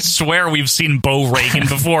remember, but I swear we've seen Bo Reagan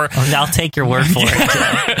before. I'll take your word for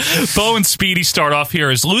it. Bo and Speedy start off here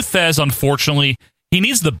as Lou Thez, unfortunately, he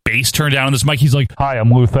needs the bass turned down on this mic. He's like, hi,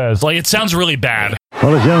 I'm Lou Thez. Like, it sounds really bad.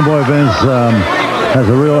 Well, this young boy, Vince, has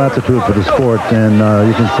a real aptitude for the sport, and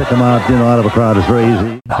you can pick him out, out of a crowd. It's very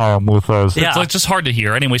easy. Hi, I'm Lou Thez. It's like just hard to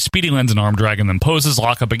hear. Anyway, Speedy lands an arm drag and then poses,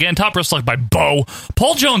 lock up again. Top wrist lock by Bo.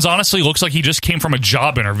 Paul Jones honestly looks like he just came from a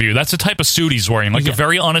job interview. That's the type of suit he's wearing, like a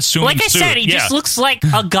very unassuming suit. Like I said, he just looks like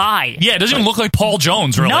a guy. Yeah, it doesn't even look like Paul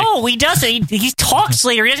Jones, really. No, he doesn't. He talks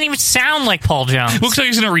later. He doesn't even sound like Paul Jones. Looks like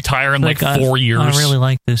he's going to retire in like 4 years. I really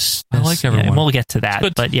like this. I like everyone. Yeah, we'll get to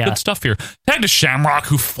that. But yeah. Good stuff here. Tag to Shamrock,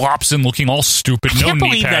 who flops in looking all stupid. I can't no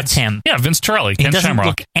believe knee pads. that's him. Yeah, Vince Torelli. He Ken doesn't Shamrock.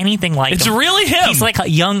 look anything like It's him. really him. He's like a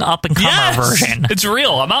young up-and-comer version. It's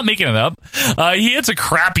real. I'm not making it up. He hits a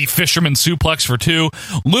crappy fisherman suplex for 2.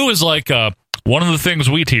 Lou is like, one of the things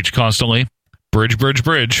we teach constantly. Bridge, bridge,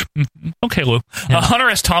 bridge. Okay, Lou. Hunter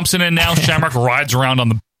S. Thompson in now. Shamrock rides around on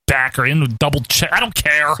the back or in double check. I don't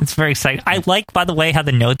care. It's very exciting. I like, by the way, how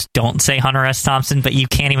the notes don't say Hunter S. Thompson, but you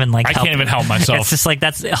can't even I can't even help myself. It's just like,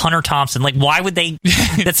 that's Hunter Thompson. Like, why would they?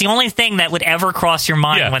 That's the only thing that would ever cross your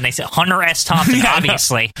mind when they say Hunter S. Thompson,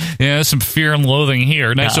 obviously. Yeah, there's some fear and loathing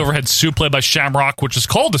here. Nice overhead suplex by Shamrock, which is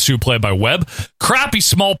called the suplex by Webb. Crappy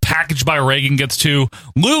small package by Reagan gets 2.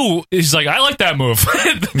 Lou is like, I like that move.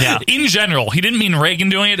 In general. He didn't mean Reagan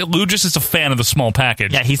doing it. Lou just is a fan of the small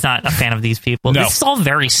package. Yeah, he's not a fan of these people. No. This is all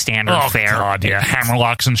very standard fare. God, yeah.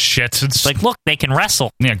 Hammerlocks and shit. It's like, look, they can wrestle.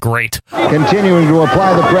 Yeah, great. Continuing to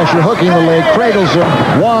apply the pressure, hooking the leg, cradles him.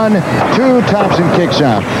 1, 2, Thompson kicks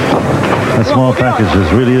out. That small package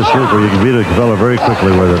is really a sleeper. You can beat a fella very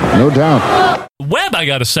quickly with it. No doubt. Webb, I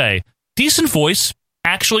gotta say, decent voice.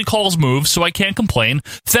 Actually calls moves, so I can't complain.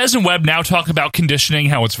 Thez and Webb now talk about conditioning,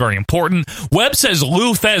 how it's very important. Webb says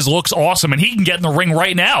Lou Thez looks awesome, and he can get in the ring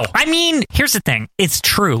right now. I mean, here's the thing. It's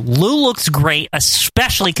true. Lou looks great,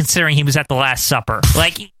 especially considering he was at the Last Supper.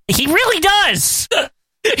 Like, he really does.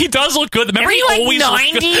 He does look good. Remember, he always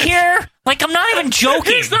 90 here? Like, I'm not even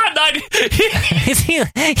joking. He's not 90. He's in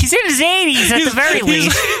his 80s at the very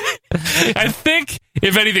least. I think,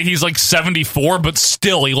 if anything, he's like 74, but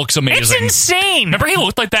still, he looks amazing. It's insane. Remember, he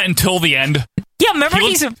looked like that until the end. Yeah, remember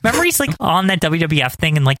he's like on that WWF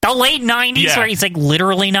thing in like the late 90s where he's like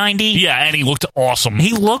literally 90? Yeah, and he looked awesome.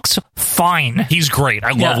 He looks fine. He's great. I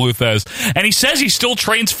love Lou Thez. And he says he still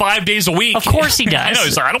trains 5 days a week. Of course he does. I know,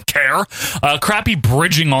 he's like, I don't care. Crappy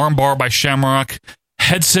bridging armbar by Shamrock.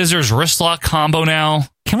 Head scissors, wrist lock combo now.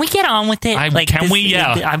 Can we get on with it? I wanted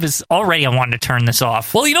to turn this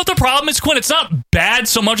off. Well, you know what the problem is, Quinn? It's not bad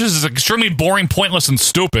so much as it's extremely boring, pointless, and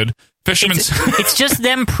stupid. It's just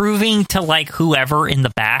them proving to like whoever in the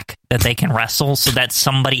back that they can wrestle so that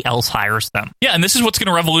somebody else hires them. Yeah, and this is what's going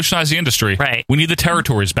to revolutionize the industry. Right. We need the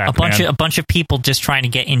territories back, a bunch of people just trying to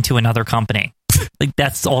get into another company. Like,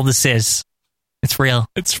 that's all this is. It's real.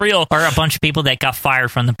 It's real. Or a bunch of people that got fired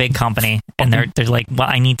from the big company, and they're like, well,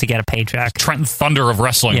 I need to get a paycheck. Trenton Thunder of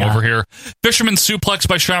wrestling over here. Fisherman suplex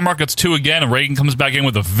by Shamrock gets 2 again, and Reagan comes back in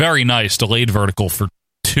with a very nice delayed vertical for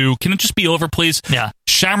 2. Can it just be over, please? Yeah.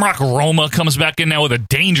 Shamrock Roma comes back in now with a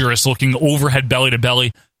dangerous-looking overhead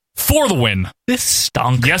belly-to-belly for the win. This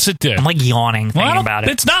stunk. Yes, it did. I'm like yawning thinking about it.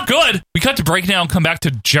 It's not good. We cut to break now and come back to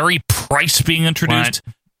Jerry Price being introduced.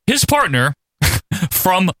 What? His partner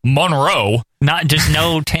from Monroe. Not just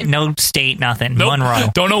no state, nothing. Nope, Monroe.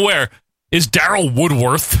 Don't know where. is Daryl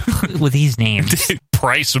Woodworth. With these names.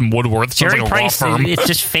 Price and Woodworth. Sounds Jerry like a Price, law firm. it's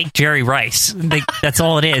just fake Jerry Rice. That's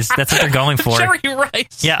all it is. That's what they're going for. Jerry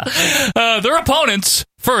Rice. Yeah. Their opponents,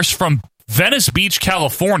 first from Venice Beach,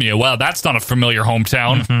 California. Wow, that's not a familiar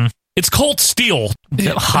hometown. Mm-hmm. It's Colt Steele.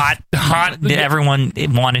 Hot. Everyone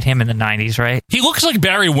wanted him in the 90s, right? He looks like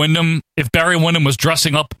Barry Windham if Barry Windham was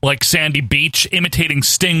dressing up like Sandy Beach, imitating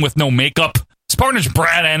Sting with no makeup. His partner's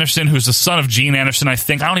Brad Anderson, who's the son of Gene Anderson, I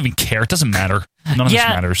think. I don't even care. It doesn't matter. None of this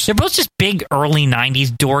matters. They're both just big early 90s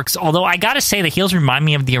dorks, although I gotta say the heels remind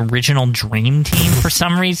me of the original Dream Team for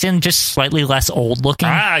some reason, just slightly less old looking.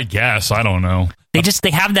 I guess. I don't know.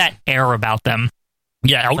 They have that air about them.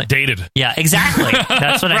 Yeah, outdated. Yeah, exactly.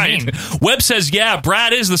 That's what I mean. Webb says, yeah,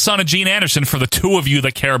 Brad is the son of Gene Anderson for the two of you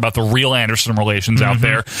that care about the real Anderson relations out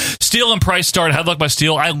there. Steele and Price started headlock by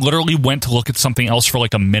Steele. I literally went to look at something else for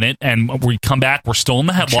like a minute, and we come back, we're still in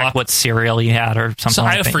the headlock. Check what cereal you had or something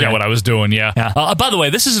I forget what I was doing, by the way,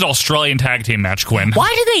 this is an Australian tag team match, Quinn.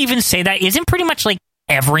 Why do they even say that? Isn't pretty much like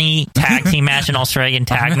every tag team match an Australian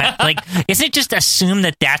tag match? Like, isn't it just assumed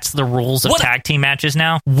that that's the rules of tag team matches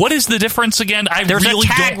now? What is the difference again? There's a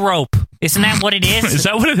tag rope. Isn't that what it is? Is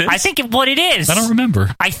that what it is? I think what it is. I don't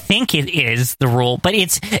remember. I think it is the rule, but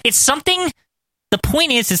it's something. The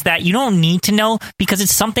point is that you don't need to know because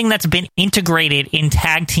it's something that's been integrated in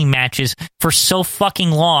tag team matches for so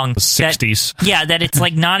fucking long. The 60s. That it's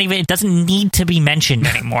like not even, it doesn't need to be mentioned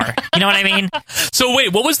anymore. You know what I mean? So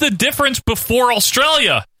wait, what was the difference before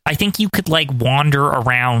Australia? I think you could like wander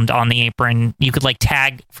around on the apron. You could like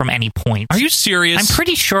tag from any point. Are you serious? I'm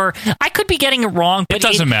pretty sure. I could be getting it wrong, but it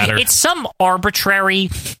doesn't matter. It's some arbitrary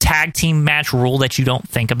tag team match rule that you don't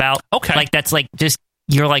think about. Okay. Like that's like just,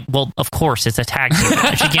 you're like, well, of course, it's a tag team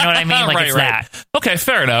match. You know what I mean? Like, it's that. Okay,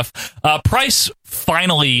 fair enough. Price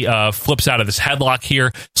finally flips out of this headlock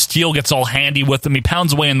here. Steele gets all handy with him. He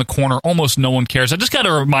pounds away in the corner. Almost no one cares. I just got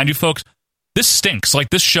to remind you, folks, this stinks. Like,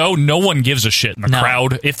 this show, no one gives a shit in the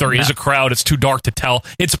crowd. If there is a crowd, it's too dark to tell.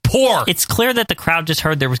 It's poor. It's clear that the crowd just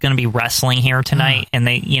heard there was going to be wrestling here tonight, and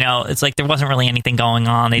they, it's like there wasn't really anything going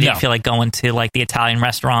on. They didn't feel like going to, like, the Italian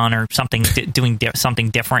restaurant or something, doing something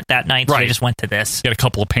different that night, so they just went to this. Get a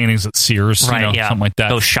couple of paintings at Sears, something like that.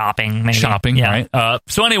 Go shopping, maybe. Right?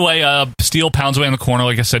 So anyway, Steele pounds away in the corner.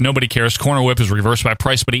 Like I said, nobody cares. Corner whip is reversed by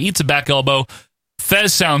Price, but he eats a back elbow.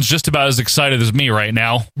 Fez sounds just about as excited as me right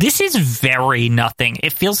now. This is very nothing.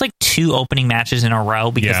 It feels like two opening matches in a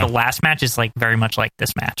row because the last match is like very much like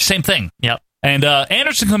this match. Same thing. Yep. And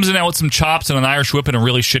Anderson comes in now with some chops and an Irish whip and a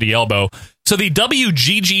really shitty elbow. So the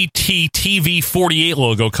WGGT TV 48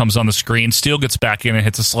 logo comes on the screen. Steele gets back in and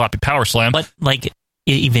hits a sloppy power slam. But like, it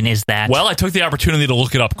even is that? Well, I took the opportunity to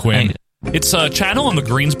look it up, Quinn. It's a channel in the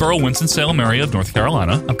Greensboro, Winston-Salem area of North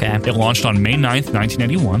Carolina. Okay. It launched on May 9th,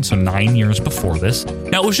 1981, so 9 years before this.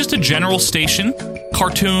 Now, it was just a general station.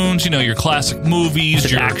 Cartoons, your classic movies.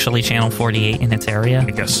 Is it actually Channel 48 in its area?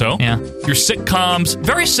 I guess so. Yeah. Your sitcoms.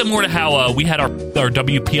 Very similar to how we had our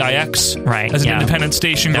WPIX as an independent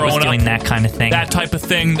station growing up. That was doing that kind of thing. That type of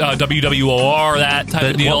thing. WWOR, that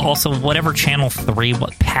type of deal. Also, whatever Channel 3,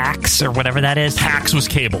 PAX or whatever that is. PAX was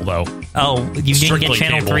cable, though. Oh, you didn't get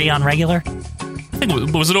Channel cable. 3 on regular? I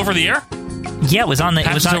think, was it over the air? Yeah, it was on the.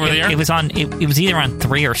 PAX was over the air? It was on. It was either on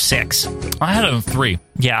 3 or 6. I had it on 3.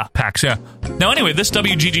 Yeah, PAX. Yeah. Now, anyway, this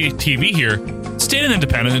WGG-TV here stayed an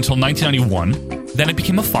independent until 1991. Then it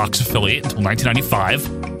became a Fox affiliate until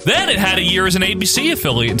 1995. Then it had a year as an ABC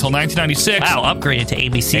affiliate until 1996. Wow, upgraded to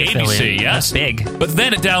ABC affiliate. ABC, yes. That's big. But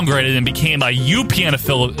then it downgraded and became a UPN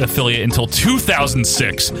affiliate until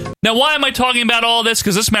 2006. Now, why am I talking about all this?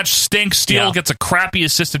 Because this match stinks. Steele gets a crappy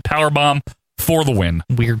assisted powerbomb for the win.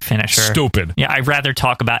 Weird finisher. Stupid. Yeah, I'd rather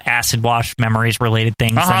talk about acid wash memories related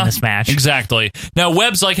things than this match. Exactly. Now,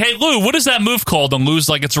 Webb's like, hey, Lou, what is that move called? And Lou's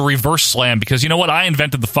like, it's a reverse slam because you know what? I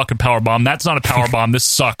invented the fucking powerbomb. That's not a powerbomb. This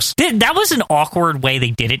sucks. That was an awkward way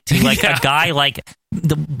they did it, too. Like, a guy, like,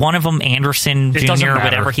 one of them, Anderson Jr. or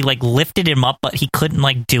whatever, he, like, lifted him up, but he couldn't,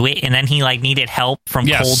 like, do it. And then he, like, needed help from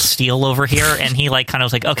Cold Steel over here. And he, like, kind of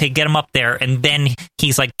was like, okay, get him up there. And then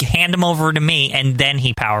he's like, hand him over to me. And then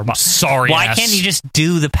he powerbomb. Sorry, why can't you just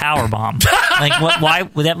do the powerbomb? Like, why?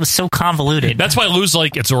 That was so convoluted. That's why Lou's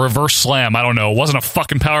like, it's a reverse slam. I don't know. It wasn't a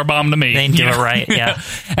fucking powerbomb to me. They didn't do it right, yeah.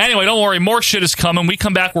 Anyway, don't worry. More shit is coming. We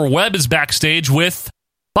come back where Webb is backstage with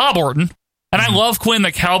Bob Orton. And I love, Quinn,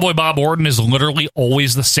 that Cowboy Bob Orton is literally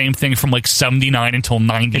always the same thing from like 79 until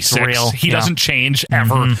 96. It's real. He doesn't change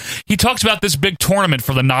ever. He talks about this big tournament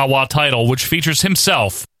for the Nawa title, which features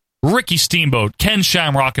himself Ricky Steamboat, Ken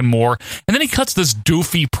Shamrock, and more. And then he cuts this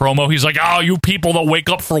doofy promo. He's like, oh, you people that wake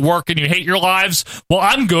up for work and you hate your lives, well,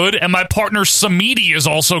 I'm good, and my partner Samedi is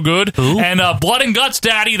also good. Who? And blood and guts,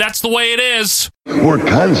 daddy, that's the way it is. We're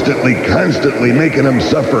constantly making them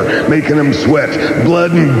suffer, making them sweat.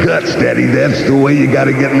 Blood and guts, Daddy. That's the way you got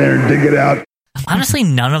to get in there and dig it out. Honestly,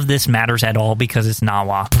 none of this matters at all because it's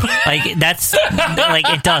Nawa. Like, that's, like,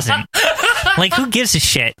 it doesn't. Like, who gives a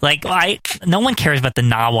shit? Like, no one cares about the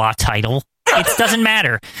Nawa title. It doesn't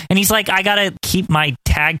matter. And he's like, I gotta keep my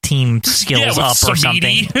tag team skills up or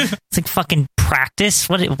something. It's like fucking practice.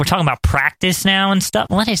 What, we're talking about practice now and stuff?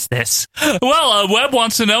 What is this? Well, Webb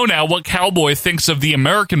wants to know now what Cowboy thinks of the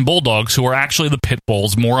American Bulldogs, who are actually the Pit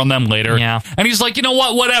Bulls. More on them later. Yeah. And he's like, you know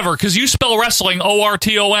what? Whatever, because you spell wrestling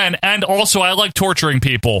O-R-T-O-N, and also I like torturing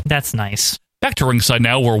people. That's nice. Back to ringside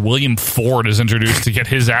now, where William Ford is introduced to get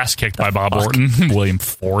his ass kicked by Bob Orton. William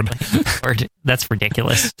Ford. That's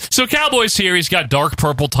ridiculous. So Cowboy's here. He's got dark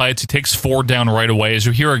purple tights. He takes Ford down right away as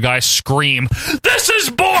you hear a guy scream, "This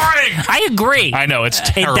is boring!" I agree. I know, it's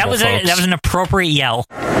terrible, that was an appropriate yell.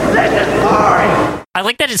 This is boring. I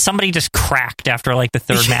like that somebody just cracked after like the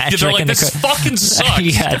third match. They're like, this fucking sucks.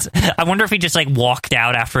 Yes. I wonder if he just like walked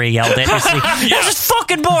out after he yelled it. This is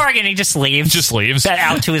fucking boring, and he just leaves. Just leaves. That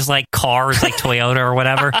out to his like car, his like Toyota or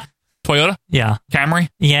whatever. Toyota? Yeah. Camry?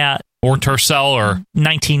 Yeah. Or Tercel or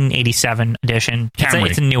 1987 edition. Camry.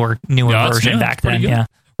 It's a newer version back then. Yeah.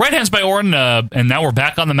 Right hands by Orton, and now we're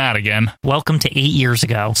back on the mat again. Welcome to 8 years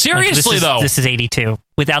ago. Seriously, though. This is 82.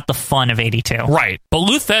 Without the fun of 82. Right. But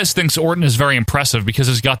Lou Thesz thinks Orton is very impressive because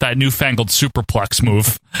he's got that newfangled superplex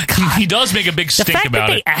move. He does make a big stink about it. The fact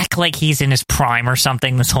that they act like he's in his prime or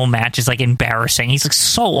something, this whole match is like embarrassing. He's like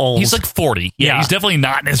so old. He's like 40. Yeah, he's definitely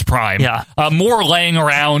not in his prime. Yeah. More laying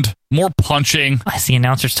around, more punching. As the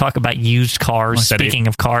announcers talk about used cars, speaking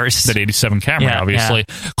of cars. That 87 Camry, obviously.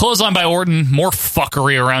 Yeah. Clothesline by Orton, more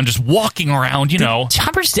fuckery around, just walking around, you know. Did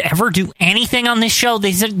jobbers ever do anything on this show?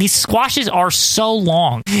 These squashes are so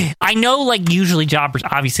long. I know, like, usually jobbers,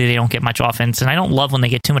 obviously, they don't get much offense, and I don't love when they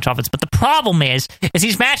get too much offense, but the problem is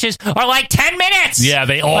these matches are like 10 minutes! Yeah,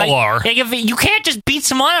 they all are. Like, you can't just beat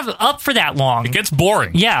someone up for that long. It gets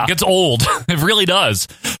boring. Yeah. It gets old. It really does.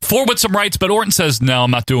 Ford with some rights, but Orton says, no,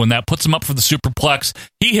 I'm not doing that. Puts him up for the superplex.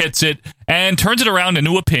 He hits it and turns it around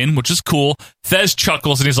into a pin, which is cool. Thesz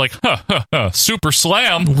chuckles, and he's like, super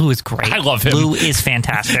slam. Lou is great. I love him. Lou is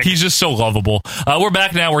fantastic. He's just so lovable. We're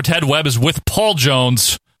back now where Ted Webb is with Paul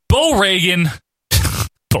Jones, Bo Reagan,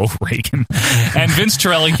 and Vince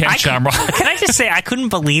Torelli, Ken Shamrock. Can I just say, I couldn't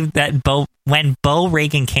believe that when Bo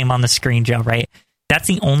Reagan came on the screen, Joe, right? That's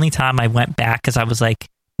the only time I went back because I was like,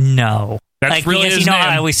 no. That's like, really because his you know name. how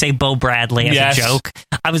I always say Bo Bradley as a joke?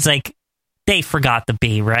 I was like, they forgot the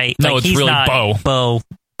B, right? No, like, it's he's really not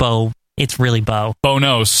Bo. It's really Bo. Bo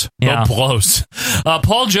knows. Yeah. Bo blows.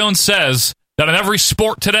 Paul Jones says that in every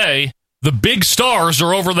sport today, the big stars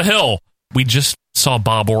are over the hill. We just saw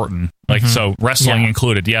Bob Orton. Like, so wrestling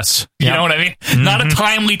included, yes. You know what I mean? Not a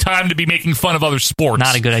timely time to be making fun of other sports.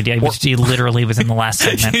 Not a good idea. He literally was in the last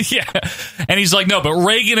segment. Yeah. And he's like, no, but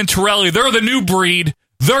Reagan and Torelli, they're the new breed.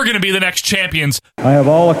 They're going to be the next champions. I have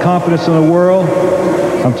all the confidence in the world.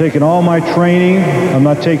 I'm taking all my training. I'm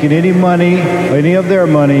not taking any money, any of their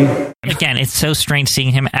money. Again, it's so strange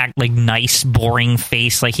seeing him act like nice, boring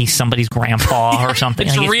face, like he's somebody's grandpa or something.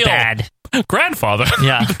 It's like real. Bad. Grandfather.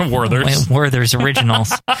 Yeah. Werther's. Werther's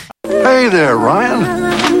originals. Hey there, Ryan.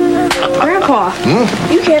 Grandpa,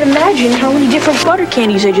 you can't imagine how many different butter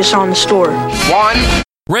candies I just saw in the store. One.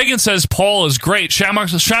 Reagan says Paul is great.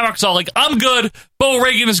 Shamrock's all like, I'm good. Bo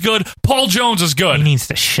Reagan is good. Paul Jones is good. He needs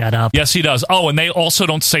to shut up. Yes, he does. Oh, and they also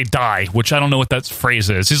don't say die, which I don't know what that phrase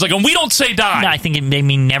is. He's like, and we don't say die. No, I think it made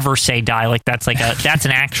me never say die. Like that's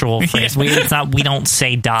an actual phrase. Yeah. We don't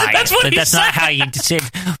say die. That's what that's not how you say.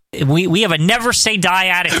 We have a never say die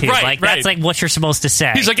attitude. Right, that's like what you're supposed to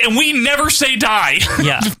say. He's like, and we never say die.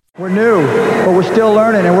 Yeah. We're new, but we're still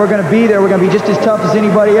learning, and we're going to be there. We're going to be just as tough as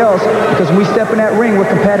anybody else, because when we step in that ring, we're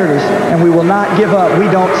competitors, and we will not give up. We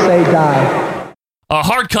don't say die. A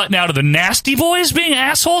hard cut now to the Nasty Boys being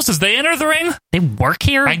assholes as they enter the ring. They work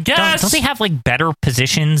here? I guess. Don't they have like better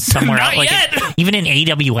positions somewhere Not else? Like yet. Even in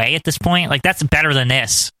AWA at this point? Like that's better than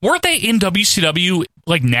this. Weren't they in WCW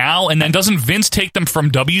like now, and then doesn't Vince take them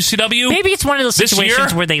from WCW? Maybe it's one of those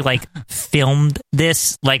situations where they like filmed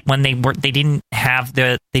this like when they didn't have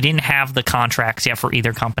the contracts yet for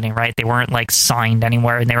either company, right? They weren't like signed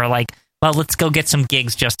anywhere, and they were like, well, let's go get some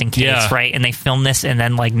gigs just in case, right? And they filmed this, and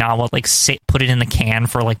then like put it in the can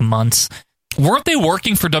for like months. Weren't they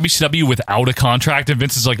working for WCW without a contract? And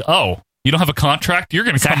Vince is like, oh, You don't have a contract? You're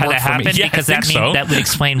going to come how work that for me. happened? Yeah, Because I think so. that would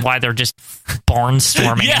explain why they're just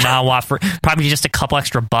barnstorming in Nawa for probably just a couple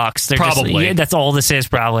extra bucks. They're Probably. that's all this is,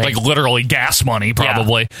 probably. Like literally gas money,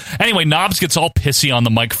 probably. Anyway, Knobs gets all pissy on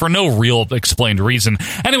the mic for no real explained reason.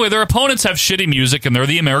 Anyway, their opponents have shitty music, and they're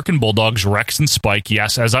the American Bulldogs, Rex and Spike.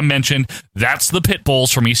 Yes, as I mentioned, that's the Pit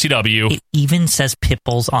Bulls from ECW. It even says Pit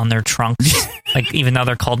Bulls on their trunks, like even though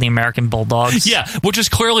they're called the American Bulldogs. Yeah, which is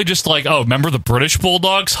clearly just like, oh, remember the British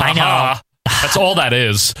Bulldogs? I know. That's all that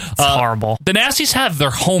is. It's horrible. The Nasties have their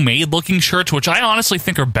homemade-looking shirts, which I honestly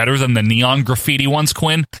think are better than the neon graffiti ones,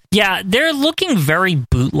 Quinn. Yeah, they're looking very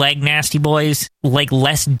bootleg Nasty Boys, like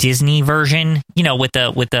less Disney version, with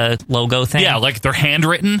the logo thing. Yeah, like they're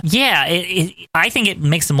handwritten. Yeah, I think it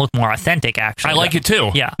makes them look more authentic, actually. I like it too.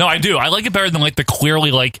 Yeah. No, I do. I like it better than like the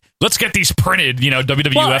clearly like, let's get these printed,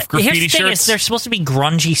 WWF graffiti here's the thing shirts. is they're supposed to be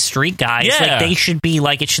grungy street guys. Yeah. Like they should be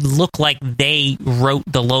like, it should look like they wrote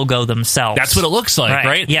the logo themselves. That's what it looks like,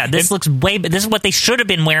 right? Yeah, this is what they should have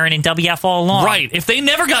been wearing in WF all along. Right. If they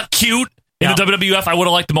never got cute in the WWF, I would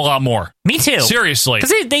have liked them a lot more. Me too. Seriously.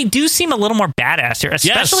 Because they do seem a little more badass here.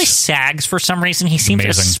 Especially Sags, for some reason. He seems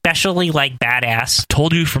especially, like, badass.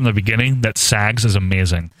 Told you from the beginning that Sags is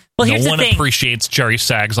amazing. Well, here's no the one thing. appreciates Jerry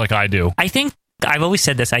Sags like I do. I think, I've always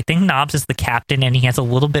said this, I think Knobs is the captain and he has a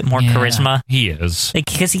little bit more charisma. He is.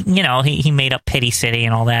 Because, he made up Pity City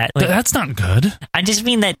and all that. Like, that's not good. I just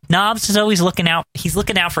mean that Knobs is always looking out. He's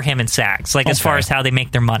looking out for him and Sags, like, as far as how they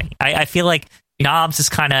make their money. I feel like Knobs is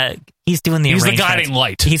kind of, he's doing the He's the arrangements. guiding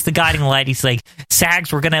light. He's the guiding light. He's like,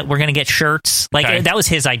 Sags, we're gonna get shirts. Like, that was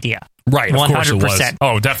his idea. Right, 100%. Of course it was.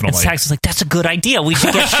 Oh, definitely. And Sags was like, that's a good idea. We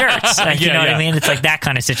should get shirts. You know what I mean? It's like that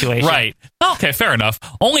kind of situation. Right. Okay, fair enough.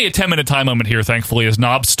 Only a 10-minute time limit here, thankfully, as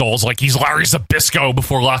Knobs stalls like he's Larry Zbyszko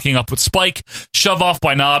before locking up with Spike. Shove off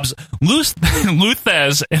by Knobs.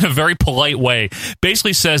 Luthez, in a very polite way,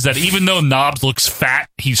 basically says that even though Knobs looks fat,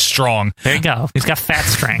 he's strong. There you go. He's got fat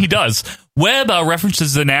strength. He does. Webb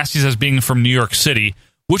references the Nasties as being from New York City,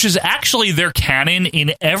 which is actually their canon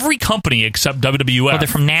in every company except WWF. Well, they're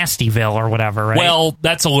from Nastyville or whatever, right? Well,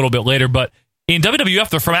 that's a little bit later, but in WWF,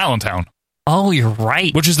 they're from Allentown. Oh, you're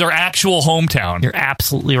right. Which is their actual hometown. You're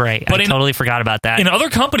absolutely right. But I totally forgot about that. In other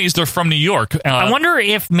companies, they're from New York. I wonder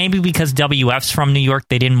if maybe because WF's from New York,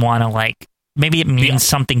 they didn't want to, maybe it means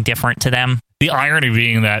something different to them. The irony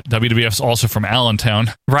being that WWF's also from Allentown.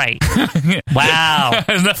 Right. Wow.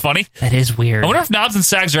 Isn't that funny? That is weird. I wonder if Knobs and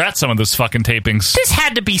Sags are at some of those fucking tapings. This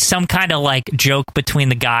had to be some kind of, joke between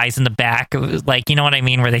the guys in the back. You know what I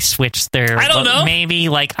mean? Where they switched their... I don't know. Maybe,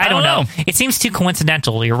 I don't know. It seems too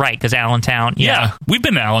coincidental. You're right, because Allentown... Yeah. We've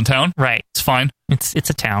been to Allentown. Right. It's fine. It's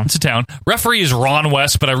a town. It's a town. Referee is Ron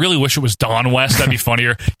West, but I really wish it was Don West. That'd be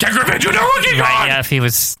funnier. Ken Griffin, you know what you're right, yeah,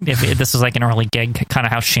 if this was like an early gig, kind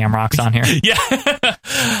of how Shamrock's on here. Yeah.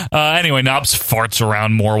 Anyway, Knobs farts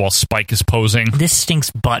around more while Spike is posing. This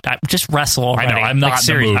stinks butt. Just wrestle already. I know, I'm not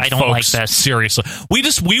in the mood, I don't folks. like this. Seriously.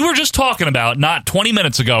 We were just talking about, not 20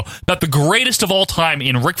 minutes ago, about the greatest of all time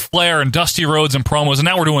in Ric Flair and Dusty Rhodes and promos, and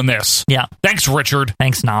now we're doing this. Yeah. Thanks, Richard.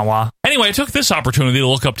 Thanks, Nawa. Anyway, I took this opportunity to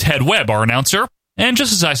look up Ted Webb, our announcer. And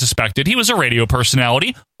just as I suspected, he was a radio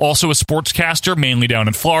personality, also a sportscaster, mainly down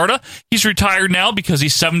in Florida. He's retired now because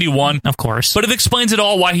he's 71. Of course. But it explains it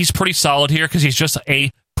all why he's pretty solid here, because he's just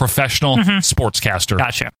a professional sportscaster.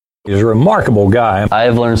 Gotcha. He's a remarkable guy. I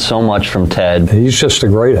have learned so much from Ted. He's just the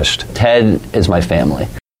greatest. Ted is my family.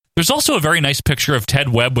 There's also a very nice picture of Ted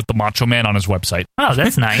Webb with the Macho Man on his website. Oh,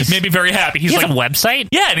 that's nice. Made me very happy. He's like a website?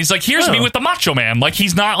 Yeah, and he's like, here's me with the Macho Man. Like,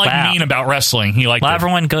 he's not mean about wrestling. He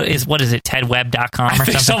everyone what is it, tedwebb.com or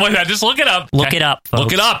something? Something like that. Just look it up. Look it up, folks.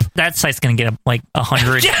 Look it up. That site's going to get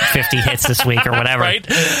 150 hits this week or whatever. Right?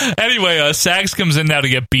 Anyway, Sags comes in now to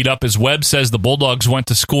get beat up as Webb says the Bulldogs went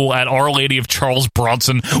to school at Our Lady of Charles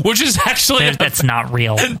Bronson, which is actually... That's not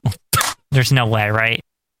real. There's no way, right?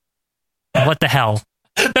 What the hell?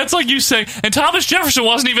 That's like you saying, and Thomas Jefferson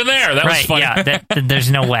wasn't even there. That was funny. Yeah,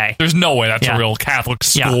 there's no way. There's no way that's a real Catholic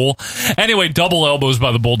school. Yeah. Anyway, double elbows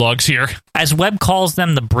by the Bulldogs here. As Webb calls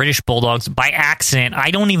them the British Bulldogs by accident,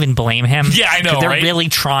 I don't even blame him. Yeah, I know, they're right? really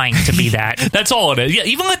trying to be that. That's all it is. Yeah,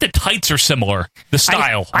 even the tights are similar. The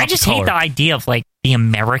style. I just hate the idea of the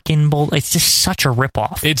American Bull. It's just such a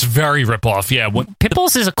ripoff. It's very ripoff, yeah.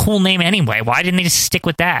 Pitbulls is a cool name anyway. Why didn't they just stick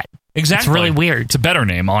with that? Exactly. It's really weird. It's a better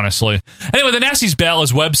name, honestly. Anyway, the Nasties bail,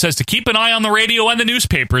 as Webb says, to keep an eye on the radio and the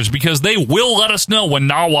newspapers because they will let us know when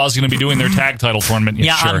Nawa's going to be doing their tag title tournament.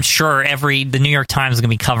 Yeah, sure. I'm sure the New York Times is going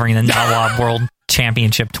to be covering the Nawa World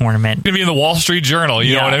Championship tournament. It's going to be in the Wall Street Journal.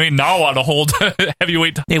 You know what I mean? Nawa to hold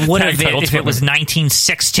heavyweight It would have tag title if it was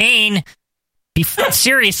 1916.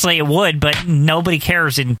 Seriously, it would, but nobody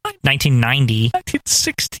cares in 1990.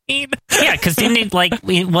 1916. Yeah, because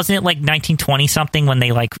wasn't it like 1920 something when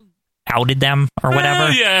they like outed them or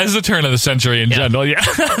whatever? Yeah, it's the turn of the century in general. Yeah,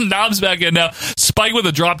 Knobs back in now. Spike with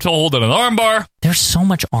a drop toe hold and an armbar. There's so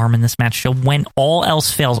much arm in this match. So when all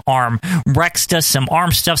else fails, arm. Rex does some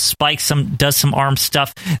arm stuff. Spike does some arm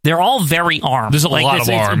stuff. They're all very arm. There's a lot of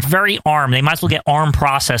arm. It's very arm. They might as well get arm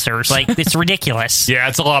processors. Like, it's ridiculous. Yeah,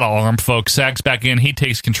 it's a lot of arm, folks. Sags back in. He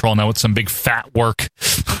takes control now with some big fat work.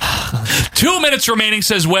 2 minutes remaining,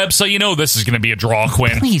 says Webb, so you know this is going to be a draw,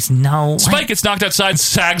 Quinn. Please, no. Spike gets knocked outside.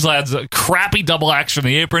 Sags lands a crappy double axe from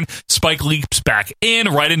the apron. Spike leaps back in,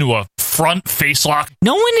 right into a front face lock.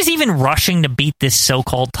 No one is even rushing to beat this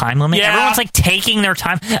so-called time limit. Yeah. Everyone's like taking their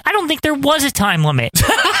time. I don't think there was a time limit.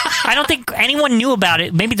 I don't think anyone knew about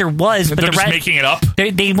it. Maybe there was, but they're just making it up.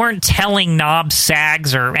 They weren't telling Knob,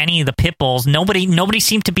 Sags, or any of the Pitbulls. Nobody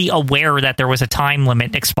seemed to be aware that there was a time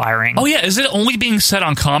limit expiring. Oh yeah, is it only being said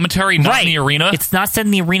on commentary, not in the arena? It's not said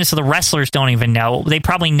in the arena, so the wrestlers don't even know. They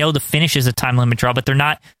probably know the finish is a time limit draw, but they're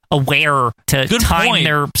not aware to time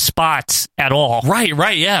their spots at all.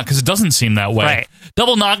 Right, yeah, because it doesn't seem that way. Right.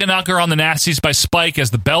 Double knocker on the Nasties by Spike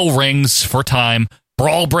as the bell rings for time.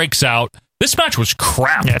 Brawl breaks out. This match was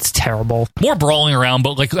crap. Yeah, it's terrible. More brawling around,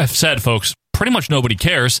 but like I've said, folks, pretty much nobody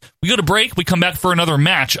cares. We go to break, we come back for another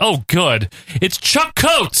match. Oh, good. It's Chuck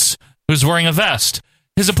Coates, who's wearing a vest.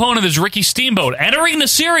 His opponent is Ricky Steamboat, entering the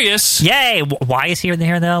Serious. Yay! Why is he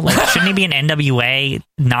there, though? Like, shouldn't he be an NWA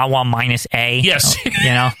Nawa minus A? Yes. You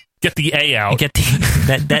know? Get the A out. The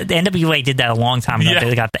NWA did that a long time ago. Yeah.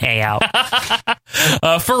 They got the A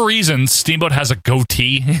out. For reasons, Steamboat has a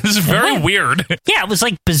goatee. It's very weird. Yeah, it was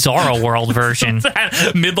like Bizarro World version.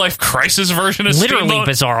 Midlife Crisis version of Literally Steamboat.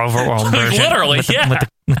 Bizarro World version. Literally, yeah.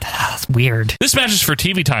 That's weird. This match is for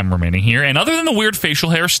TV time remaining here, and other than the weird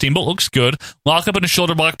facial hair, Steamboat looks good. Lock up in a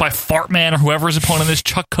shoulder block by Fartman or whoever his opponent is.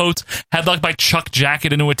 Chuck Coates headlock by Chuck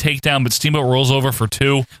Jacket into a takedown, but Steamboat rolls over for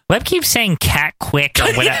 2. Webb keeps saying cat quick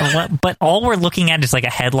or whatever, but all we're looking at is like a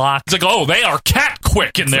headlock. It's like, oh, they are cat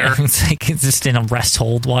quick in there. It's like it's just in a rest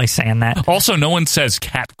hold while he's saying that. Also, no one says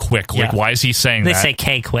cat quick. Like, why is he saying they that? They say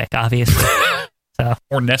K quick, obviously.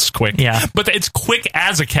 Or Nesquik. Yeah. But it's quick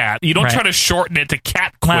as a cat. You don't try to shorten it to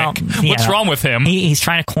cat quick. Well, What's wrong with him? He's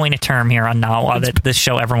trying to coin a term here on Nawa that this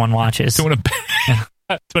show everyone watches. Doing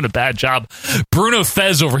a bad job. Bruno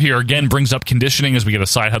Thez over here again brings up conditioning as we get a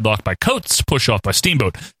side headlock by Coates. Push off by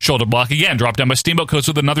Steamboat. Shoulder block again. Drop down by Steamboat. Coates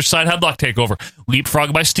with another side headlock takeover.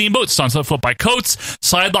 Leapfrog by Steamboat. Sunset foot by Coates.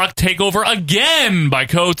 Side lock takeover again by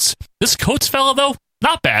Coates. This Coates fella, though,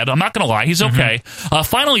 not bad. I'm not going to lie. He's okay.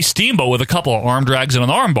 Finally, Steamboat with a couple of arm drags and an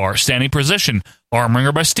arm bar. Standing position. Arm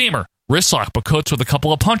ringer by Steamer. Wrist lock, but Coates with a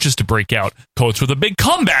couple of punches to break out. Coates with a big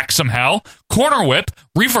comeback somehow. Corner whip.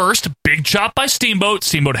 Reversed. Big chop by Steamboat.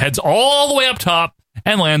 Steamboat heads all the way up top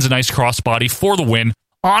and lands a nice crossbody for the win.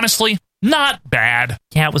 Honestly, not bad.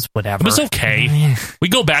 Yeah, it was whatever. It was okay. We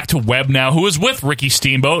go back to Webb now, who is with Ricky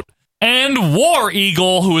Steamboat. And War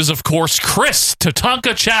Eagle, who is, of course, Chris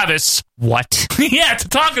Tatanka Chavis. What? Yeah,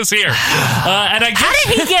 Tatanka's here. And I guess,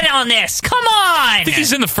 how did he get on this? Come on! I think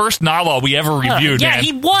he's in the first Nawa we ever reviewed. Yeah, man.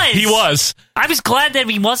 he was. He was. I was glad that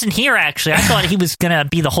he wasn't here, actually. I thought he was going to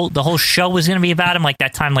be the whole show was going to be about him. Like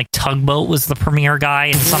that time, like Tugboat was the premiere guy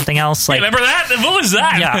and something else. Like, remember that? What was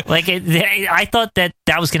that? Yeah, like I thought that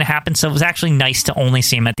was going to happen, so it was actually nice to only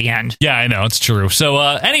see him at the end. Yeah, I know. It's true. So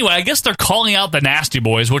anyway, I guess they're calling out the Nasty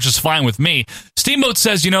Boys, which is fine with me. Steamboat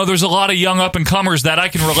says, there's a lot of young up-and-comers that I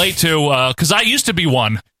can relate to, because I used to be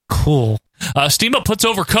one. Cool. Steamboat puts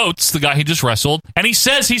over Coates, the guy he just wrestled, and he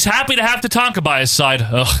says he's happy to have Tatanka by his side.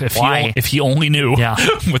 Ugh, if he only knew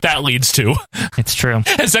what that leads to. It's true.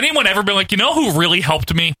 Has anyone ever been like, who really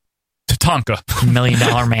helped me? Tatanka. $1 Million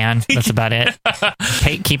Man. That's about it.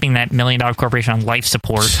 Keeping that $1 million corporation on life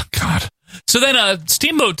support. God. So then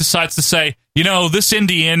Steamboat decides to say, this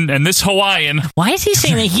Indian and this Hawaiian. Why is he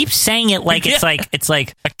saying that? He keeps saying it like it's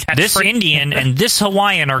like this Indian and this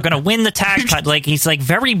Hawaiian are going to win the tag title. Like he's like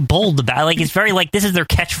very bold about it. Like he's very like this is their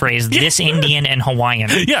catchphrase. This Indian and Hawaiian.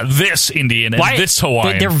 Yeah, this Indian and this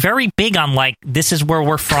Hawaiian. They're very big on like this is where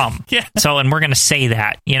we're from. Yeah. So and we're going to say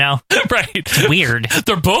that. Right. It's weird.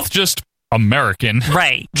 They're both just American.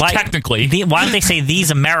 Right. Technically. Why don't they say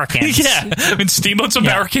these Americans? Yeah. I mean, Steamboat's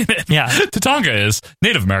American. Yeah. Tatanka is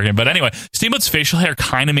Native American. But anyway, Steamboat's facial hair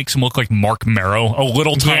kind of makes him look like Mark Marrow a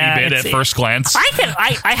little tiny bit at first glance.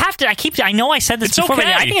 I know I said this before, but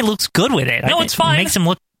I think it looks good with it. No, it's fine.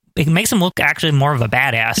 It makes him look actually more of a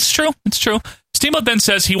badass. It's true. Steamboat then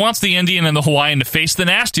says he wants the Indian and the Hawaiian to face the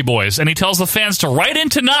Nasty Boys, and he tells the fans to write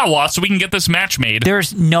into Nawa so we can get this match made.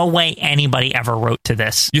 There's no way anybody ever wrote to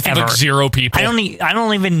this. You think ever. like 0 people? I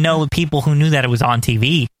don't even know people who knew that it was on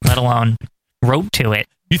TV, let alone wrote to it.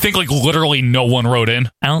 You think like literally no one wrote in?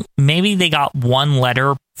 Maybe they got one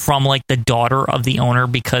letter from like the daughter of the owner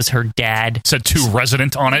because her dad said to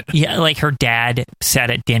resident on it. Yeah, like her dad said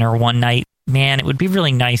at dinner one night, man, it would be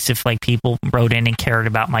really nice if like people wrote in and cared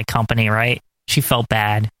about my company, right? She felt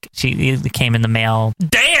bad. It came in the mail.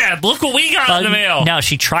 Dad, look what we got in the mail. No,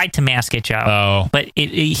 she tried to mask it, Joe. Oh. But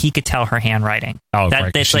he could tell her handwriting. Oh,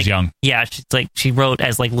 right, she's like, young. Yeah, she's like, she wrote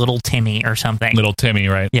as like Little Timmy or something. Little Timmy,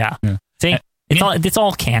 right? Yeah. See? It's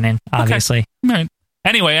all canon, obviously. Okay. Right.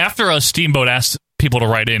 Anyway, after a Steamboat asked people to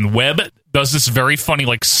write in, Webb does this very funny,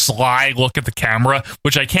 like, sly look at the camera,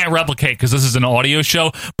 which I can't replicate because this is an audio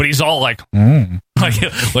show, but he's all like,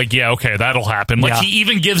 like, yeah, okay, that'll happen. Like, he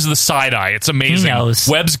even gives the side eye. It's amazing. He knows.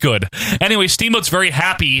 Webb's good. Anyway, Steamboat's very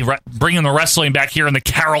happy bringing the wrestling back here in the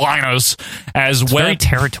Carolinas as it's Webb. Very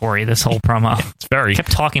territory, this whole promo. It's very.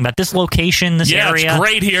 Kept talking about this location, this area. Yeah, it's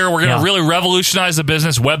great here. We're going to really revolutionize the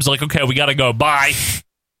business. Webb's like, okay, we got to go. Bye.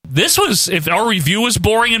 This was, if our review was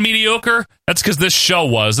boring and mediocre, that's because this show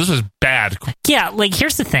was. This was bad. Yeah, like,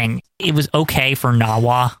 here's the thing. It was okay for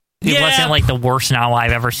Nawa. It wasn't, like, the worst Nawa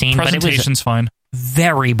I've ever seen. Presentation's but it was fine.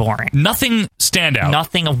 Very boring. Nothing stand out.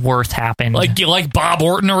 Nothing of worth happened. Like, you like Bob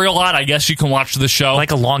Orton a real lot, I guess you can watch the show.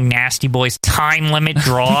 Like a long Nasty Boys time limit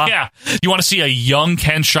draw. Yeah. You want to see a young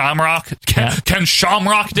Ken Shamrock? Ken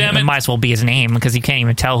Shamrock, damn it. It might as well be his name because you can't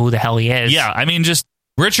even tell who the hell he is. Yeah, I mean, just,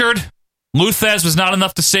 Richard, Luthez was not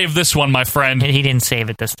enough to save this one, my friend. He didn't save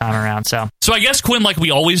it this time around, so. So I guess, Quinn, like we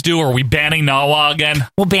always do, are we banning Nawa again?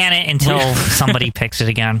 We'll ban it until somebody picks it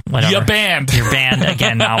again. Whatever. You're banned. You're banned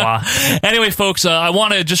again, Nawa. Anyway, folks, I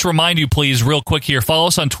want to just remind you, please, real quick here, follow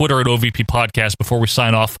us on Twitter at OVP Podcast before we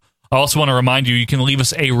sign off. I also want to remind you, you can leave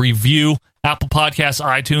us a review, Apple Podcasts,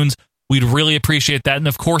 iTunes. We'd really appreciate that. And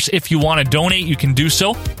of course, if you want to donate, you can do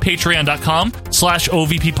so.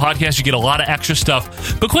 Patreon.com/OVP Podcast. You get a lot of extra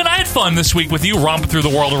stuff. But Quinn, I had fun this week with you romping through the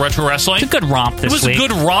world of retro wrestling. It's a good romp this week. It was a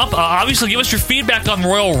good romp. Obviously, give us your feedback on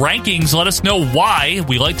Royal Rankings. Let us know why.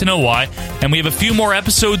 We like to know why. And we have a few more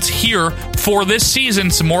episodes here for this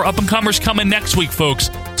season. Some more up-and-comers coming next week, folks.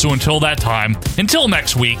 So until that time, until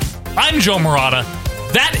next week, I'm Joe Murata.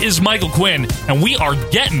 That is Michael Quinn, and we are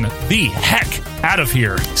getting the heck out of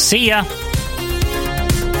here. See ya.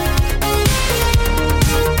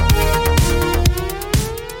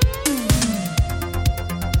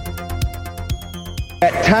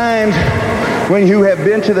 At times, when you have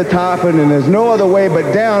been to the top and there's no other way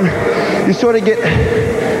but down, you sort of get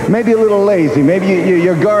maybe a little lazy. Maybe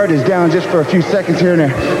your guard is down just for a few seconds here and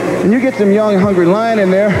there. And you get some young, hungry lion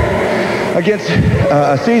in there against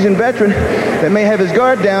a seasoned veteran that may have his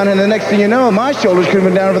guard down, and the next thing you know, my shoulders could have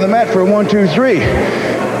been down over the mat for a 1, 2, 3.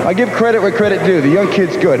 I give credit where credit due. The young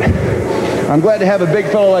kid's good. I'm glad to have a big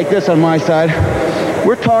fellow like this on my side.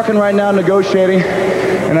 We're talking right now, negotiating,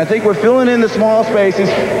 and I think we're filling in the small spaces,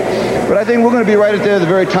 but I think we're going to be right at the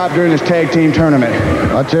very top during this tag team tournament.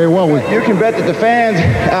 I'll tell you what, you can bet that the fans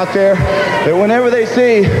out there, that whenever they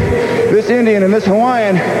see this Indian and this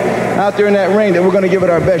Hawaiian out there in that ring, that we're going to give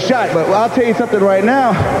it our best shot. But I'll tell you something right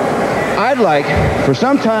now. I'd like for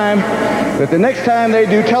some time that the next time they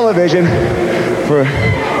do television for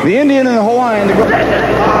the Indian and the Hawaiian to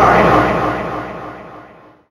go.